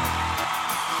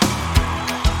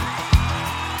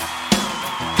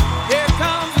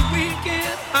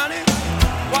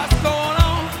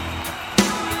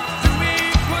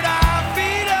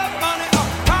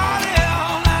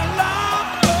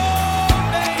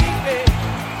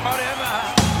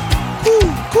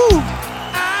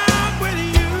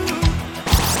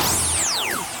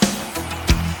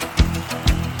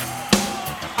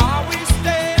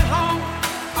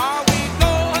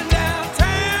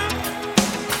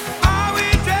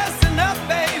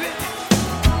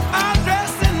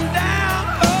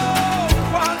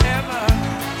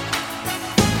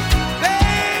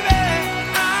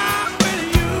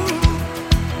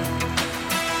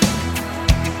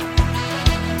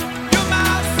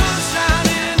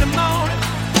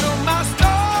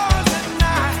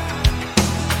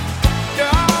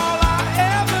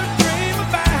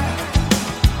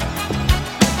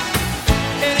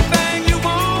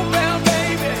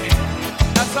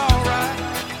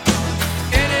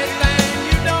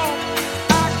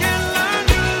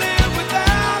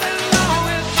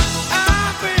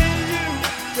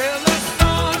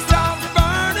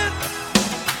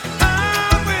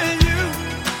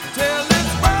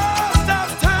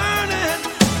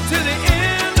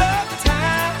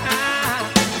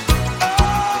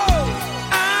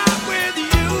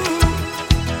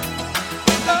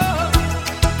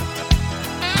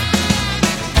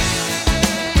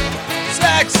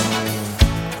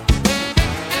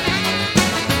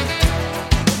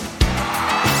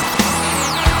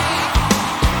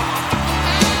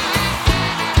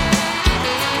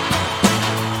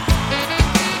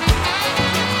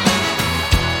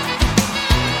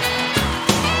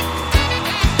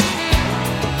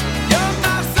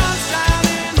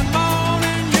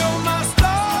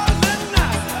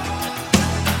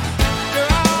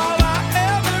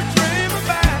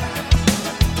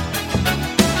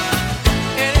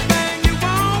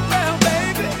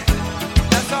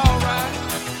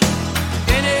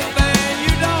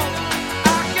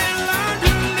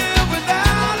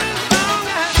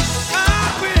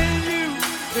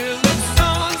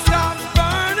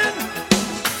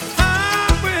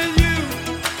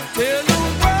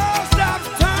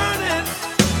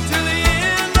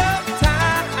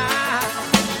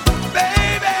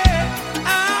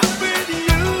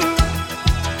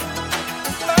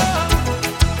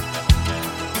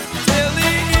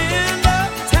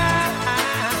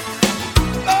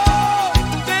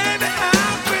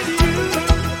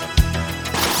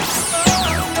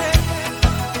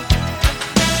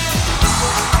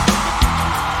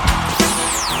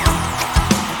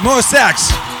 More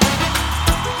sax.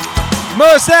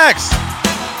 More sax.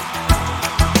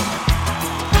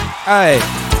 Hey.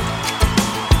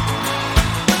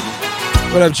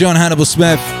 What up, John Hannibal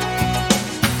Smith?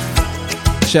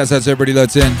 Shouts out to everybody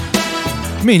locked in.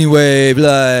 Meaning Wave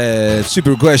Live.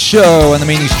 Super Request Show on the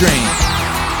Meaning Stream.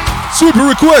 Super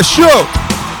Request Show.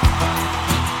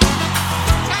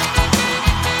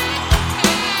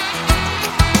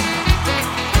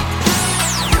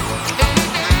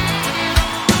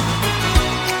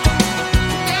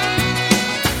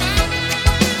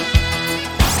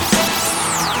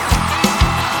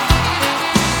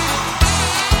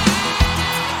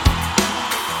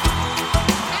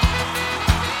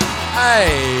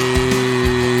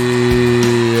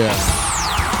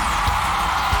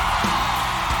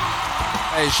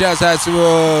 Hey, shouts out to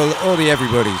all the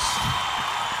everybody's.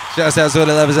 Shouts out to all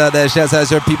the lovers out there. Shouts out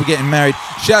to people getting married.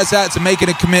 Shouts out to making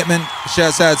a commitment.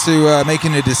 Shouts out to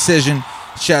making a decision.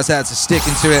 Shouts out to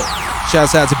sticking to it.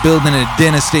 Shouts out to building a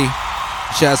dynasty.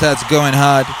 Shouts out to going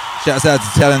hard. Shouts out to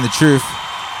telling the truth.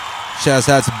 Shouts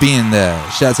out to being there.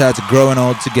 Shouts out to growing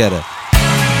old together.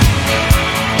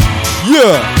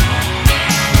 Yeah!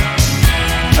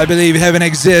 I believe heaven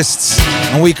exists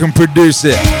and we can produce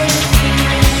it.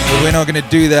 But we're not going to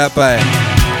do that by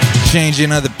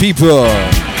changing other people.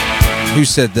 Who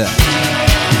said that?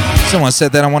 Someone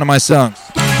said that on one of my songs.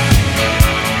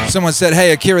 Someone said,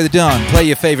 "Hey, Akira the Don, play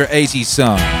your favorite 80s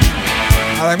song."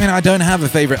 I mean, I don't have a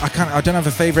favorite. I don't have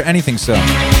a favorite anything song.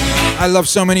 I love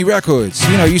so many records.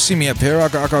 You know, you see me up here. I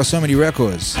got so many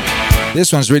records.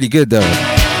 This one's really good though.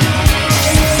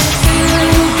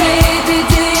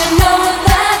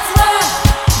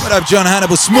 What up, John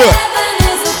Hannibal Smith?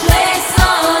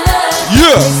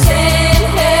 Yeah.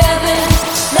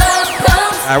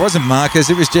 I wasn't Marcus,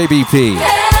 it was JBP.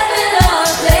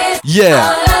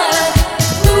 Yeah.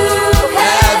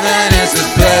 Heaven is a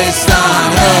place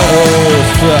on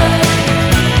earth.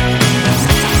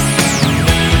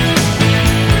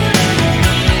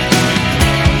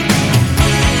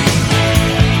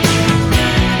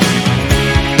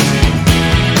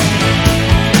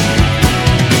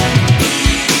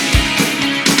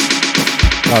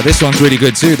 Oh, this one's really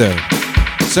good too, though.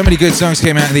 So many good songs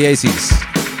came out in the 80s.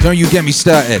 Don't you get me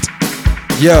started.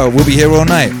 Yo, we'll be here all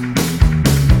night.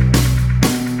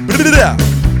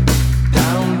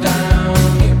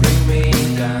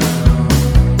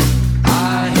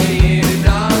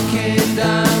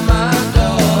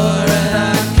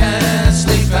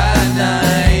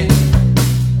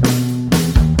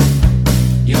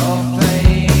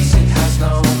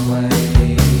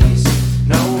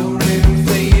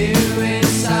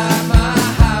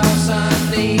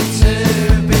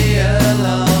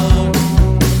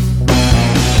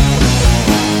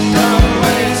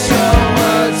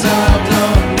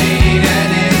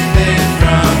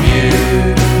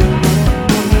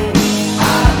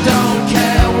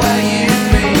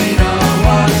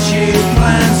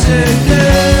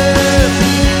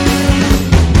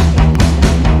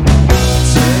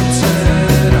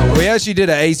 We did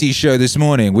an 80s show this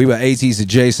morning. We were 80s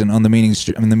adjacent on the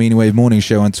Meaning Wave morning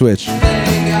show on Twitch. For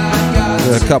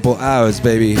a couple hours,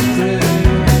 baby.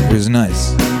 It was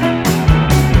nice.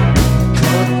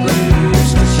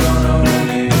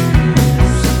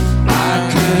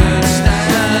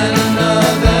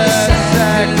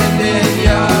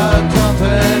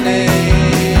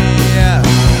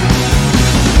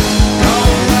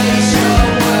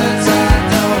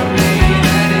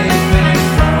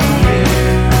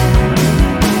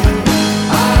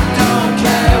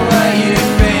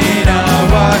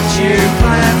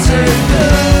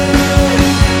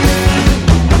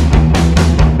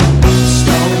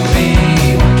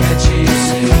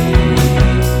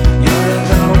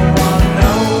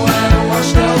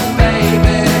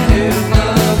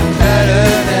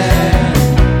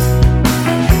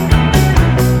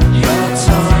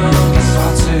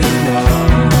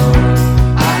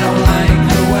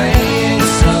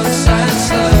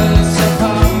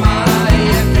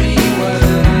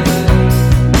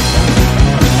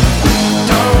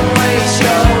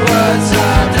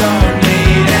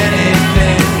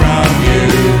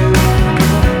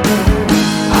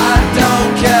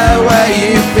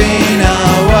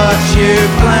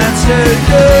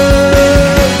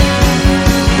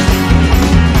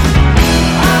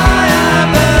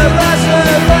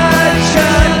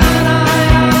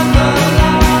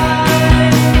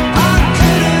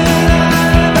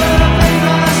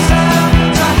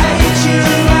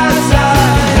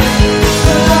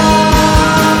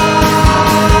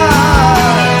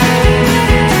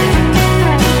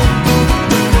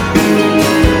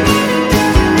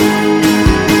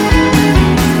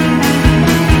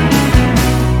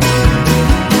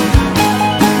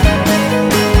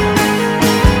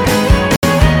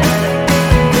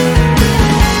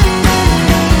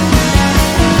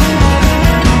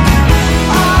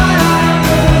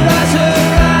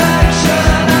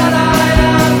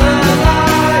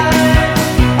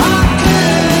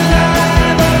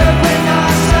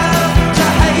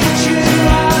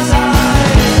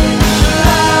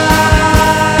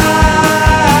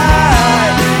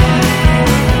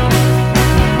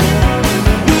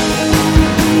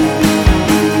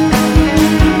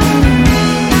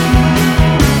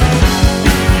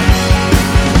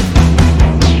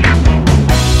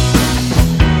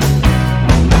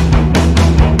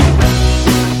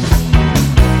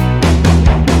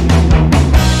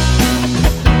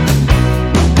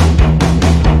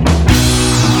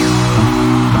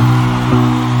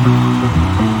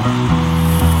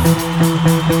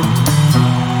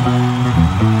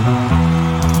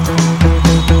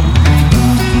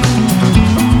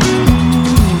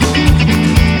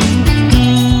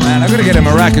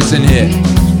 maracas in here.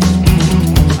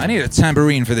 I need a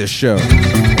tambourine for this show.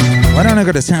 Why don't I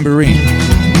got a tambourine?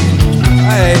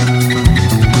 Hey.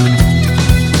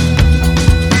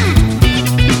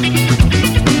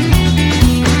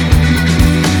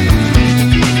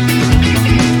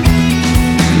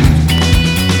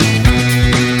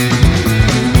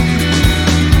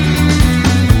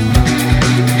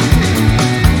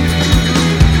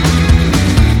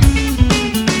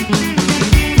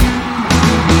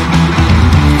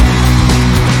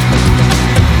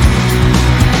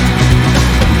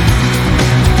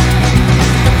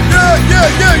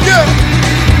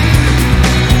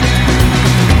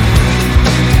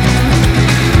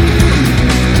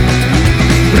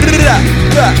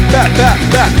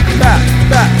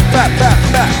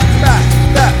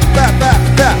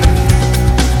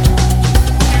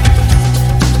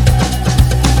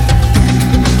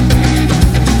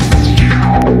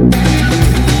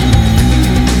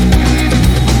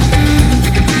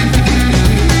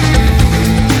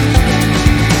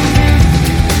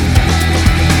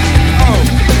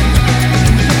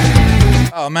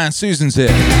 Oh man, Susan's here.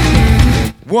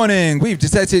 Warning, we've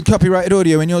detected copyrighted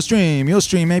audio in your stream. Your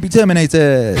stream may be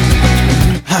terminated.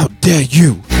 How dare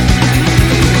you?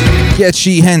 Get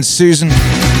she hence, Susan. Man,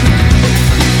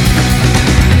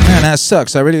 that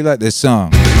sucks. I really like this song.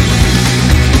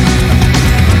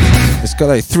 It's got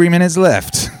like 3 minutes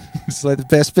left. It's like the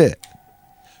best bit.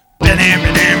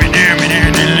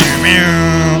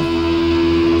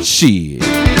 Shit.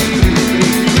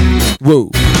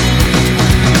 Whoa.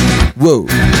 Whoa.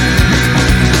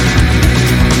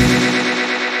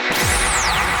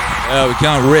 We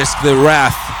can't risk the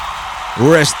wrath.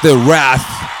 Risk the wrath.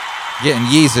 Getting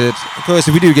yeeted. Of course,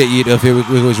 if we do get yeeted up here,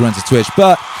 we always run to Twitch.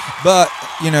 But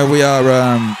you know, we are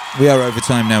over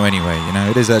time now anyway. You know,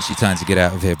 it is actually time to get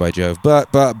out of here, by Jove.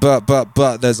 But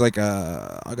there's like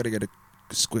I gotta get a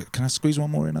squeeze. Can I squeeze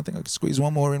one more in? I think I can squeeze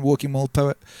one more in. Walking Mall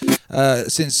Poet.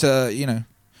 Since you know,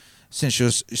 since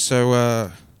you're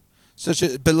so such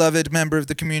a beloved member of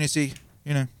the community,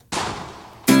 you know.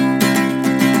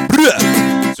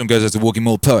 This one goes as a Walking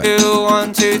Mall Poet. 2,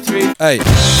 1, 2, 3. Hey.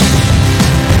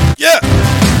 Yeah.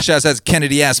 Shouts out to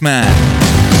Kennedy Ass Man.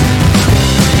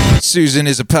 Susan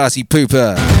is a party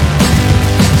pooper.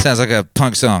 Sounds like a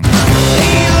punk song.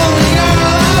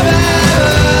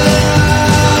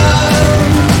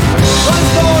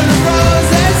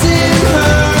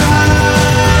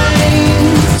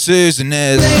 Susan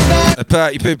is a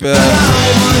party pooper.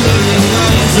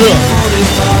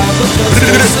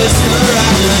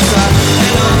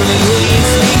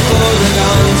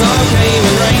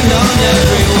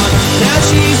 Now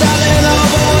she's a little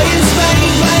boy in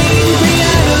Spain, playing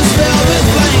pianos filled with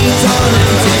flames on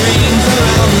empty rings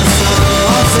around the sun.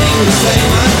 I'll sing the same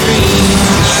my dreams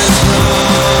has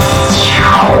grown.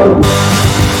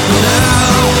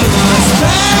 Now we must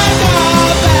pack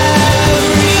up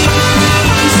every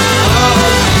piece of life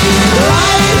we used to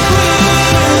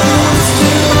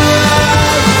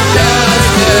have,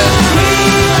 just to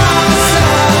free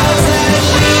ourselves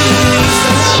at least.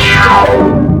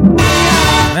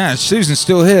 Man, Susan's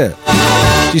still here.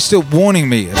 She's still warning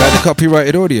me about the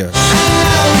copyrighted audio.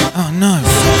 Oh no.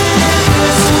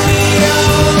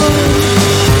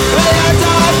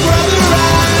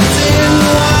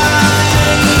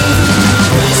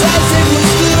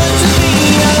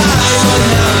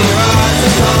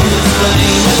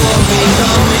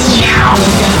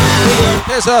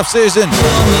 Piss off, Susan.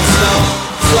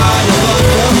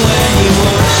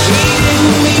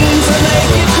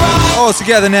 All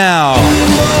together now.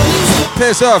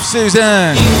 Piss off,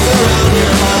 Susan.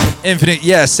 Infinite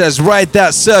Yes says, ride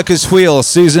that circus wheel,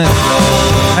 Susan.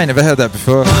 I ain't never heard that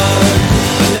before.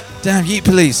 Damn Yeet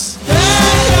Police.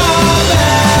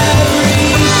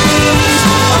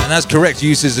 And that's correct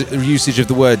usage of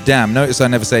the word damn. Notice I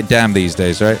never say damn these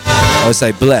days, right? I would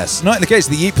say bless. Not in the case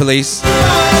of the Yeet Police.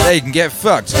 They can get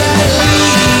fucked.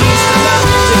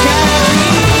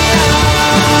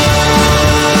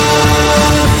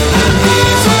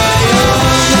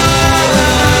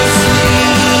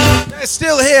 They're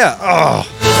still here. Oh.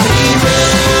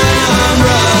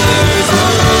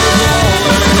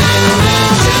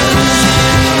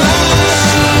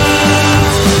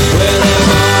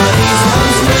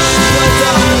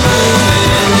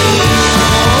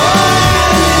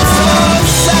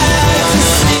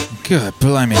 Good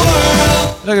blimey.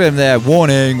 Look at him there.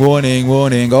 Warning, warning,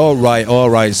 warning. All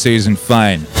right, Susan,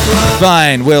 fine.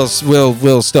 Fine, we'll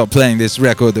stop playing this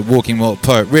record that Walking Mall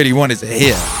Poet really wanted to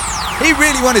hear. He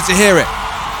really wanted to hear it.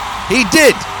 He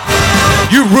did.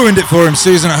 You ruined it for him,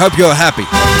 Susan. I hope you're happy.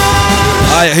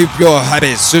 I hope you're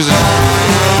happy, Susan.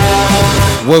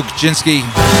 Woke Jinsky,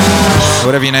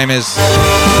 whatever your name is.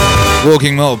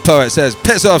 Walking Mold Poet says,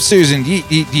 piss off Susan, yeet,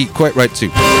 yeet, yeet, quite right too.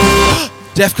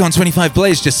 Defcon 25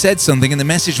 Blaze just said something and the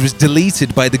message was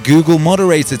deleted by the Google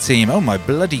moderator team. Oh my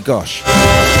bloody gosh.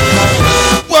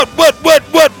 What? What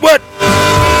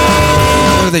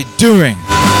are they doing?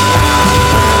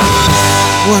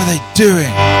 What are they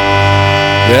doing?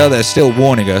 Well, they're still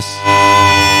warning us.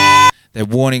 They're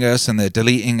warning us and they're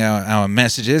deleting our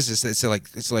messages. It's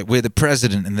like we're the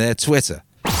president and they're Twitter.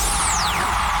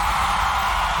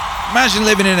 Imagine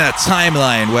living in a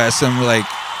timeline where some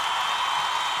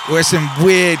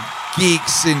weird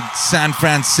geeks in San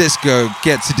Francisco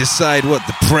get to decide what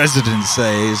the president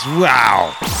says.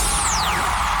 Wow.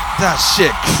 That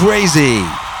shit crazy.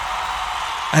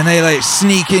 And they like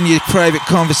sneak in your private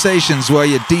conversations while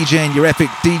you're DJing your epic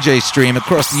DJ stream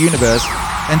across the universe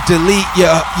and delete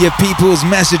your people's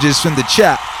messages from the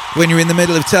chat when you're in the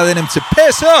middle of telling them to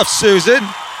piss off, Susan.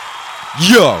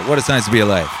 Yo, what a time to be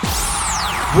alive.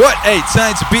 What a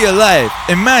time to be alive.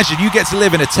 Imagine you get to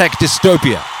live in a tech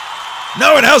dystopia.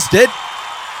 No one else did.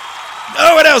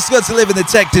 No one else got to live in the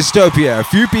tech dystopia. A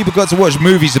few people got to watch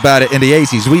movies about it in the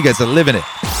 80s. We get to live in it.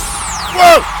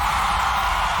 Whoa!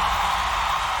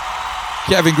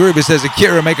 Kevin Gruber says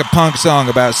Akira make a punk song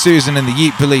about Susan and the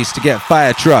Yeet Police to get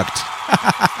fire trucked.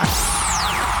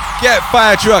 Get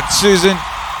fire trucked, Susan.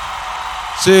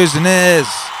 Susan is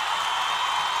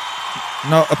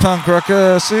not a punk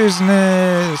rocker. Susan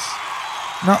is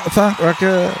not a punk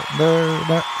rocker. No,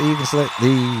 not even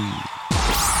slightly.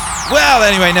 Well,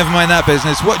 anyway, never mind that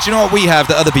business. What do you know what we have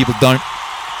that other people don't?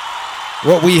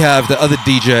 What we have that other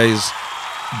DJs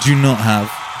do not have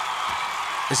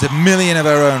is 1 million of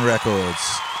our own records.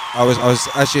 I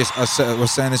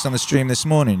was saying this on the stream this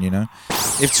morning, you know.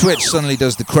 If Twitch suddenly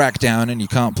does the crackdown and you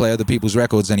can't play other people's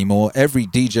records anymore, every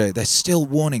DJ, they're still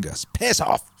warning us. Piss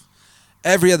off.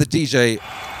 Every other DJ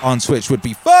on Twitch would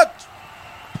be fucked.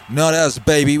 Not us,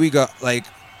 baby. We got there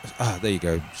you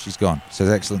go. She's gone. Says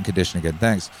excellent condition again.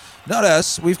 Thanks. Not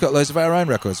us. We've got loads of our own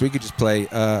records. We could just play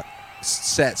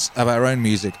sets of our own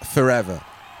music forever.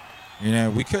 You know,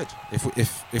 we could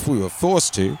if we were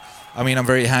forced to. I mean, I'm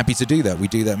very happy to do that. We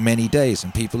do that many days,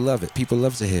 and people love it. People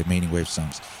love to hear Meaning Wave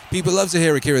songs. People love to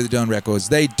hear Akira the Don records.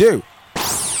 They do.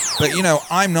 But, you know,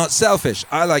 I'm not selfish.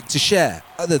 I like to share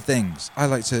other things. I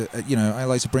like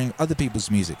to bring other people's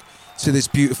music to this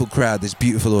beautiful crowd, this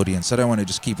beautiful audience. I don't want to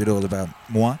just keep it all about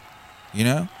moi, you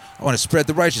know? I want to spread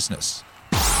the righteousness.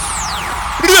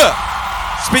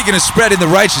 Speaking of spreading the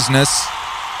righteousness,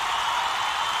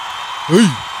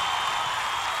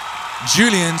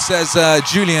 Julian says,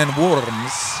 Julian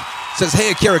Worms says,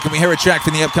 hey Akira, can we hear a track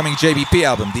from the upcoming JBP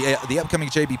album? The upcoming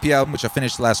JBP album, which I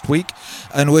finished last week,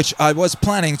 and which I was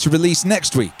planning to release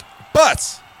next week.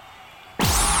 But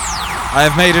I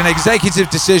have made an executive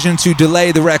decision to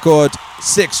delay the record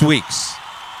 6 weeks.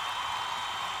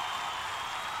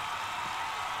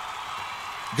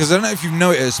 Because I don't know if you've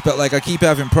noticed, but I keep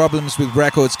having problems with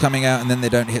records coming out and then they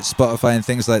don't hit Spotify and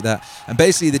things like that. And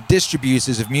basically the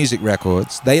distributors of music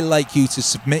records, they like you to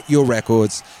submit your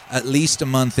records at least a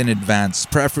month in advance,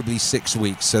 preferably 6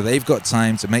 weeks. So they've got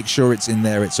time to make sure it's in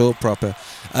there, it's all proper.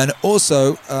 And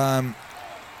also,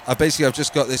 I've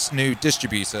just got this new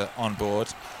distributor on board,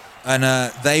 and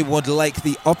they would like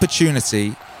the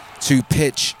opportunity to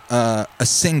pitch a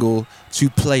single to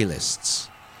playlists.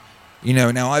 You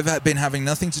know, now I've been having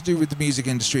nothing to do with the music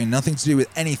industry and nothing to do with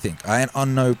anything. I ain't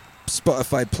on no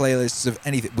Spotify playlists of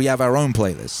anything. We have our own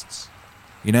playlists.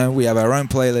 You know, we have our own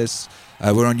playlists.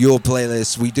 We're on your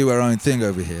playlists. We do our own thing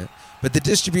over here. But the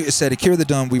distributor said, Akira the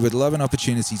Don, we would love an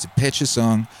opportunity to pitch a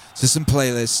song to some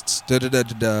playlists,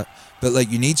 da-da-da-da-da.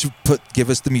 But, you need to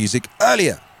give us the music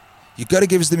earlier. You've got to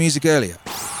give us the music earlier.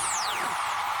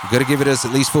 You've got to give it us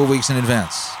at least 4 weeks in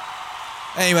advance.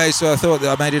 Anyway, so I thought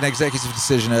that I made an executive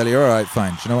decision earlier. All right,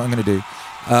 fine. Do you know what I'm going to do?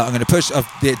 I'm going to push...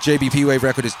 the JBP Wave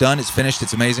record is done. It's finished.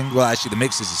 It's amazing. Well, actually, the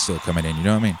mixes are still coming in. You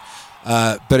know what I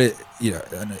mean? But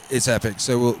it's epic.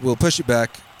 So we'll push it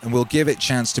back, and we'll give it a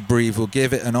chance to breathe. We'll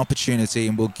give it an opportunity,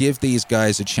 and we'll give these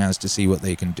guys a chance to see what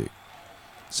they can do.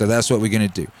 So that's what we're going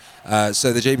to do.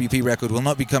 So the JBP record will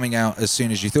not be coming out as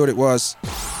soon as you thought it was,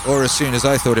 or as soon as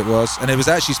I thought it was. And it was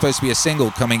actually supposed to be a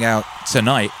single coming out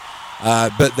tonight.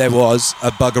 But there was a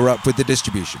bugger up with the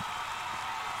distribution,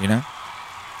 you know?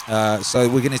 So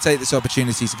we're going to take this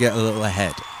opportunity to get a little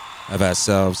ahead of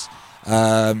ourselves.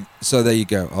 So there you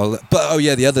go.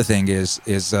 The other thing is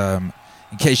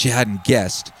in case you hadn't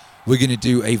guessed, we're going to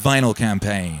do a vinyl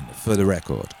campaign for the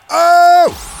record.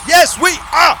 Oh, yes, we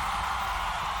are!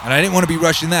 And I didn't want to be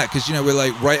rushing that because, you know,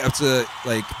 we're right up to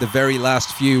the very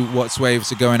last few Watts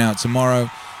Waves are going out tomorrow.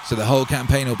 So the whole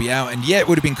campaign will be out. And yeah, it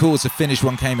would have been cool to finish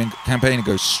one campaign and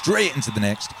go straight into the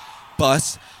next.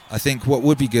 But I think what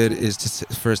would be good is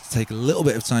for us to take a little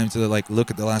bit of time to like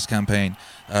look at the last campaign,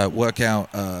 work out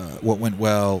what went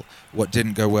well, what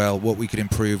didn't go well, what we could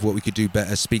improve, what we could do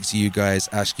better, speak to you guys,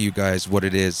 ask you guys what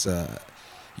it is,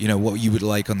 what you would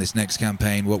like on this next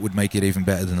campaign, what would make it even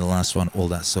better than the last one, all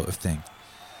that sort of thing.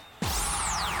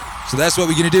 So that's what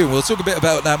we're going to do. We'll talk a bit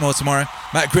about that more tomorrow.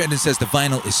 Matt Crittenden says the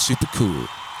vinyl is super cool.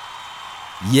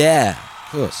 Yeah,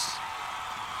 of course.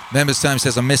 Members Time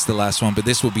says I missed the last one, but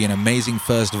this will be an amazing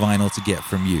first vinyl to get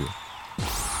from you.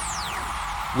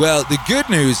 Well, the good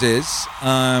news is,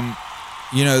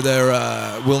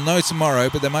 we'll know tomorrow,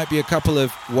 but there might be a couple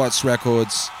of Watts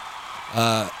records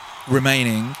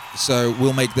remaining, so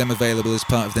we'll make them available as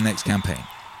part of the next campaign,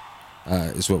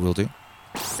 is what we'll do.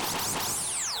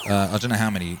 I don't know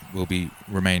how many will be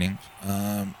remaining,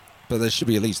 but there should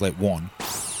be at least like one.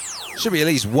 Should be at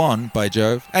least one, by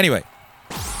Jove. Anyway,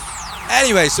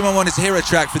 someone wanted to hear a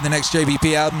track from the next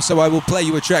JBP album, so I will play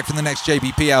you a track from the next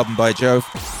JBP album, by Jove.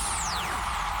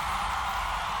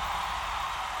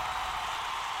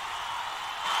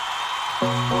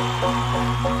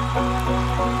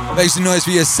 Make some noise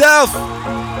for yourself!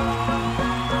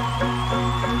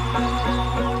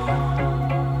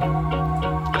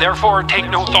 Therefore, take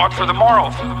no thought for the morrow,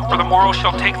 for the morrow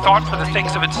shall take thought for the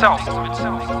things of itself.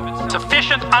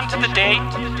 Sufficient unto the day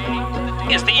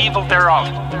is the evil thereof.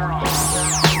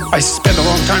 I spent a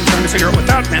long time trying to figure out what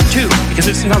that meant too, because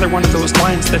it's another one of those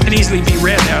lines that can easily be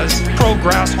read as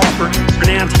pro-grasshopper and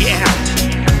anti-ant.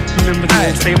 Remember the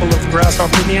old fable of the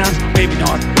grasshopper and the ant? Maybe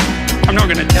not. I'm not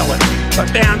going to tell it.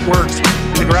 But the ant works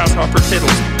and the grasshopper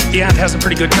fiddles. The ant has a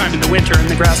pretty good time in the winter and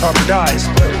the grasshopper dies.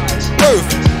 Move!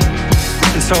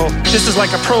 And so this is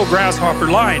like a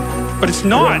pro-grasshopper line, but it's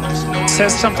not. It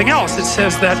says something else. It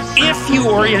says that if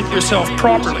you orient yourself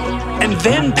properly and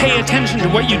then pay attention to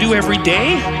what you do every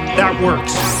day, that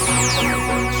works.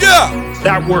 Yeah!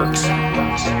 That works.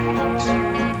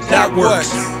 That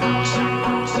works.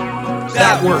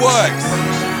 That works.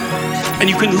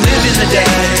 And you can live in the day.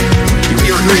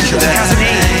 You're a creature that has a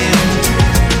name.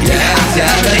 You have to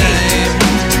have a name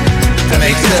that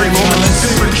makes every moment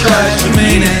supercharged with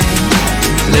meaning.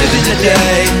 Live in the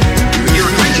day. You're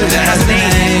a creature that has a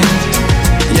name.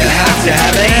 You have to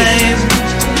have a name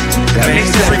that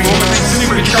makes every moment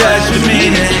supercharged with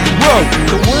meaning. Whoa!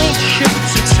 The world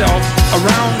shifts itself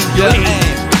around your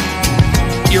aim.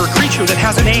 You're a creature that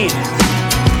has an aim.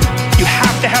 You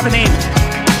have to have an aim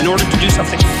in order to do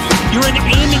something. You're an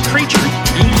aiming creature.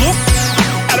 You look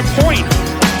at a point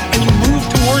and you move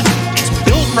towards it. It's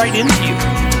built right into you.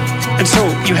 And so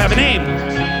you have an aim.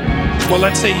 Well,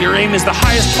 let's say your aim is the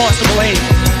highest possible aim.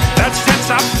 That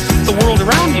sets up the world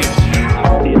around you.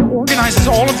 It organizes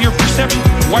all of your perception,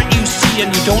 what you see and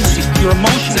you don't see, your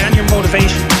emotions and your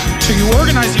motivation. So you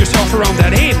organize yourself around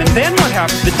that aim, and then what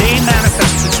happens? The day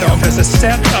manifests itself as a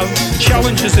set of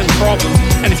challenges and problems,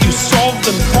 and if you solve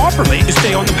them properly, you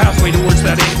stay on the pathway towards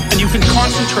that aim, and you can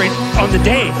concentrate on the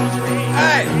day.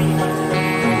 Hey!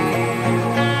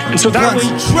 And so that way,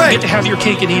 you get to have your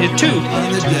cake and eat it too. On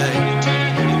the day.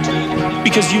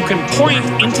 Because you can point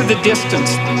into the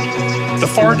distance, the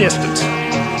far distance.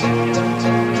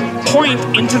 Point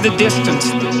into the distance,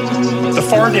 the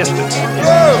far distance.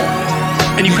 Whoa!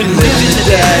 And you can live in the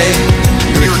day.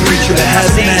 You're a creature that has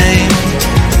a name.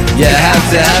 You have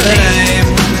to have a name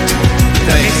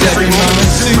that makes every moment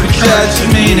supercharged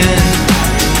with meaning.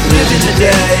 Live in the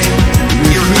day.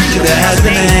 You're a creature that has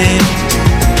a name.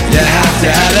 You have to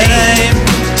have a name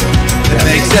that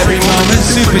makes every moment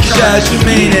supercharged with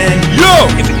meaning.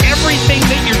 Yo! If everything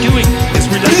that you're doing is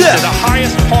related to the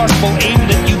highest possible aim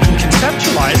that you can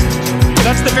conceptualize,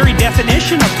 that's the very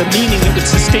definition of the meaning that would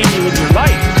sustain you in your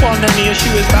life. Well, and then the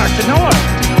issue is back to Noah.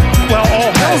 Well,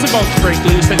 all hell's about to break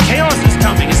loose and chaos is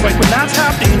coming. It's like when that's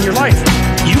happening in your life,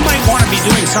 you might want to be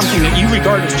doing something that you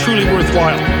regard as truly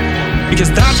worthwhile.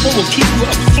 Because that's what will keep you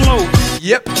afloat.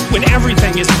 Yep. When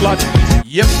everything is flooded.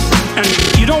 Yep. And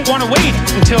you don't want to wait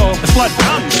until the flood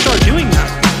comes to start doing that.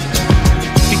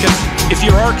 Because if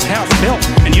your ark's half built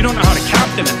and you don't know how to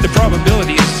captain it, the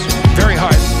probability is very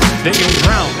high that you'll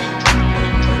drown.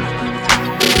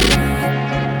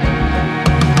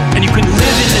 And you can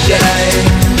live in the day.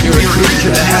 You're a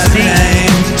creature that has a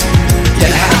name. You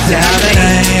have to have a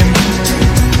name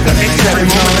that makes every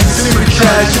moment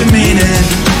supercharged with meaning.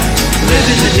 Live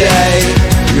in the day.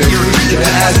 You're a creature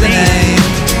that has a name.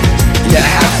 You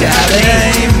have to have a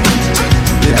name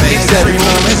that makes every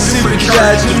moment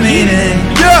supercharged with meaning.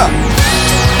 Yeah!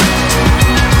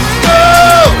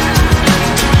 Oh!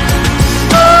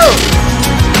 Oh!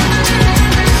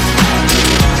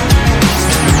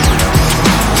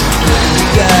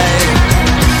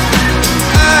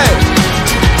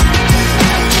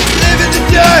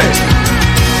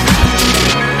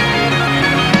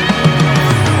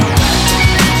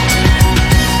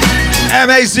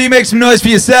 MAC, make some noise for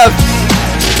yourself.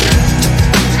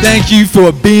 Thank you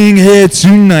for being here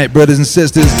tonight, brothers and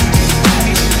sisters,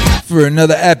 for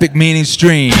another epic meaning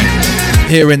stream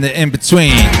here in the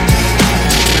in-between,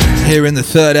 here in the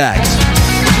third act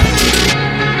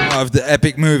of the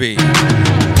epic movie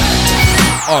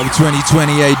of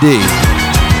 2020 AD,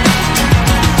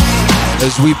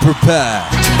 as we prepare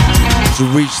to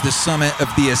reach the summit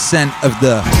of the ascent of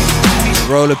the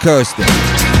roller coaster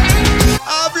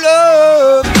of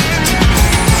love.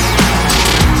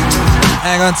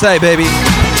 Hang on tight, baby.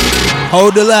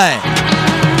 Hold the line.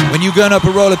 When you're going up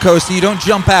a roller coaster, you don't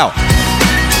jump out.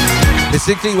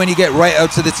 Particularly when you get right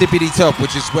up to the tippity top,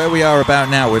 which is where we are about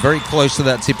now. We're very close to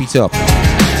that tippy top.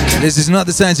 This is not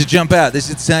the time to jump out. This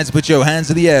is the time to put your hands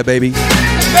in the air, baby.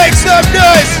 Make some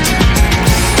noise!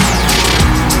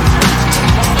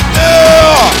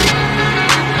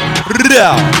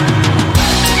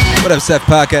 What up, Seth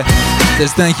Parker?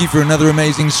 Says thank you for another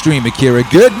amazing stream, Akira.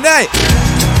 Good night!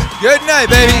 Good night,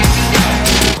 baby!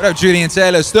 What up, Julian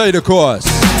Taylor? Stay the course.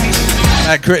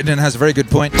 Matt Crittenden has a very good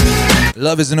point.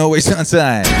 Love isn't always on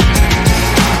time.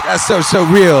 That's so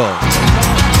real.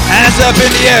 Hands up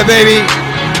in the air, baby!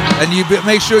 And you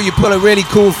make sure you pull a really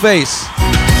cool face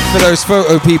for those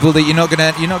photo people that you're not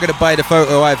gonna buy the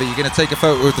photo either. You're gonna take a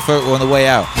photo of the photo on the way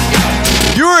out.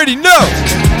 You already know!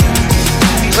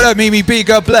 What up, Mimi B?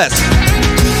 God bless.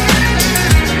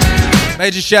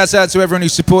 Major shouts out to everyone who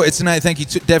supported tonight. Thank you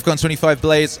to Defcon 25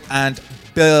 Blaze and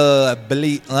Bill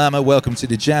Belit Lama. Welcome to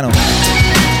the channel.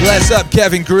 Bless up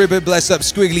Kevin Gruber. Bless up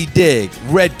Squiggly Dig,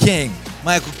 Red King,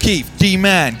 Michael Keefe,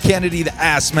 D-Man, Kennedy the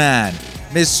Ass Man,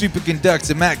 Miss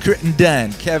Superconductor, Matt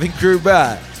Crittenden, Kevin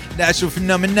Gruber, Natural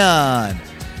Phenomenon,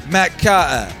 Matt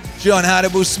Carter, John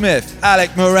Hannibal Smith,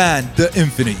 Alec Moran, The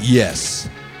Infinite Yes,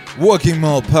 Walking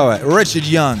Mall Poet, Richard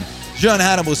Young, John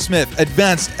Hannibal Smith,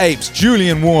 Advanced Apes,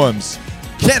 Julian Worms,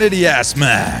 Kennedy Ass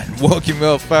Man, Walking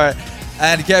Mall Poet,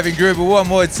 and Kevin Gruber one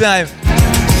more time.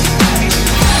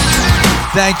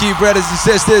 Thank you, brothers and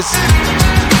sisters.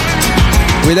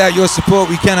 Without your support,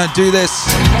 we cannot do this.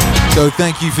 So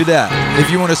thank you for that.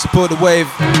 If you want to support the wave,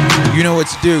 you know what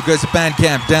to do. Go to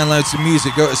Bandcamp, download some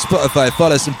music, go to Spotify,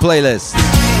 follow some playlists.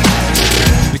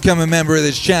 Become a member of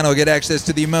this channel, get access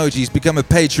to the emojis, become a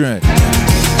patron.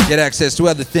 Get access to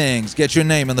other things, get your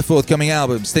name on the forthcoming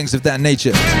albums, things of that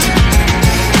nature.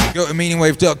 Go to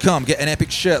meaningwave.com, get an epic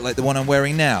shirt like the one I'm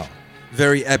wearing now.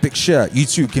 Very epic shirt. You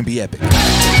too can be epic.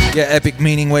 Get epic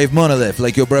Meaning Wave monolith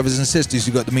like your brothers and sisters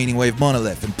who got the Meaning Wave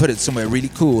monolith and put it somewhere really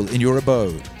cool in your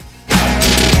abode.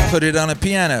 Put it on a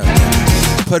piano.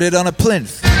 Put it on a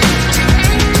plinth.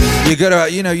 You gotta,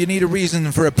 you need a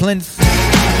reason for a plinth.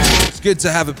 It's good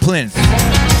to have a plinth.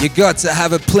 You got to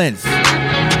have a plinth.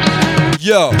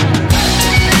 Yo.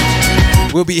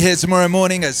 We'll be here tomorrow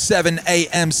morning at 7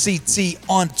 a.m. CT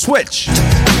on Twitch.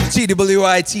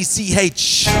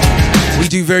 TWITCH. We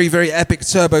do very, very epic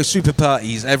turbo super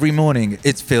parties every morning.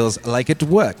 It feels like it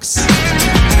works.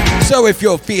 So if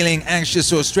you're feeling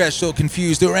anxious or stressed or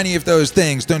confused or any of those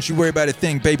things, don't you worry about a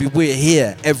thing, baby. We're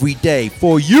here every day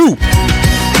for you.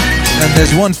 And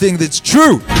there's one thing that's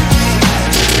true.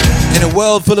 In a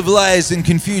world full of lies and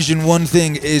confusion, one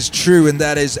thing is true, and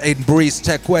that is embrace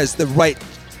Tequez, the right.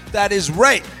 That is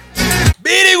right.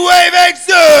 Meaning Wave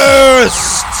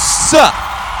exists!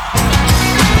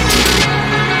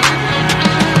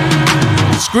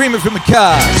 Scream it from a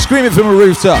car, scream it from a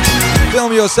rooftop.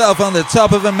 Film yourself on the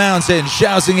top of a mountain,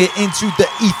 shouting it into the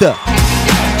ether.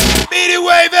 Meaning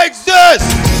Wave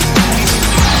exists!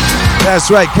 That's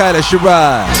right, Kyla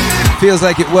Shirai. Feels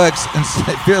like it works and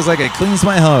it feels like it cleans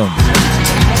my home.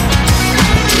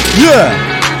 Yeah!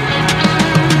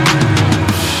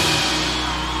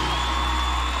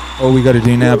 All we gotta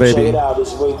do now, baby. Check it out,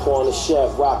 it's Raekwon the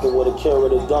Chef, rocking with Akira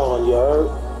the Dawn, you heard?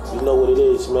 You know what it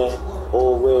is, man.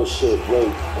 All real shit, Ray,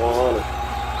 100.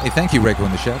 Hey, thank you,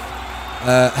 Raekwon the Chef.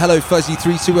 Hello,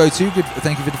 Fuzzy3202, good,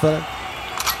 thank you for the follow.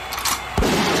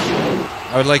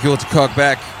 I would like you all to cock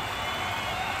back.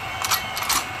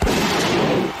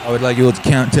 I would like you all to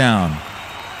count down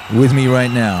with me right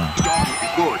now.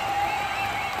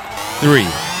 3,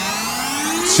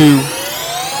 2,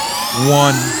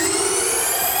 1.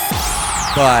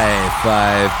 Bye,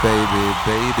 5, baby,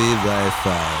 bye,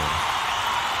 5.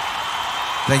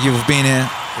 Thank you for being here.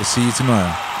 We'll see you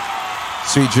tomorrow.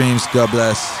 Sweet dreams, God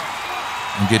bless,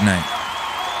 and good night.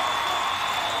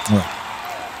 Well.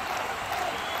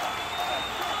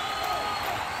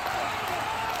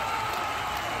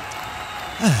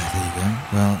 There you go.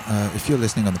 Well, if you're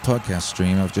listening on the podcast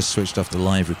stream, I've just switched off the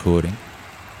live recording.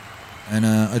 And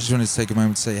I just wanted to take a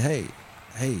moment to say, hey,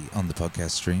 on the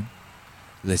podcast stream,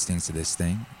 listening to this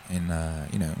thing in,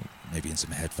 maybe in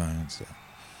some headphones,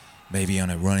 maybe on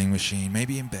a running machine,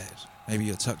 maybe in bed. Maybe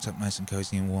you're tucked up nice and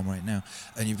cozy and warm right now,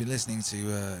 and you've been listening to,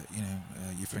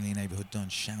 your friendly neighborhood Don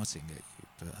shouting at you.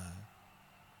 But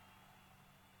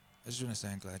I just want to say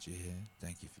I'm glad you're here.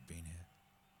 Thank you for being here,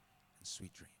 and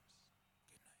sweet dreams.